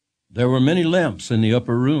 There were many lamps in the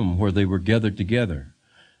upper room where they were gathered together.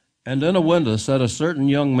 And in a window sat a certain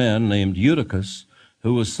young man named Eutychus,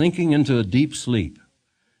 who was sinking into a deep sleep.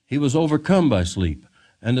 He was overcome by sleep,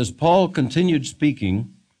 and as Paul continued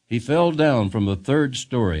speaking, he fell down from the 3rd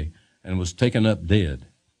story and was taken up dead.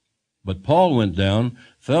 But Paul went down,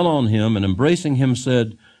 fell on him, and embracing him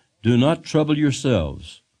said, "Do not trouble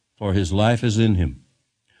yourselves, for his life is in him."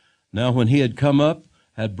 Now when he had come up,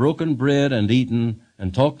 had broken bread and eaten,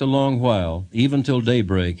 and talked a long while, even till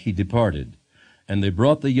daybreak, he departed. And they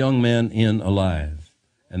brought the young man in alive,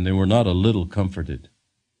 and they were not a little comforted.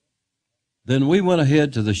 Then we went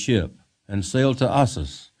ahead to the ship, and sailed to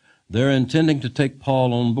Assos, there intending to take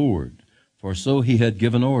Paul on board, for so he had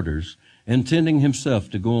given orders, intending himself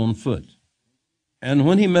to go on foot. And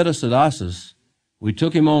when he met us at Assos, we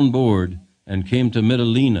took him on board, and came to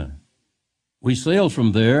Mytilene. We sailed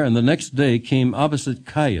from there, and the next day came opposite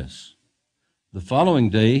Chios. The following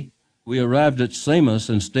day we arrived at Samos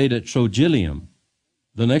and stayed at Trogyllium.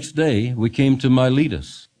 The next day we came to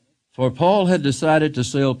Miletus, for Paul had decided to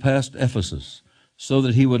sail past Ephesus, so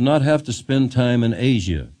that he would not have to spend time in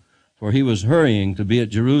Asia, for he was hurrying to be at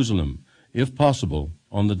Jerusalem, if possible,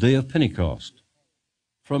 on the day of Pentecost.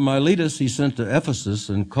 From Miletus he sent to Ephesus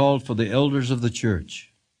and called for the elders of the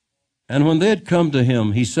church. And when they had come to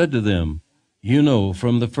him, he said to them, "You know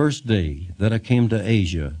from the first day that I came to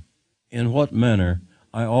Asia, in what manner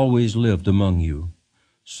I always lived among you,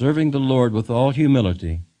 serving the Lord with all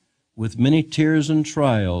humility, with many tears and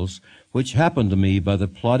trials, which happened to me by the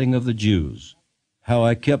plotting of the Jews, how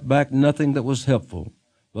I kept back nothing that was helpful,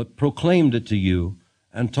 but proclaimed it to you,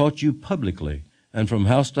 and taught you publicly, and from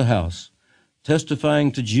house to house,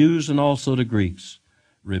 testifying to Jews and also to Greeks,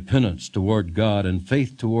 repentance toward God and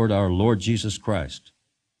faith toward our Lord Jesus Christ.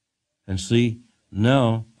 And see,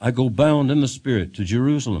 now I go bound in the Spirit to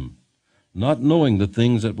Jerusalem, not knowing the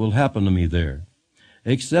things that will happen to me there,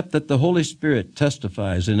 except that the Holy Spirit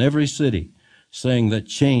testifies in every city, saying that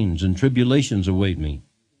chains and tribulations await me.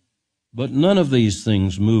 But none of these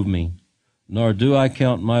things move me, nor do I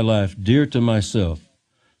count my life dear to myself,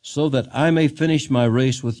 so that I may finish my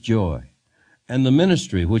race with joy, and the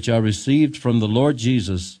ministry which I received from the Lord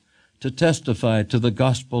Jesus to testify to the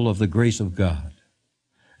gospel of the grace of God.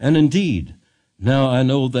 And indeed, now I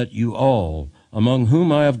know that you all, among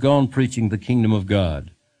whom I have gone preaching the kingdom of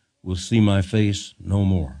God, will see my face no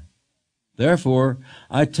more. Therefore,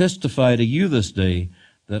 I testify to you this day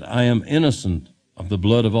that I am innocent of the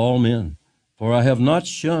blood of all men, for I have not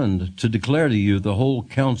shunned to declare to you the whole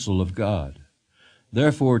counsel of God.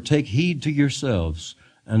 Therefore, take heed to yourselves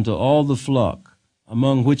and to all the flock,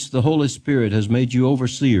 among which the Holy Spirit has made you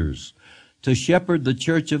overseers, to shepherd the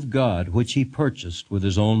church of God, which he purchased with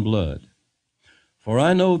his own blood. For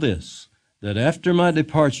I know this, that after my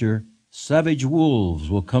departure, savage wolves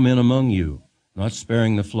will come in among you, not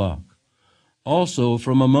sparing the flock. Also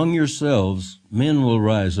from among yourselves men will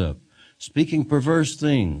rise up, speaking perverse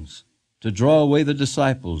things, to draw away the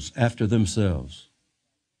disciples after themselves.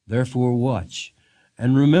 Therefore watch,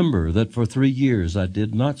 and remember that for 3 years I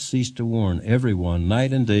did not cease to warn everyone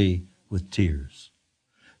night and day with tears.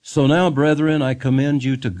 So now, brethren, I commend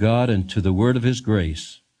you to God and to the word of his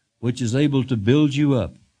grace, which is able to build you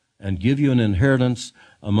up and give you an inheritance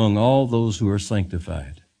among all those who are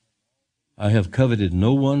sanctified. I have coveted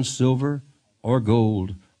no one's silver or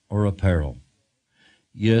gold or apparel.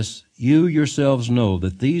 Yes, you yourselves know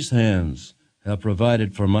that these hands have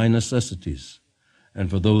provided for my necessities and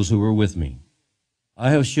for those who were with me.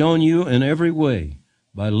 I have shown you in every way,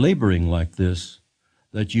 by laboring like this,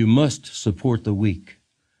 that you must support the weak.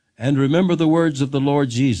 And remember the words of the Lord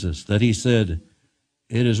Jesus, that he said,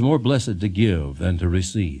 "It is more blessed to give than to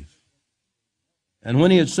receive." And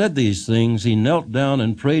when he had said these things, he knelt down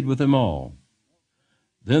and prayed with them all.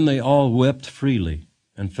 Then they all wept freely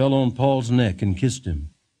and fell on Paul's neck and kissed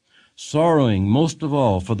him, sorrowing most of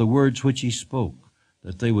all for the words which he spoke,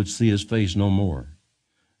 that they would see his face no more.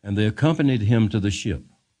 And they accompanied him to the ship.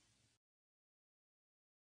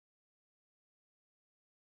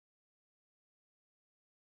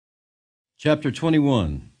 Chapter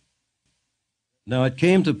 21. Now it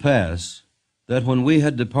came to pass that when we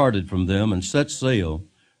had departed from them and set sail,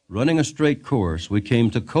 running a straight course, we came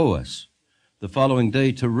to Coos, the following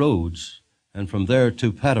day to Rhodes, and from there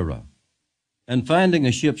to Patara. And finding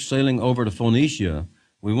a ship sailing over to Phoenicia,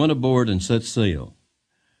 we went aboard and set sail.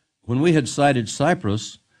 When we had sighted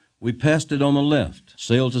Cyprus, we passed it on the left,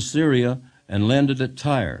 sailed to Syria, and landed at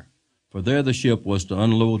Tyre, for there the ship was to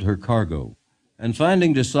unload her cargo. And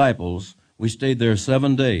finding disciples, we stayed there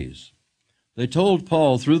 7 days. They told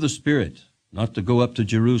Paul through the Spirit not to go up to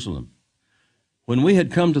Jerusalem. When we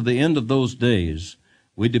had come to the end of those days,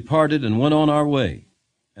 we departed and went on our way,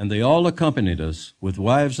 and they all accompanied us with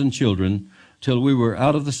wives and children till we were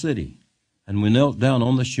out of the city, and we knelt down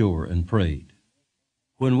on the shore and prayed.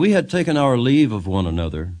 When we had taken our leave of one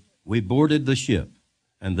another, we boarded the ship,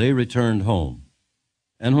 and they returned home.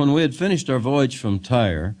 And when we had finished our voyage from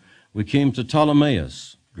Tyre, we came to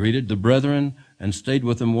Ptolemais, greeted the brethren, and stayed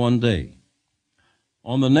with them 1 day.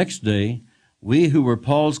 On the next day, we who were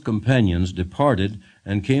Paul's companions departed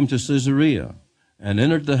and came to Caesarea, and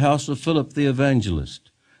entered the house of Philip the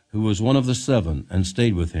evangelist, who was one of the 7, and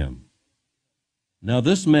stayed with him. Now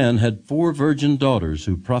this man had 4 virgin daughters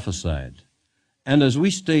who prophesied. And as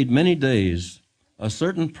we stayed many days, a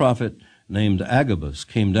certain prophet named Agabus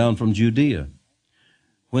came down from Judea.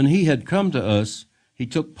 When he had come to us, he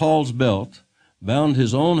took Paul's belt, bound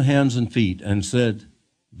his own hands and feet, and said,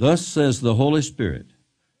 "Thus says the Holy Spirit,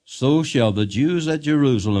 so shall the Jews at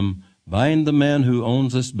Jerusalem bind the man who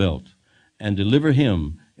owns this belt, and deliver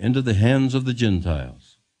him into the hands of the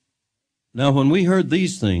Gentiles." Now when we heard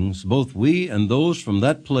these things, both we and those from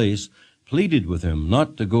that place pleaded with him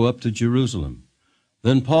not to go up to Jerusalem.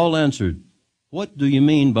 Then Paul answered, "What do you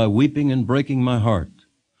mean by weeping and breaking my heart?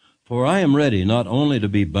 For I am ready not only to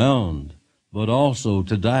be bound, but also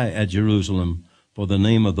to die at Jerusalem for the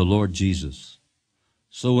name of the Lord Jesus."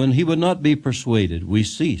 So when he would not be persuaded, we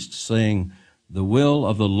ceased, saying, "The will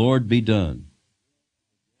of the Lord be done."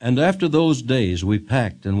 And after those days we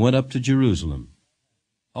packed and went up to Jerusalem.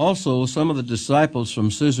 Also some of the disciples from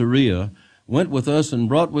Caesarea went with us and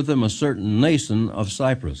brought with them a certain Mnason of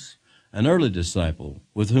Cyprus, an early disciple,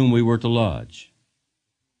 with whom we were to lodge.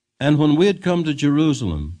 And when we had come to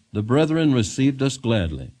Jerusalem, the brethren received us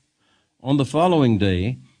gladly. On the following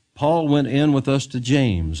day, Paul went in with us to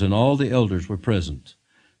James, and all the elders were present.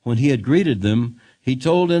 When he had greeted them, he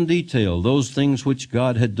told in detail those things which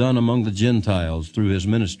God had done among the Gentiles through his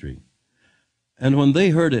ministry. And when they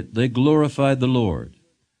heard it, they glorified the Lord.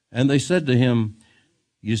 And they said to him,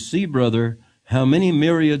 "You see, brother, how many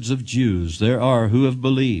myriads of Jews there are who have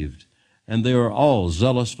believed, and they are all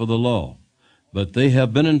zealous for the law. But they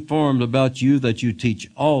have been informed about you that you teach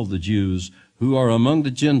all the Jews who are among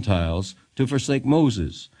the Gentiles to forsake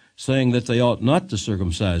Moses, saying that they ought not to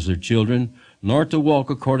circumcise their children, nor to walk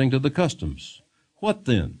according to the customs. What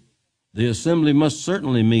then? The assembly must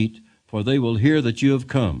certainly meet, for they will hear that you have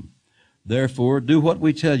come. Therefore do what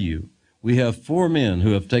we tell you. We have 4 men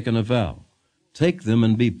who have taken a vow. Take them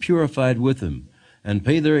and be purified with them, and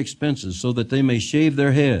pay their expenses, so that they may shave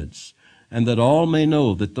their heads, and that all may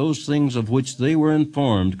know that those things of which they were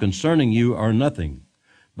informed concerning you are nothing,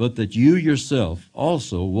 but that you yourself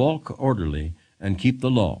also walk orderly and keep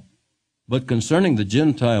the law. But concerning the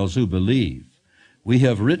Gentiles who believe, we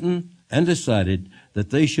have written and decided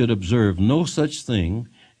that they should observe no such thing,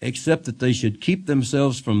 except that they should keep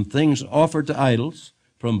themselves from things offered to idols,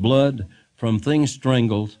 from blood, from things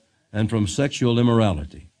strangled, and from sexual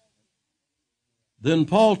immorality." Then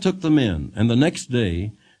Paul took them in, and the next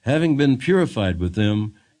day, having been purified with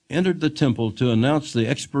them, entered the temple to announce the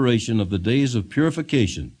expiration of the days of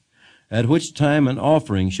purification, at which time an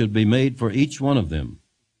offering should be made for each one of them.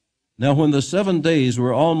 Now when the 7 days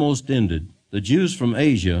were almost ended, the Jews from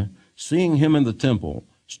Asia, seeing him in the temple,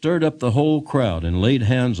 stirred up the whole crowd and laid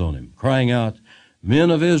hands on him, crying out, "Men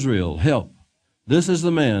of Israel, help! This is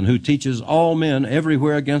the man who teaches all men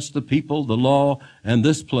everywhere against the people, the law, and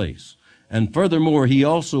this place. And furthermore, he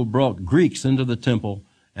also brought Greeks into the temple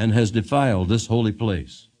and has defiled this holy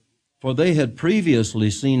place." For they had previously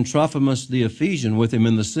seen Trophimus the Ephesian with him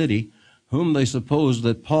in the city, whom they supposed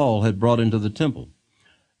that Paul had brought into the temple.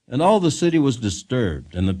 And all the city was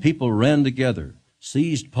disturbed, and the people ran together,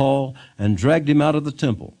 seized Paul, and dragged him out of the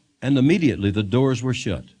temple, and immediately the doors were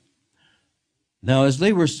shut. Now as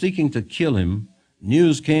they were seeking to kill him,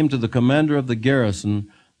 news came to the commander of the garrison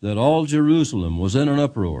that all Jerusalem was in an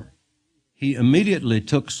uproar. He immediately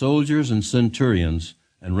took soldiers and centurions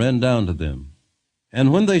and ran down to them.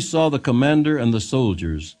 And when they saw the commander and the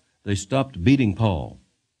soldiers, they stopped beating Paul.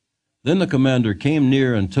 Then the commander came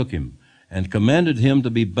near and took him, and commanded him to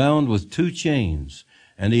be bound with 2 chains,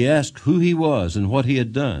 and he asked who he was and what he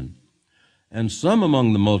had done. And some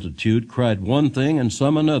among the multitude cried one thing and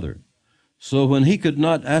some another. So when he could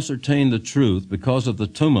not ascertain the truth because of the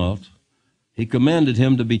tumult, he commanded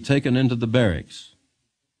him to be taken into the barracks.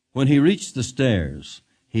 When he reached the stairs,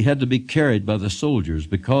 he had to be carried by the soldiers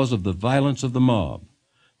because of the violence of the mob.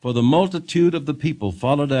 For the multitude of the people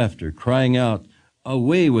followed after, crying out,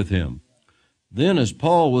 "Away with him!" Then as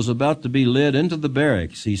Paul was about to be led into the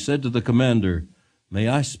barracks, he said to the commander, "May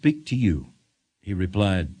I speak to you?" He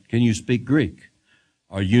replied, "Can you speak Greek?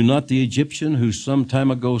 Are you not the Egyptian who some time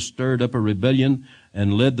ago stirred up a rebellion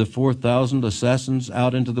and led the 4,000 assassins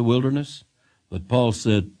out into the wilderness?" But Paul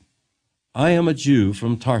said, "I am a Jew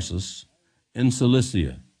from Tarsus in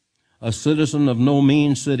Cilicia, a citizen of no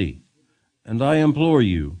mean city, and I implore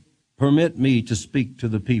you, permit me to speak to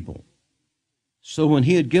the people." So when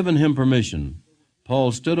he had given him permission,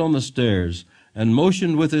 Paul stood on the stairs and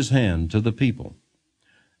motioned with his hand to the people.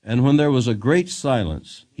 And when there was a great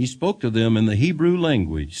silence, he spoke to them in the Hebrew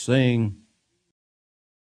language, saying,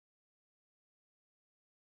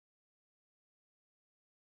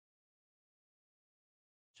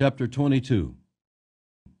 Chapter 22.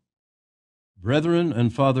 Brethren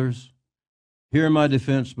and fathers, hear my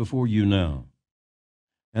defense before you now.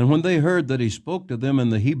 And when they heard that he spoke to them in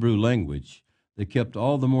the Hebrew language, they kept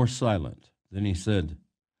all the more silent. Then he said,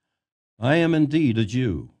 "I am indeed a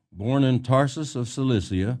Jew, born in Tarsus of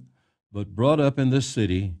Cilicia, but brought up in this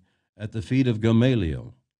city at the feet of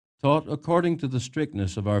Gamaliel, taught according to the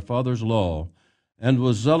strictness of our father's law, and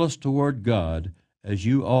was zealous toward God, as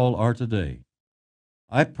you all are today.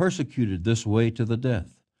 I persecuted this way to the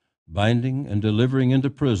death, binding and delivering into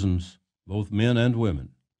prisons both men and women,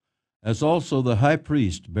 as also the high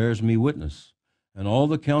priest bears me witness, and all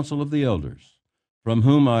the council of the elders, from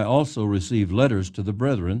whom I also received letters to the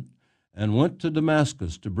brethren, and went to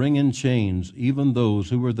Damascus to bring in chains even those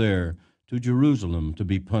who were there to Jerusalem to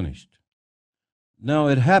be punished. Now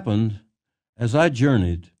it happened, as I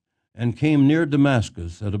journeyed and came near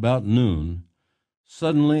Damascus at about noon,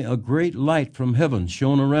 suddenly a great light from heaven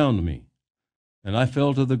shone around me, and I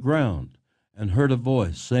fell to the ground and heard a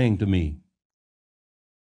voice saying to me,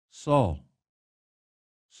 "Saul,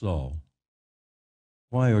 Saul,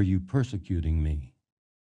 why are you persecuting me?"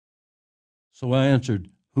 So I answered,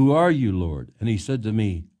 "Who are you, Lord?" And he said to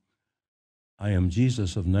me, "I am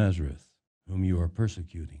Jesus of Nazareth, whom you are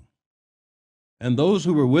persecuting." And those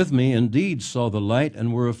who were with me indeed saw the light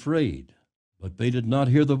and were afraid, but they did not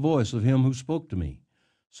hear the voice of him who spoke to me.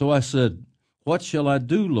 So I said, "What shall I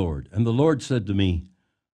do, Lord?" And the Lord said to me,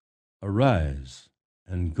 "Arise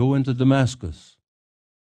and go into Damascus,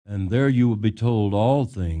 and there you will be told all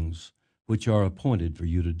things which are appointed for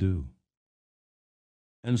you to do."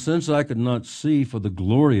 And since I could not see for the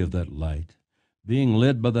glory of that light, being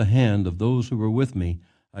led by the hand of those who were with me,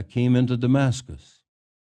 I came into Damascus.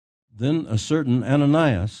 Then a certain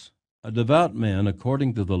Ananias, a devout man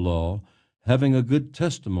according to the law, having a good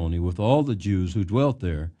testimony with all the Jews who dwelt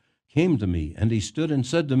there, came to me, and he stood and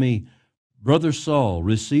said to me, "Brother Saul,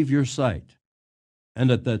 receive your sight."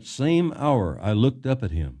 And at that same hour I looked up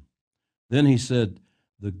at him. Then he said,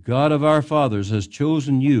 "The God of our fathers has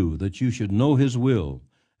chosen you, that you should know his will,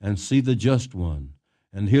 and see the just one,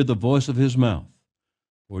 and hear the voice of his mouth.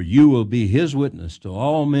 For you will be his witness to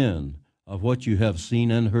all men of what you have seen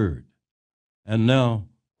and heard. And now,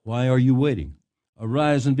 why are you waiting?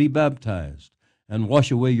 Arise and be baptized, and wash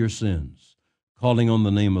away your sins, calling on the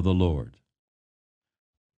name of the Lord."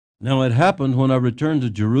 Now it happened when I returned to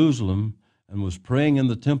Jerusalem and was praying in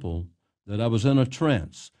the temple, that I was in a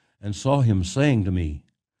trance, and saw him saying to me,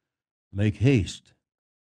 "Make haste,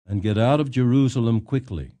 and get out of Jerusalem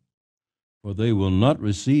quickly, for they will not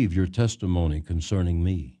receive your testimony concerning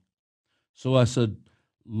me." So I said,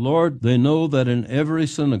 "Lord, they know that in every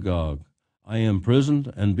synagogue I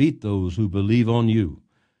imprisoned and beat those who believe on you.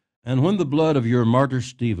 And when the blood of your martyr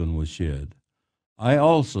Stephen was shed, I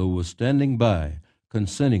also was standing by,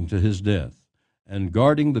 consenting to his death, and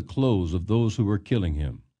guarding the clothes of those who were killing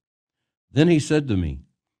him. Then he said to me,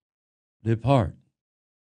 Depart,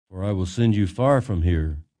 for I will send you far from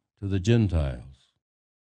here to the Gentiles.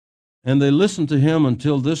 And they listened to him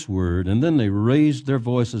until this word, and then they raised their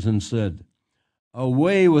voices and said,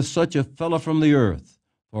 Away with such a fellow from the earth,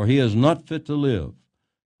 for he is not fit to live.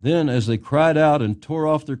 Then, as they cried out and tore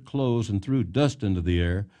off their clothes and threw dust into the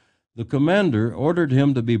air, the commander ordered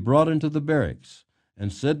him to be brought into the barracks,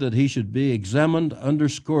 and said that he should be examined under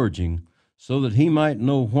scourging, so that he might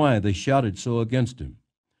know why they shouted so against him.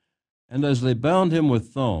 And as they bound him with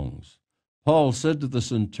thongs, Paul said to the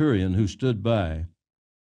centurion who stood by,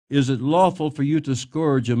 Is it lawful for you to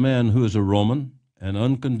scourge a man who is a Roman and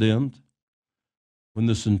uncondemned? When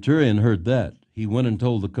the centurion heard that, he went and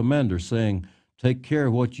told the commander, saying, Take care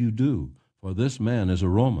what you do, for this man is a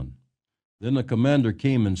Roman. Then the commander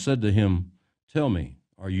came and said to him, Tell me,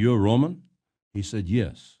 are you a Roman? He said,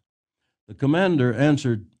 Yes. The commander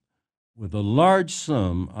answered, With a large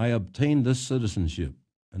sum I obtained this citizenship.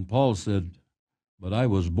 And Paul said, But I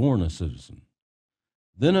was born a citizen.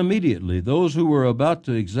 Then immediately those who were about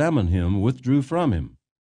to examine him withdrew from him.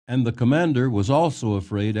 And the commander was also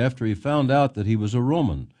afraid after he found out that he was a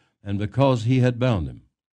Roman, and because he had bound him.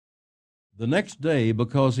 The next day,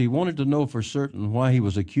 because he wanted to know for certain why he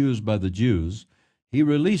was accused by the Jews, he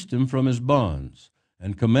released him from his bonds,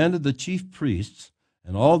 and commanded the chief priests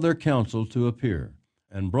and all their council to appear,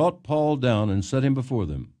 and brought Paul down and set him before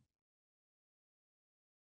them.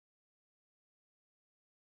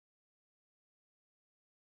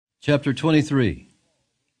 Chapter 23.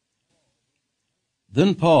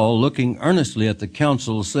 Then Paul, looking earnestly at the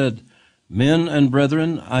council, said, Men and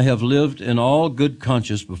brethren, I have lived in all good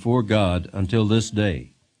conscience before God until this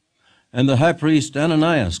day. And the high priest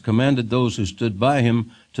Ananias commanded those who stood by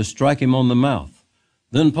him to strike him on the mouth.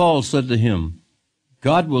 Then Paul said to him,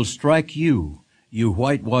 God will strike you, you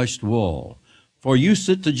whitewashed wall, for you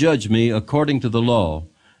sit to judge me according to the law,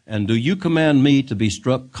 and do you command me to be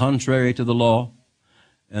struck contrary to the law?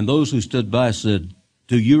 And those who stood by said,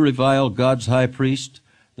 Do you revile God's high priest?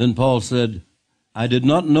 Then Paul said, I did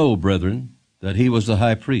not know, brethren, that he was the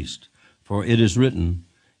high priest, for it is written,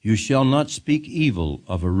 You shall not speak evil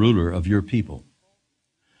of a ruler of your people.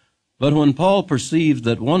 But when Paul perceived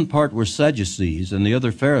that one part were Sadducees and the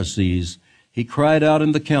other Pharisees, he cried out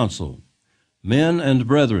in the council, Men and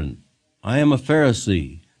brethren, I am a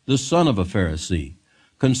Pharisee, the son of a Pharisee.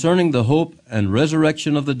 Concerning the hope and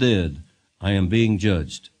resurrection of the dead, I am being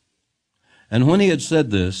judged. And when he had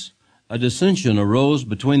said this, a dissension arose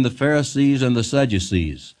between the Pharisees and the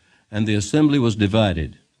Sadducees, and the assembly was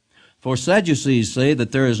divided. For Sadducees say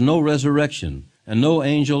that there is no resurrection, and no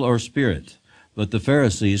angel or spirit, but the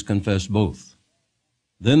Pharisees confess both.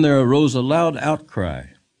 Then there arose a loud outcry,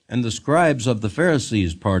 and the scribes of the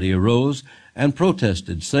Pharisees' party arose and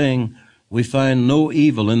protested, saying, We find no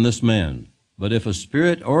evil in this man, but if a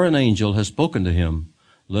spirit or an angel has spoken to him,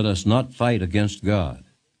 let us not fight against God.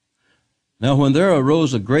 Now when there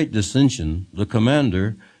arose a great dissension, the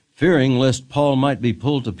commander, fearing lest Paul might be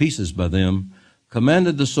pulled to pieces by them,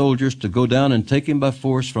 commanded the soldiers to go down and take him by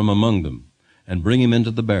force from among them, and bring him into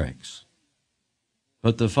the barracks.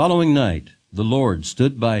 But the following night the Lord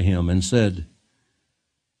stood by him and said,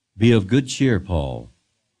 Be of good cheer, Paul,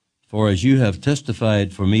 for as you have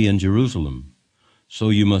testified for me in Jerusalem, so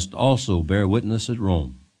you must also bear witness at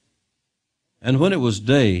Rome. And when it was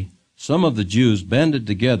day, some of the Jews banded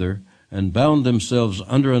together and bound themselves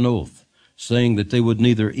under an oath, saying that they would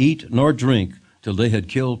neither eat nor drink till they had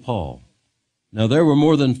killed Paul. Now there were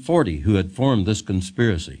more than 40 who had formed this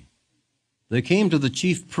conspiracy. They came to the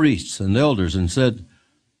chief priests and elders and said,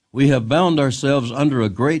 We have bound ourselves under a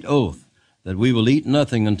great oath that we will eat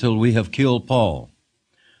nothing until we have killed Paul.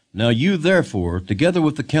 Now you therefore, together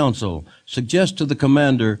with the council, suggest to the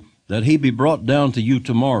commander that he be brought down to you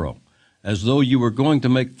tomorrow, as though you were going to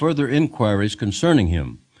make further inquiries concerning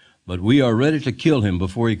him, but we are ready to kill him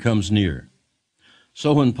before he comes near.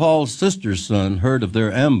 So when Paul's sister's son heard of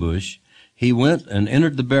their ambush, he went and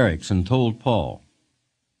entered the barracks and told Paul.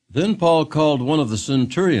 Then Paul called one of the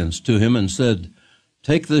centurions to him and said,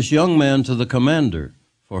 Take this young man to the commander,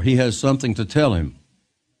 for he has something to tell him.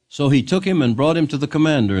 So he took him and brought him to the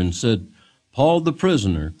commander and said, Paul the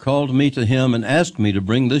prisoner called me to him and asked me to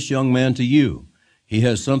bring this young man to you. He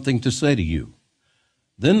has something to say to you.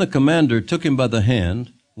 Then the commander took him by the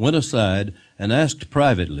hand, went aside, and asked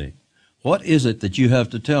privately, What is it that you have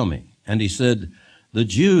to tell me? And he said, The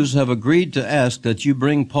Jews have agreed to ask that you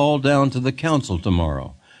bring Paul down to the council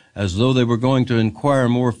tomorrow, as though they were going to inquire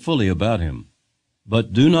more fully about him.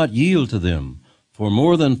 But do not yield to them, for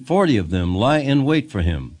more than 40 of them lie in wait for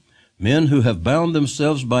him, men who have bound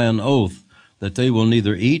themselves by an oath that they will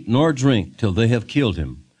neither eat nor drink till they have killed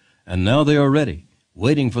him. And now they are ready,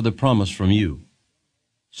 waiting for the promise from you.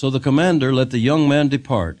 So the commander let the young man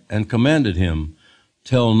depart, and commanded him,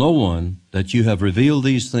 Tell no one that you have revealed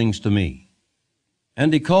these things to me.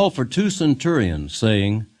 And he called for 2 centurions,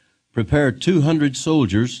 saying, Prepare 200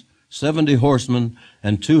 soldiers, 70 horsemen,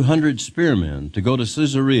 and 200 spearmen to go to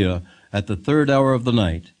Caesarea at the 3rd hour of the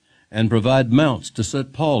night, and provide mounts to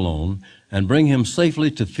set Paul on, and bring him safely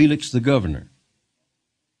to Felix the governor.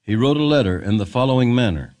 He wrote a letter in the following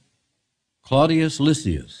manner: Claudius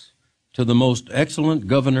Lysias, to the most excellent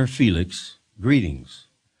governor Felix, greetings.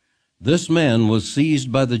 This man was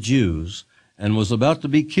seized by the Jews, and was about to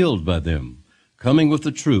be killed by them. Coming with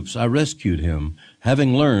the troops, I rescued him,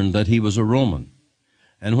 having learned that he was a Roman.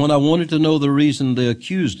 And when I wanted to know the reason they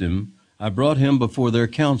accused him, I brought him before their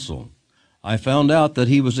council. I found out that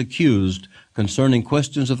he was accused concerning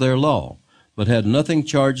questions of their law, but had nothing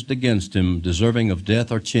charged against him deserving of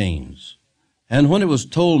death or chains. And when it was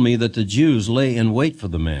told me that the Jews lay in wait for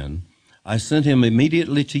the man, I sent him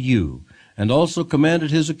immediately to you, and also commanded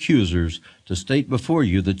his accusers to state before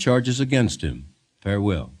you the charges against him.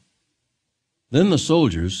 Farewell. Then the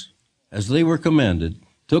soldiers, as they were commanded,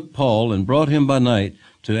 took Paul and brought him by night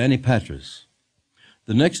to Antipatris.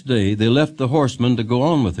 The next day they left the horsemen to go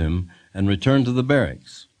on with him, and returned to the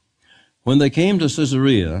barracks. When they came to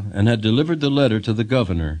Caesarea and had delivered the letter to the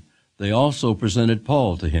governor, they also presented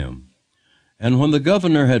Paul to him. And when the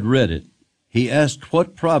governor had read it, he asked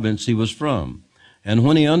what province he was from. And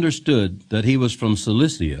when he understood that he was from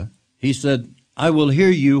Cilicia, he said, I will hear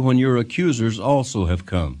you when your accusers also have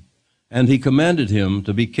come. And he commanded him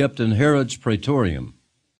to be kept in Herod's praetorium.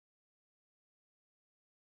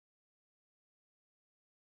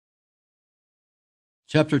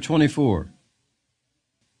 Chapter 24.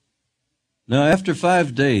 Now after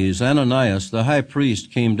 5 days, Ananias the high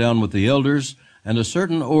priest came down with the elders and a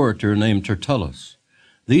certain orator named Tertullus.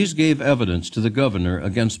 These gave evidence to the governor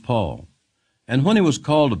against Paul. And when he was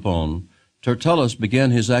called upon, Tertullus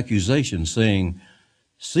began his accusation, saying,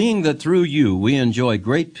 Seeing that through you we enjoy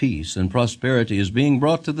great peace and prosperity is being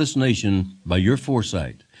brought to this nation by your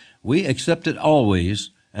foresight, we accept it always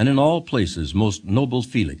and in all places, most noble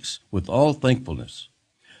Felix, with all thankfulness.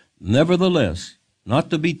 Nevertheless,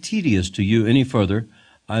 not to be tedious to you any further,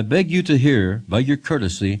 I beg you to hear, by your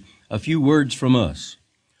courtesy, a few words from us.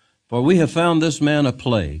 For we have found this man a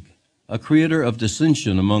plague, a creator of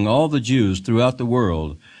dissension among all the Jews throughout the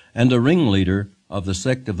world, and a ringleader of the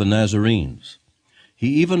sect of the Nazarenes. He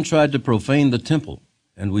even tried to profane the temple,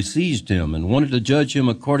 and we seized him and wanted to judge him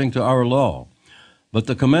according to our law. But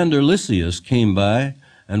the commander Lysias came by,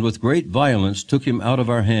 and with great violence took him out of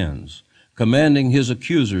our hands, commanding his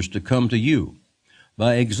accusers to come to you.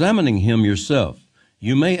 By examining him yourself,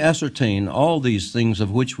 you may ascertain all these things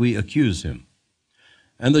of which we accuse him.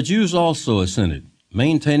 And the Jews also assented,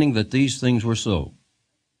 maintaining that these things were so.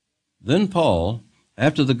 Then Paul,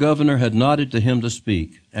 after the governor had nodded to him to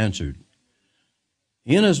speak, answered,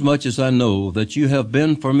 Inasmuch as I know that you have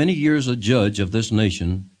been for many years a judge of this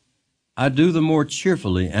nation, I do the more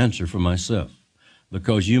cheerfully answer for myself,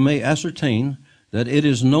 because you may ascertain that it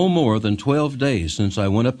is no more than 12 days since I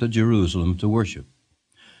went up to Jerusalem to worship.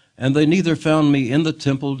 And they neither found me in the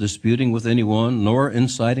temple disputing with anyone, nor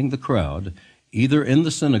inciting the crowd, either in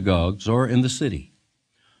the synagogues or in the city.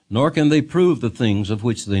 Nor can they prove the things of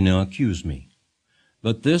which they now accuse me.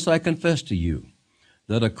 But this I confess to you,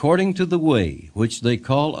 that according to the way which they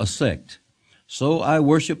call a sect, so I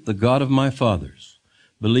worship the God of my fathers,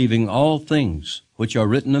 believing all things which are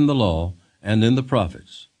written in the law and in the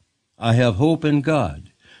prophets. I have hope in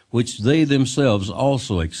God, which they themselves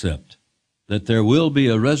also accept, that there will be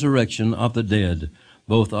a resurrection of the dead,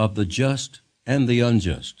 both of the just and the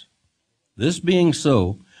unjust. This being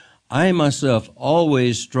so, I myself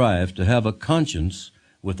always strive to have a conscience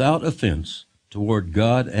without offense toward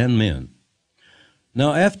God and men.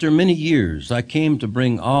 Now after many years I came to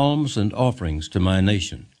bring alms and offerings to my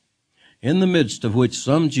nation, in the midst of which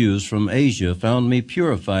some Jews from Asia found me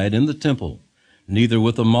purified in the temple, neither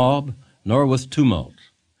with a mob nor with tumult.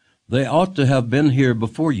 They ought to have been here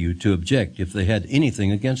before you to object if they had anything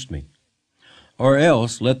against me. Or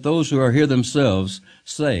else let those who are here themselves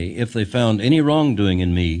say if they found any wrongdoing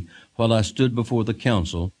in me while I stood before the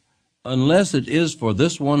council, unless it is for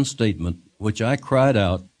this one statement which I cried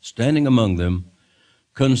out, standing among them,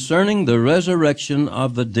 Concerning the resurrection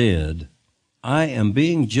of the dead, I am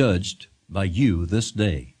being judged by you this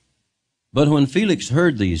day. But when Felix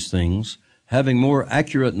heard these things, having more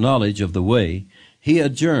accurate knowledge of the way, he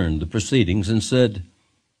adjourned the proceedings and said,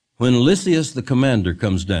 "When Lysias the commander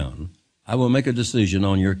comes down, I will make a decision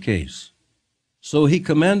on your case." So he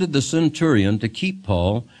commanded the centurion to keep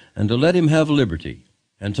Paul and to let him have liberty,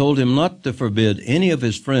 and told him not to forbid any of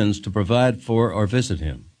his friends to provide for or visit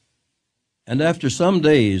him. And after some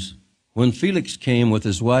days, when Felix came with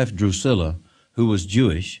his wife Drusilla, who was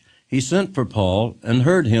Jewish, he sent for Paul and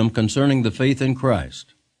heard him concerning the faith in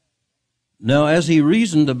Christ. Now as he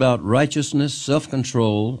reasoned about righteousness,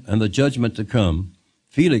 self-control, and the judgment to come,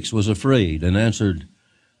 Felix was afraid and answered,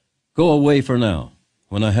 "Go away for now.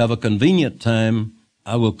 When I have a convenient time,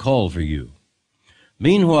 I will call for you."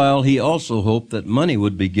 Meanwhile, he also hoped that money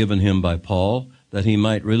would be given him by Paul, that he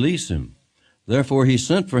might release him. Therefore he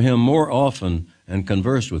sent for him more often and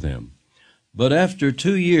conversed with him. But after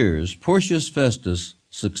 2 years, Porcius Festus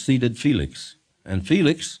succeeded Felix, and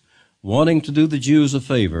Felix, wanting to do the Jews a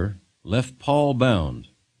favor, left Paul bound.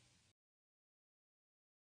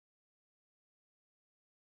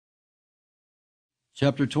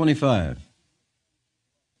 Chapter 25.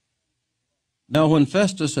 Now when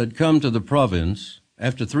Festus had come to the province,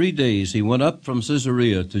 after 3 days he went up from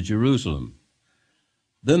Caesarea to Jerusalem.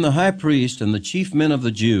 Then the high priest and the chief men of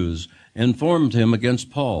the Jews informed him against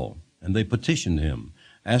Paul, and they petitioned him,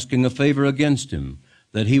 asking a favor against him,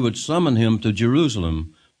 that he would summon him to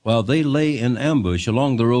Jerusalem, while they lay in ambush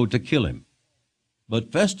along the road to kill him.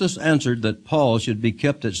 But Festus answered that Paul should be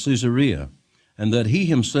kept at Caesarea, and that he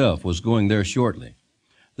himself was going there shortly.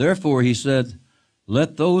 Therefore he said,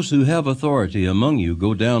 "Let those who have authority among you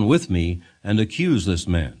go down with me and accuse this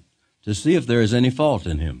man, to see if there is any fault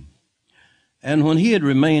in him." And when he had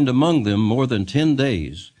remained among them more than 10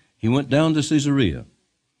 days, he went down to Caesarea.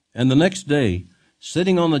 And the next day,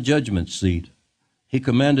 sitting on the judgment seat, he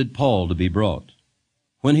commanded Paul to be brought.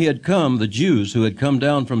 When he had come, the Jews who had come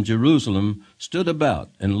down from Jerusalem stood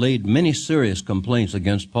about and laid many serious complaints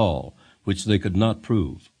against Paul, which they could not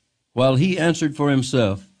prove. While he answered for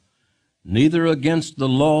himself, "Neither against the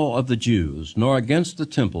law of the Jews, nor against the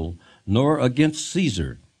temple, nor against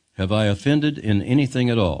Caesar have I offended in anything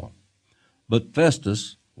at all." But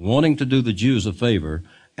Festus, wanting to do the Jews a favor,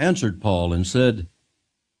 answered Paul and said,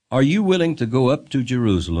 "Are you willing to go up to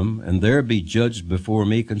Jerusalem and there be judged before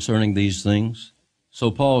me concerning these things?"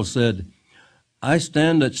 So Paul said, "I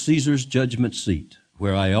stand at Caesar's judgment seat,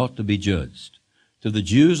 where I ought to be judged. To the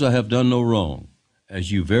Jews I have done no wrong,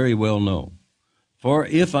 as you very well know. For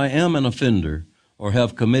if I am an offender, or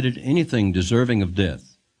have committed anything deserving of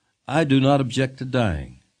death, I do not object to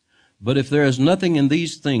dying. But if there is nothing in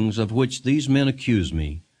these things of which these men accuse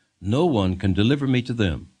me, no one can deliver me to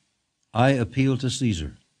them. I appeal to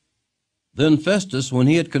Caesar." Then Festus, when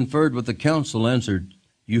he had conferred with the council, answered,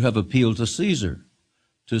 "You have appealed to Caesar.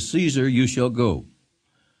 To Caesar you shall go."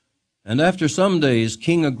 And after some days,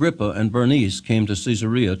 King Agrippa and Bernice came to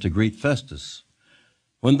Caesarea to greet Festus.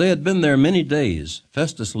 When they had been there many days,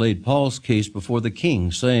 Festus laid Paul's case before the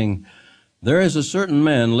king, saying, "There is a certain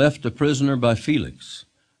man left a prisoner by Felix,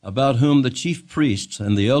 about whom the chief priests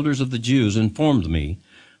and the elders of the Jews informed me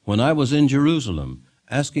when I was in Jerusalem,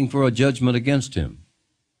 asking for a judgment against him.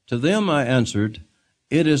 To them I answered,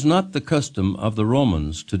 It is not the custom of the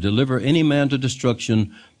Romans to deliver any man to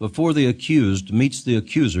destruction before the accused meets the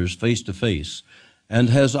accusers face to face, and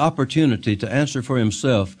has opportunity to answer for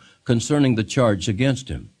himself concerning the charge against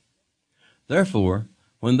him. Therefore,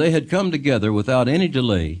 when they had come together without any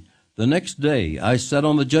delay, the next day I sat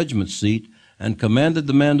on the judgment seat and commanded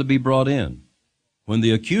the man to be brought in. When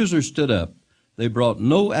the accusers stood up, they brought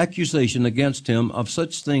no accusation against him of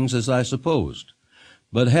such things as I supposed,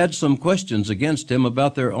 but had some questions against him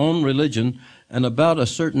about their own religion and about a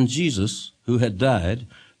certain Jesus who had died,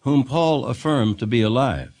 whom Paul affirmed to be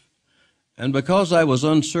alive. And because I was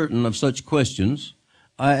uncertain of such questions,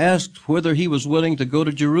 I asked whether he was willing to go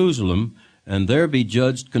to Jerusalem and there be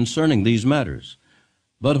judged concerning these matters.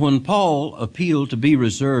 But when Paul appealed to be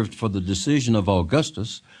reserved for the decision of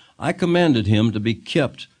Augustus, I commanded him to be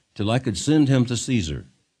kept till I could send him to Caesar.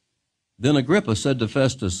 Then Agrippa said to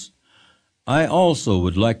Festus, I also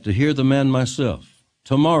would like to hear the man myself.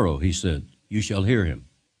 Tomorrow, he said, you shall hear him.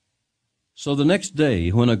 So the next day,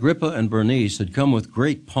 when Agrippa and Bernice had come with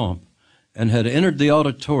great pomp, and had entered the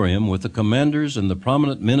auditorium with the commanders and the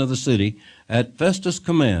prominent men of the city, at Festus'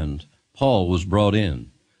 command, Paul was brought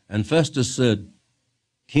in. And Festus said,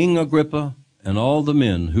 King Agrippa, and all the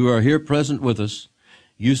men who are here present with us,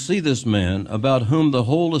 you see this man about whom the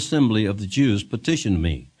whole assembly of the Jews petitioned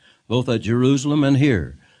me, both at Jerusalem and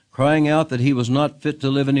here, crying out that he was not fit to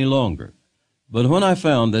live any longer. But when I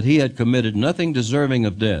found that he had committed nothing deserving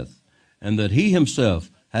of death, and that he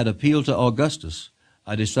himself had appealed to Augustus,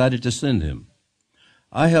 I decided to send him.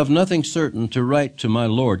 I have nothing certain to write to my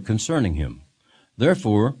Lord concerning him.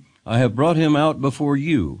 Therefore, I have brought him out before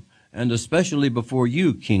you, and especially before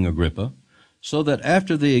you, King Agrippa, so that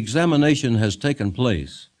after the examination has taken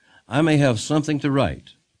place, I may have something to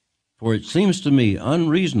write. For it seems to me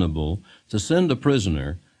unreasonable to send a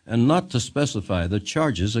prisoner and not to specify the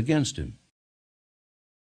charges against him.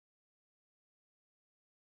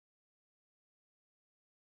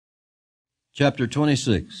 Chapter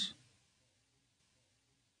 26.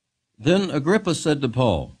 Then Agrippa said to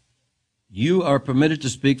Paul, "You are permitted to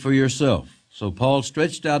speak for yourself." So Paul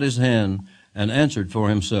stretched out his hand and answered for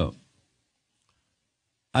himself.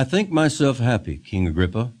 "I think myself happy, King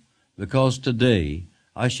Agrippa, because today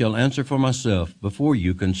I shall answer for myself before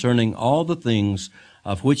you concerning all the things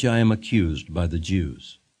of which I am accused by the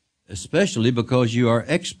Jews, especially because you are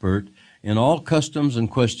expert in all customs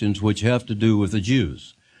and questions which have to do with the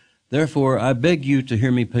Jews. Therefore, I beg you to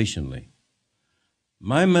hear me patiently.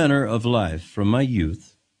 My manner of life from my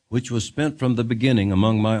youth, which was spent from the beginning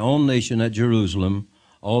among my own nation at Jerusalem,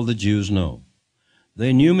 all the Jews know.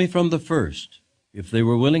 They knew me from the first, if they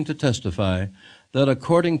were willing to testify, that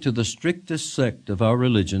according to the strictest sect of our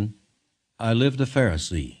religion, I lived a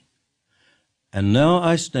Pharisee. And now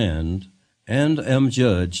I stand and am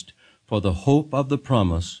judged for the hope of the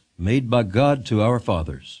promise made by God to our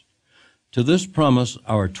fathers. To this promise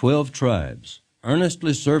our 12 tribes,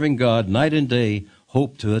 earnestly serving God night and day,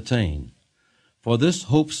 hope to attain. For this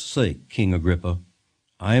hope's sake, King Agrippa,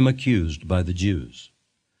 I am accused by the Jews.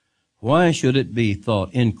 Why should it be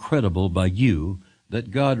thought incredible by you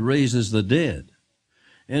that God raises the dead?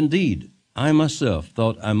 Indeed, I myself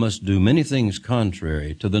thought I must do many things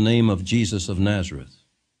contrary to the name of Jesus of Nazareth.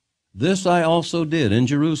 This I also did in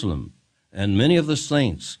Jerusalem, and many of the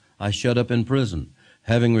saints I shut up in prison,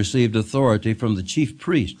 having received authority from the chief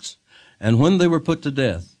priests. And when they were put to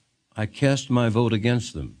death, I cast my vote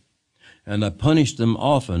against them. And I punished them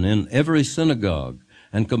often in every synagogue,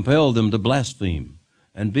 and compelled them to blaspheme.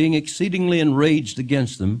 And being exceedingly enraged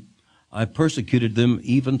against them, I persecuted them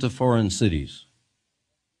even to foreign cities.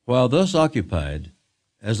 While thus occupied,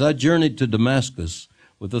 as I journeyed to Damascus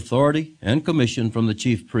with authority and commission from the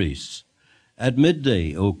chief priests, at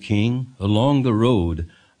midday, O king, along the road,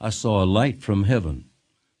 I saw a light from heaven,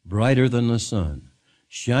 brighter than the sun,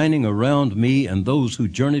 shining around me and those who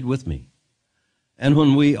journeyed with me. And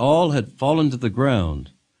when we all had fallen to the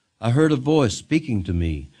ground, I heard a voice speaking to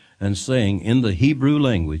me and saying in the Hebrew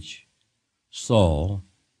language, "Saul,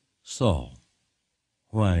 Saul,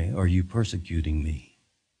 why are you persecuting me?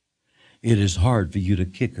 It is hard for you to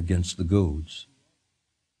kick against the goads."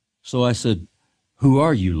 So I said, "Who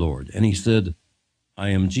are you, Lord?" And he said, "I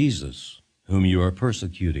am Jesus, whom you are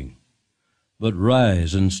persecuting. But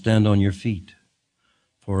rise and stand on your feet,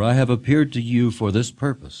 for I have appeared to you for this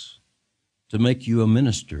purpose, to make you a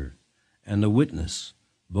minister and a witness,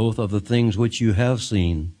 both of the things which you have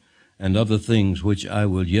seen and of the things which I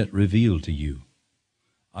will yet reveal to you.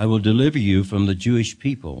 I will deliver you from the Jewish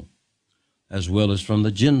people, as well as from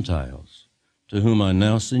the Gentiles, to whom I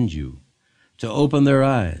now send you, to open their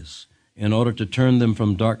eyes, in order to turn them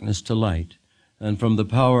from darkness to light, and from the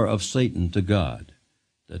power of Satan to God,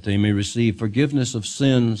 that they may receive forgiveness of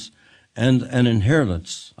sins and an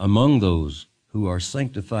inheritance among those who are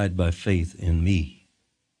sanctified by faith in me.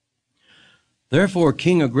 Therefore,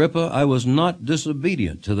 King Agrippa, I was not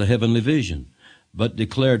disobedient to the heavenly vision, but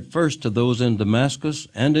declared first to those in Damascus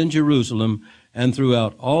and in Jerusalem and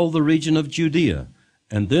throughout all the region of Judea,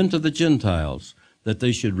 and then to the Gentiles, that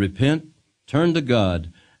they should repent, turn to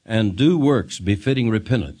God, and do works befitting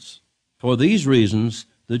repentance. For these reasons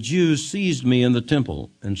the Jews seized me in the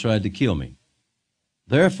temple and tried to kill me.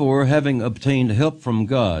 Therefore, having obtained help from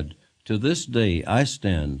God, to this day I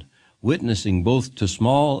stand, witnessing both to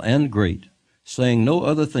small and great, saying no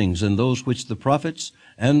other things than those which the prophets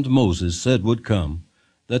and Moses said would come,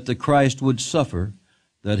 that the Christ would suffer,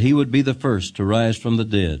 that he would be the first to rise from the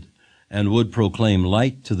dead, and would proclaim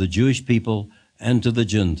light to the Jewish people and to the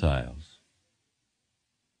Gentiles.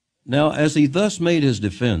 Now, as he thus made his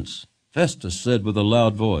defense, Festus said with a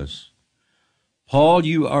loud voice, "Paul,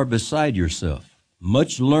 you are beside yourself.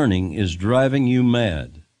 Much learning is driving you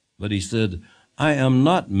mad." But he said, "I am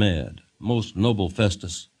not mad, most noble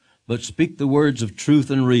Festus, but speak the words of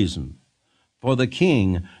truth and reason. For the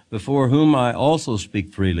king, before whom I also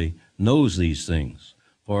speak freely, knows these things.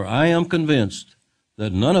 For I am convinced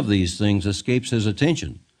that none of these things escapes his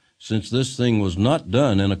attention, since this thing was not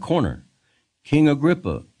done in a corner. King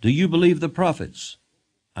Agrippa, do you believe the prophets?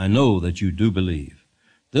 I know that you do believe."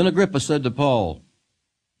 Then Agrippa said to Paul,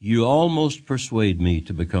 "You almost persuade me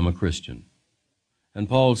to become a Christian." And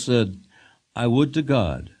Paul said, I would to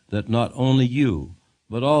God that not only you,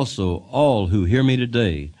 but also all who hear me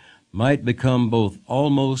today, might become both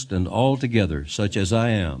almost and altogether such as I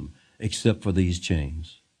am, except for these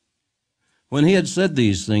chains." When he had said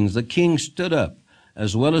these things, the king stood up,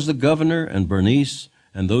 as well as the governor and Bernice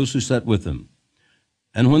and those who sat with him.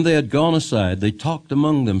 And when they had gone aside, they talked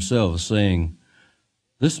among themselves, saying,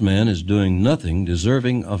 "This man is doing nothing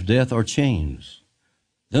deserving of death or chains."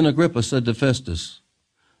 Then Agrippa said to Festus,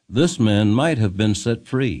 "This man might have been set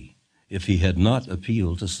free if he had not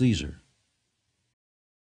appealed to Caesar."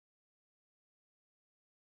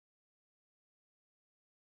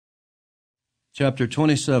 Chapter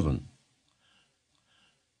 27.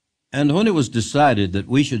 And when it was decided that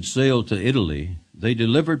we should sail to Italy, they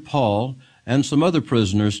delivered Paul and some other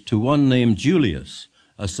prisoners to one named Julius,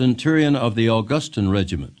 a centurion of the Augustan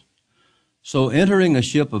regiment. So entering a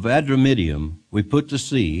ship of Adramyttium, we put to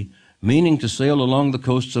sea, meaning to sail along the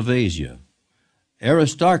coasts of Asia.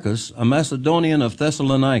 Aristarchus, a Macedonian of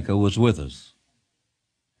Thessalonica, was with us.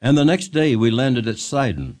 And the next day we landed at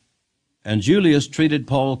Sidon. And Julius treated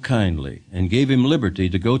Paul kindly and gave him liberty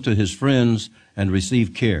to go to his friends and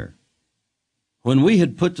receive care. When we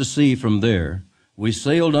had put to sea from there, we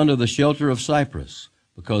sailed under the shelter of Cyprus,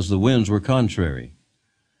 because the winds were contrary.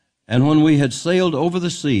 And when we had sailed over the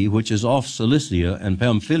sea, which is off Cilicia and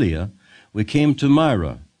Pamphylia, we came to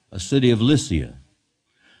Myra, a city of Lycia.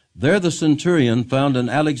 There the centurion found an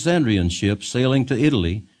Alexandrian ship sailing to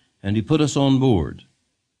Italy, and he put us on board.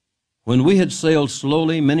 When we had sailed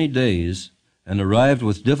slowly many days, and arrived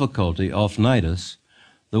with difficulty off Cnidus,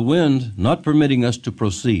 the wind not permitting us to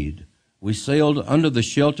proceed, we sailed under the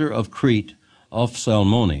shelter of Crete off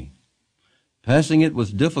Salmone. Passing it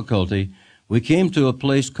with difficulty, we came to a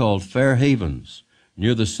place called Fair Havens,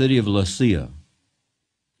 near the city of Lasea.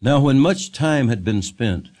 Now when much time had been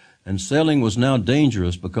spent, and sailing was now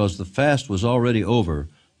dangerous because the fast was already over,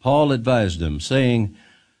 Paul advised them, saying,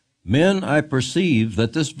 "Men, I perceive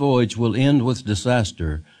that this voyage will end with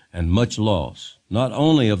disaster and much loss, not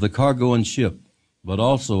only of the cargo and ship, but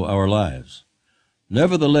also our lives."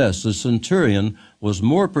 Nevertheless, the centurion was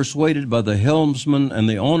more persuaded by the helmsman and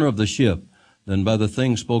the owner of the ship than by the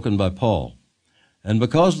things spoken by Paul. And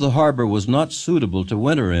because the harbor was not suitable to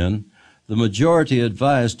winter in, the majority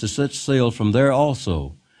advised to set sail from there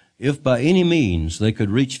also, if by any means they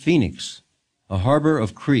could reach Phoenix, a harbor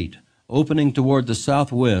of Crete, opening toward the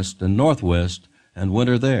southwest and northwest, and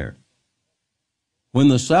winter there. When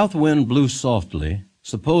the south wind blew softly,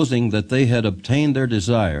 supposing that they had obtained their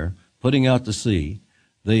desire, putting out to sea,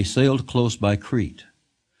 they sailed close by Crete.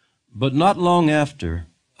 But not long after,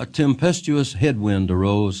 a tempestuous headwind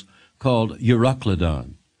arose called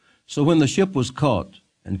Euroclydon. So when the ship was caught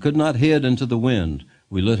and could not head into the wind,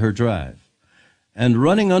 we let her drive. And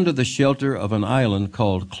running under the shelter of an island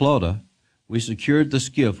called Clauda, we secured the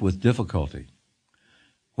skiff with difficulty.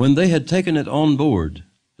 When they had taken it on board,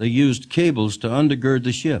 they used cables to undergird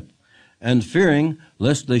the ship, and fearing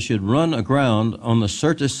lest they should run aground on the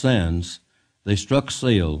Syrtis sands, they struck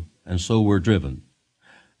sail, and so were driven.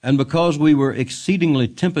 And because we were exceedingly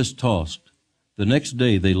tempest-tossed, the next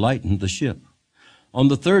day they lightened the ship. On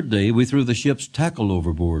the third day we threw the ship's tackle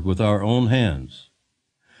overboard with our own hands.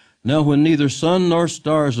 Now when neither sun nor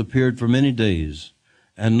stars appeared for many days,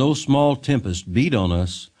 and no small tempest beat on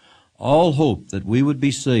us, all hope that we would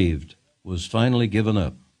be saved was finally given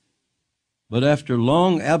up. But after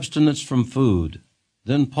long abstinence from food,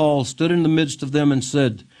 then Paul stood in the midst of them and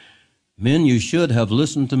said, "Men, you should have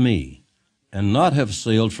listened to me, and not have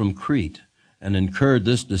sailed from Crete, and incurred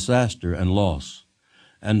this disaster and loss.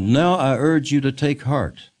 And now I urge you to take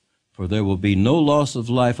heart, for there will be no loss of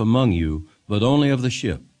life among you, but only of the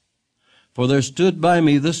ship. For there stood by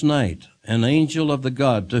me this night an angel of the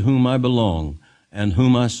God to whom I belong, and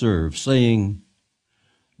whom I serve, saying,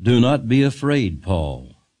 'Do not be afraid,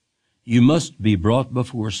 Paul. You must be brought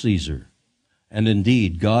before Caesar, and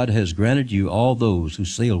indeed God has granted you all those who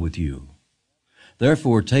sail with you.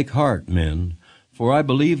 Therefore take heart, men, for I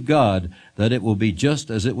believe God that it will be just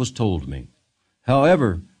as it was told me.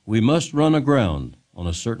 However, we must run aground on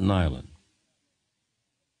a certain island.'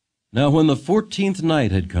 Now when the 14th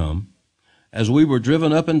night had come, as we were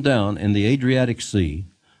driven up and down in the Adriatic Sea,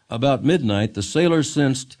 about midnight the sailors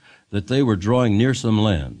sensed that they were drawing near some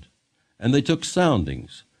land, and they took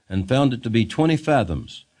soundings, and found it to be 20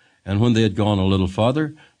 fathoms. And when they had gone a little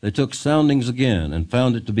farther, they took soundings again, and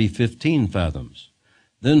found it to be 15 fathoms.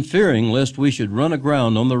 Then, fearing lest we should run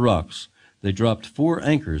aground on the rocks, they dropped 4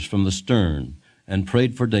 anchors from the stern, and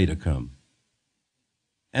prayed for day to come.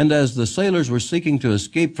 And as the sailors were seeking to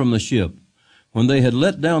escape from the ship, when they had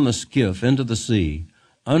let down the skiff into the sea,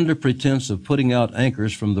 under pretense of putting out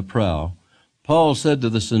anchors from the prow, Paul said to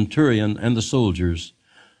the centurion and the soldiers,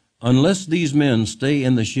 "Unless these men stay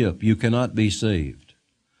in the ship, you cannot be saved."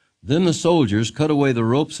 Then the soldiers cut away the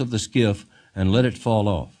ropes of the skiff and let it fall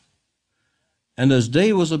off. And as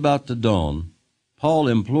day was about to dawn, Paul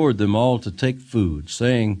implored them all to take food,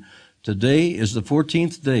 saying, "Today is the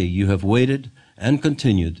 14th day you have waited and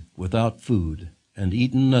continued without food, and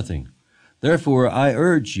eaten nothing. Therefore I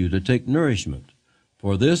urge you to take nourishment,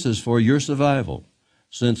 for this is for your survival,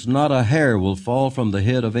 since not a hair will fall from the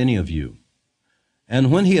head of any of you."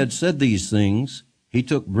 And when he had said these things, he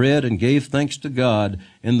took bread and gave thanks to God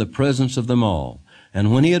in the presence of them all.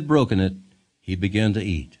 And when he had broken it, he began to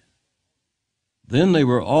eat. Then they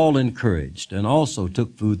were all encouraged, and also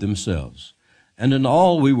took food themselves. And in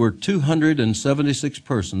all we were 276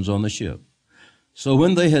 persons on the ship. So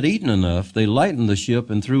when they had eaten enough, they lightened the ship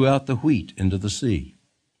and threw out the wheat into the sea.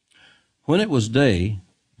 When it was day,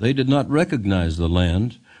 they did not recognize the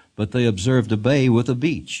land, but they observed a bay with a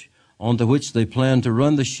beach, onto which they planned to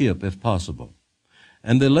run the ship if possible.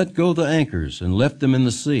 And they let go the anchors and left them in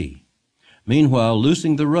the sea, meanwhile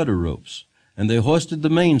loosing the rudder ropes, and they hoisted the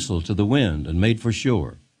mainsail to the wind and made for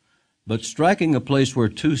shore. But striking a place where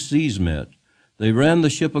two seas met, they ran the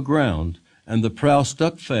ship aground, and the prow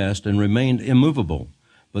stuck fast and remained immovable,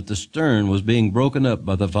 but the stern was being broken up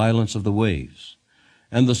by the violence of the waves.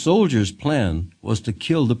 And the soldiers' plan was to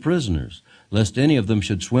kill the prisoners, lest any of them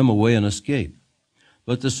should swim away and escape.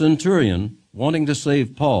 But the centurion, wanting to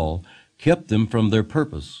save Paul, kept them from their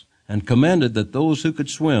purpose, and commanded that those who could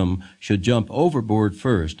swim should jump overboard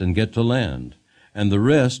first and get to land, and the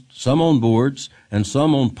rest, some on boards and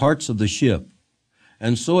some on parts of the ship.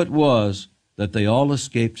 And so it was that they all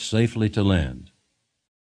escaped safely to land.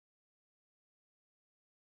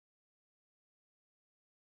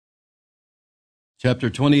 Chapter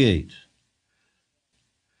 28.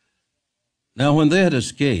 Now when they had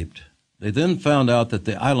escaped, they then found out that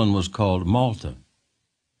the island was called Malta.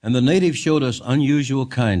 And the natives showed us unusual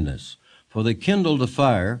kindness, for they kindled a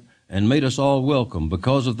fire and made us all welcome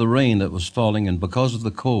because of the rain that was falling and because of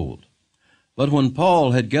the cold. But when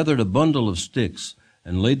Paul had gathered a bundle of sticks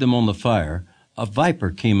and laid them on the fire, a viper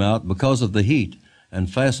came out because of the heat and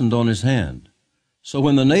fastened on his hand. So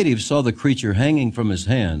when the natives saw the creature hanging from his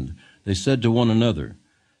hand, they said to one another,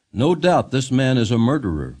 "No doubt this man is a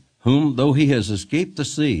murderer, whom, though he has escaped the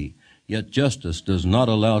sea, yet justice does not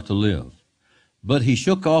allow to live." But he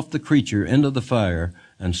shook off the creature into the fire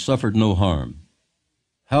and suffered no harm.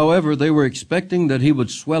 However, they were expecting that he would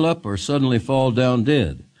swell up or suddenly fall down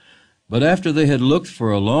dead. But after they had looked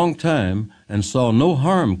for a long time and saw no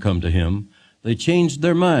harm come to him, they changed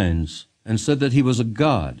their minds and said that he was a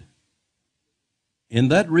god. In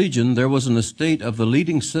that region there was an estate of the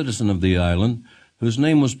leading citizen of the island, whose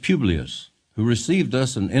name was Publius, who received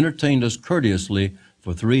us and entertained us courteously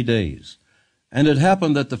for 3 days. And it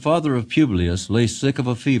happened that the father of Publius lay sick of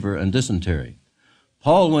a fever and dysentery.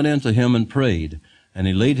 Paul went in to him and prayed, and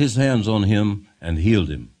he laid his hands on him and healed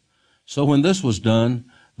him. So when this was done,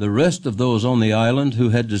 the rest of those on the island who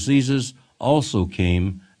had diseases also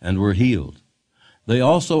came and were healed. They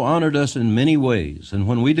also honored us in many ways, and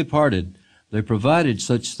when we departed, they provided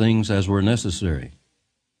such things as were necessary.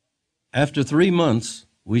 After 3 months,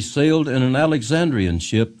 we sailed in an Alexandrian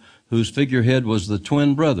ship whose figurehead was the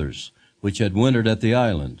twin brothers, which had wintered at the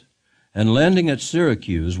island. And landing at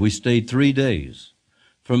Syracuse, we stayed 3 days.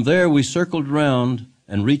 From there we circled round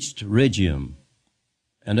and reached Rhegium.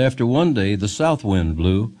 And after 1 day the south wind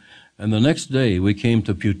blew, and the next day we came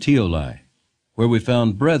to Puteoli, where we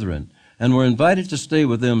found brethren, and were invited to stay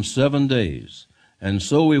with them 7 days. And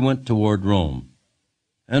so we went toward Rome.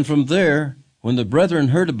 And from there, when the brethren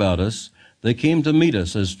heard about us, they came to meet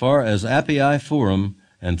us as far as Appii Forum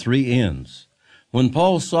and 3 Inns. When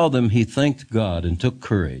Paul saw them, he thanked God and took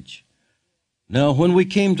courage. Now when we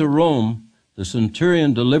came to Rome, the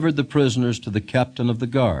centurion delivered the prisoners to the captain of the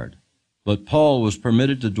guard, but Paul was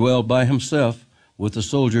permitted to dwell by himself with the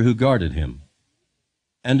soldier who guarded him.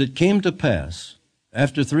 And it came to pass,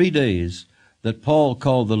 after 3 days, that Paul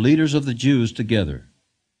called the leaders of the Jews together.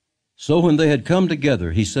 So when they had come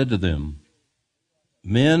together, he said to them,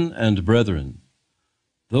 "Men and brethren,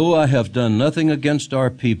 though I have done nothing against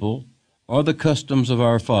our people or the customs of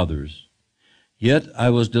our fathers, yet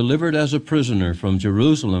I was delivered as a prisoner from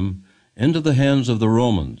Jerusalem into the hands of the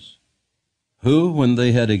Romans, who, when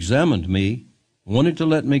they had examined me, wanted to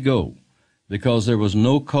let me go, because there was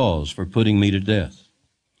no cause for putting me to death.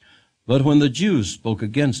 But when the Jews spoke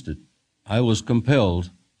against it, I was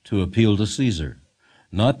compelled to appeal to Caesar,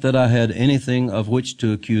 not that I had anything of which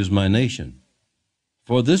to accuse my nation.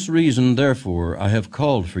 For this reason, therefore, I have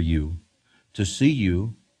called for you, to see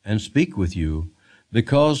you and speak with you,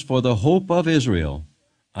 because for the hope of Israel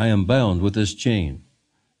I am bound with this chain.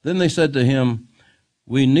 Then they said to him,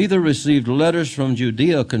 We neither received letters from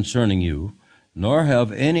Judea concerning you, nor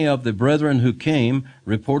have any of the brethren who came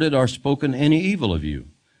reported or spoken any evil of you.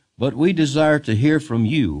 But we desire to hear from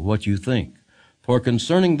you what you think. For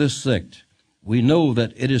concerning this sect, we know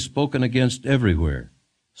that it is spoken against everywhere.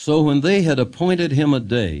 So when they had appointed him a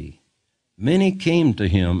day, many came to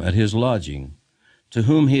him at his lodging, to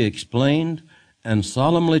whom he explained and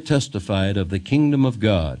solemnly testified of the kingdom of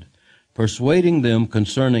God, persuading them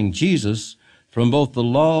concerning Jesus from both the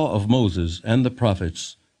law of Moses and the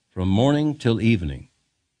prophets, from morning till evening.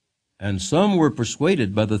 And some were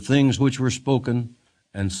persuaded by the things which were spoken,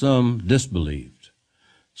 and some disbelieved.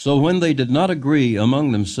 So when they did not agree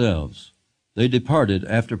among themselves, they departed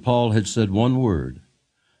after Paul had said one word.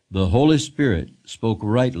 The Holy Spirit spoke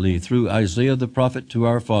rightly through Isaiah the prophet to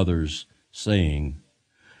our fathers, saying,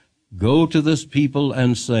 Go to this people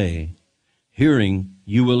and say, Hearing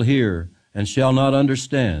you will hear, and shall not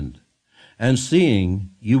understand, and seeing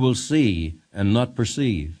you will see, and not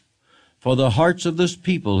perceive. For the hearts of this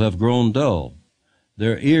people have grown dull,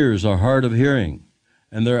 their ears are hard of hearing,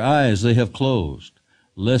 and their eyes they have closed,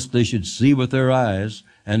 lest they should see with their eyes,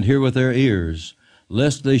 and hear with their ears,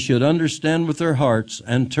 lest they should understand with their hearts,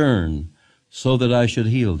 and turn, so that I should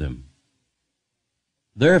heal them.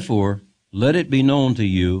 Therefore, let it be known to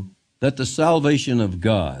you that the salvation of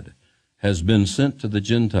God has been sent to the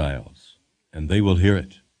Gentiles, and they will hear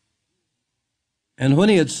it. And when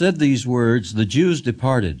he had said these words, the Jews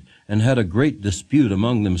departed, and had a great dispute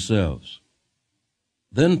among themselves.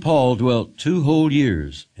 Then Paul dwelt 2 whole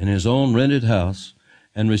years in his own rented house,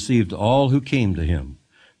 and received all who came to him,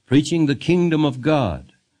 preaching the kingdom of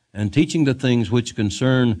God, and teaching the things which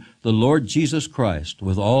concern the Lord Jesus Christ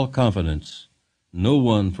with all confidence, no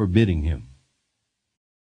one forbidding him.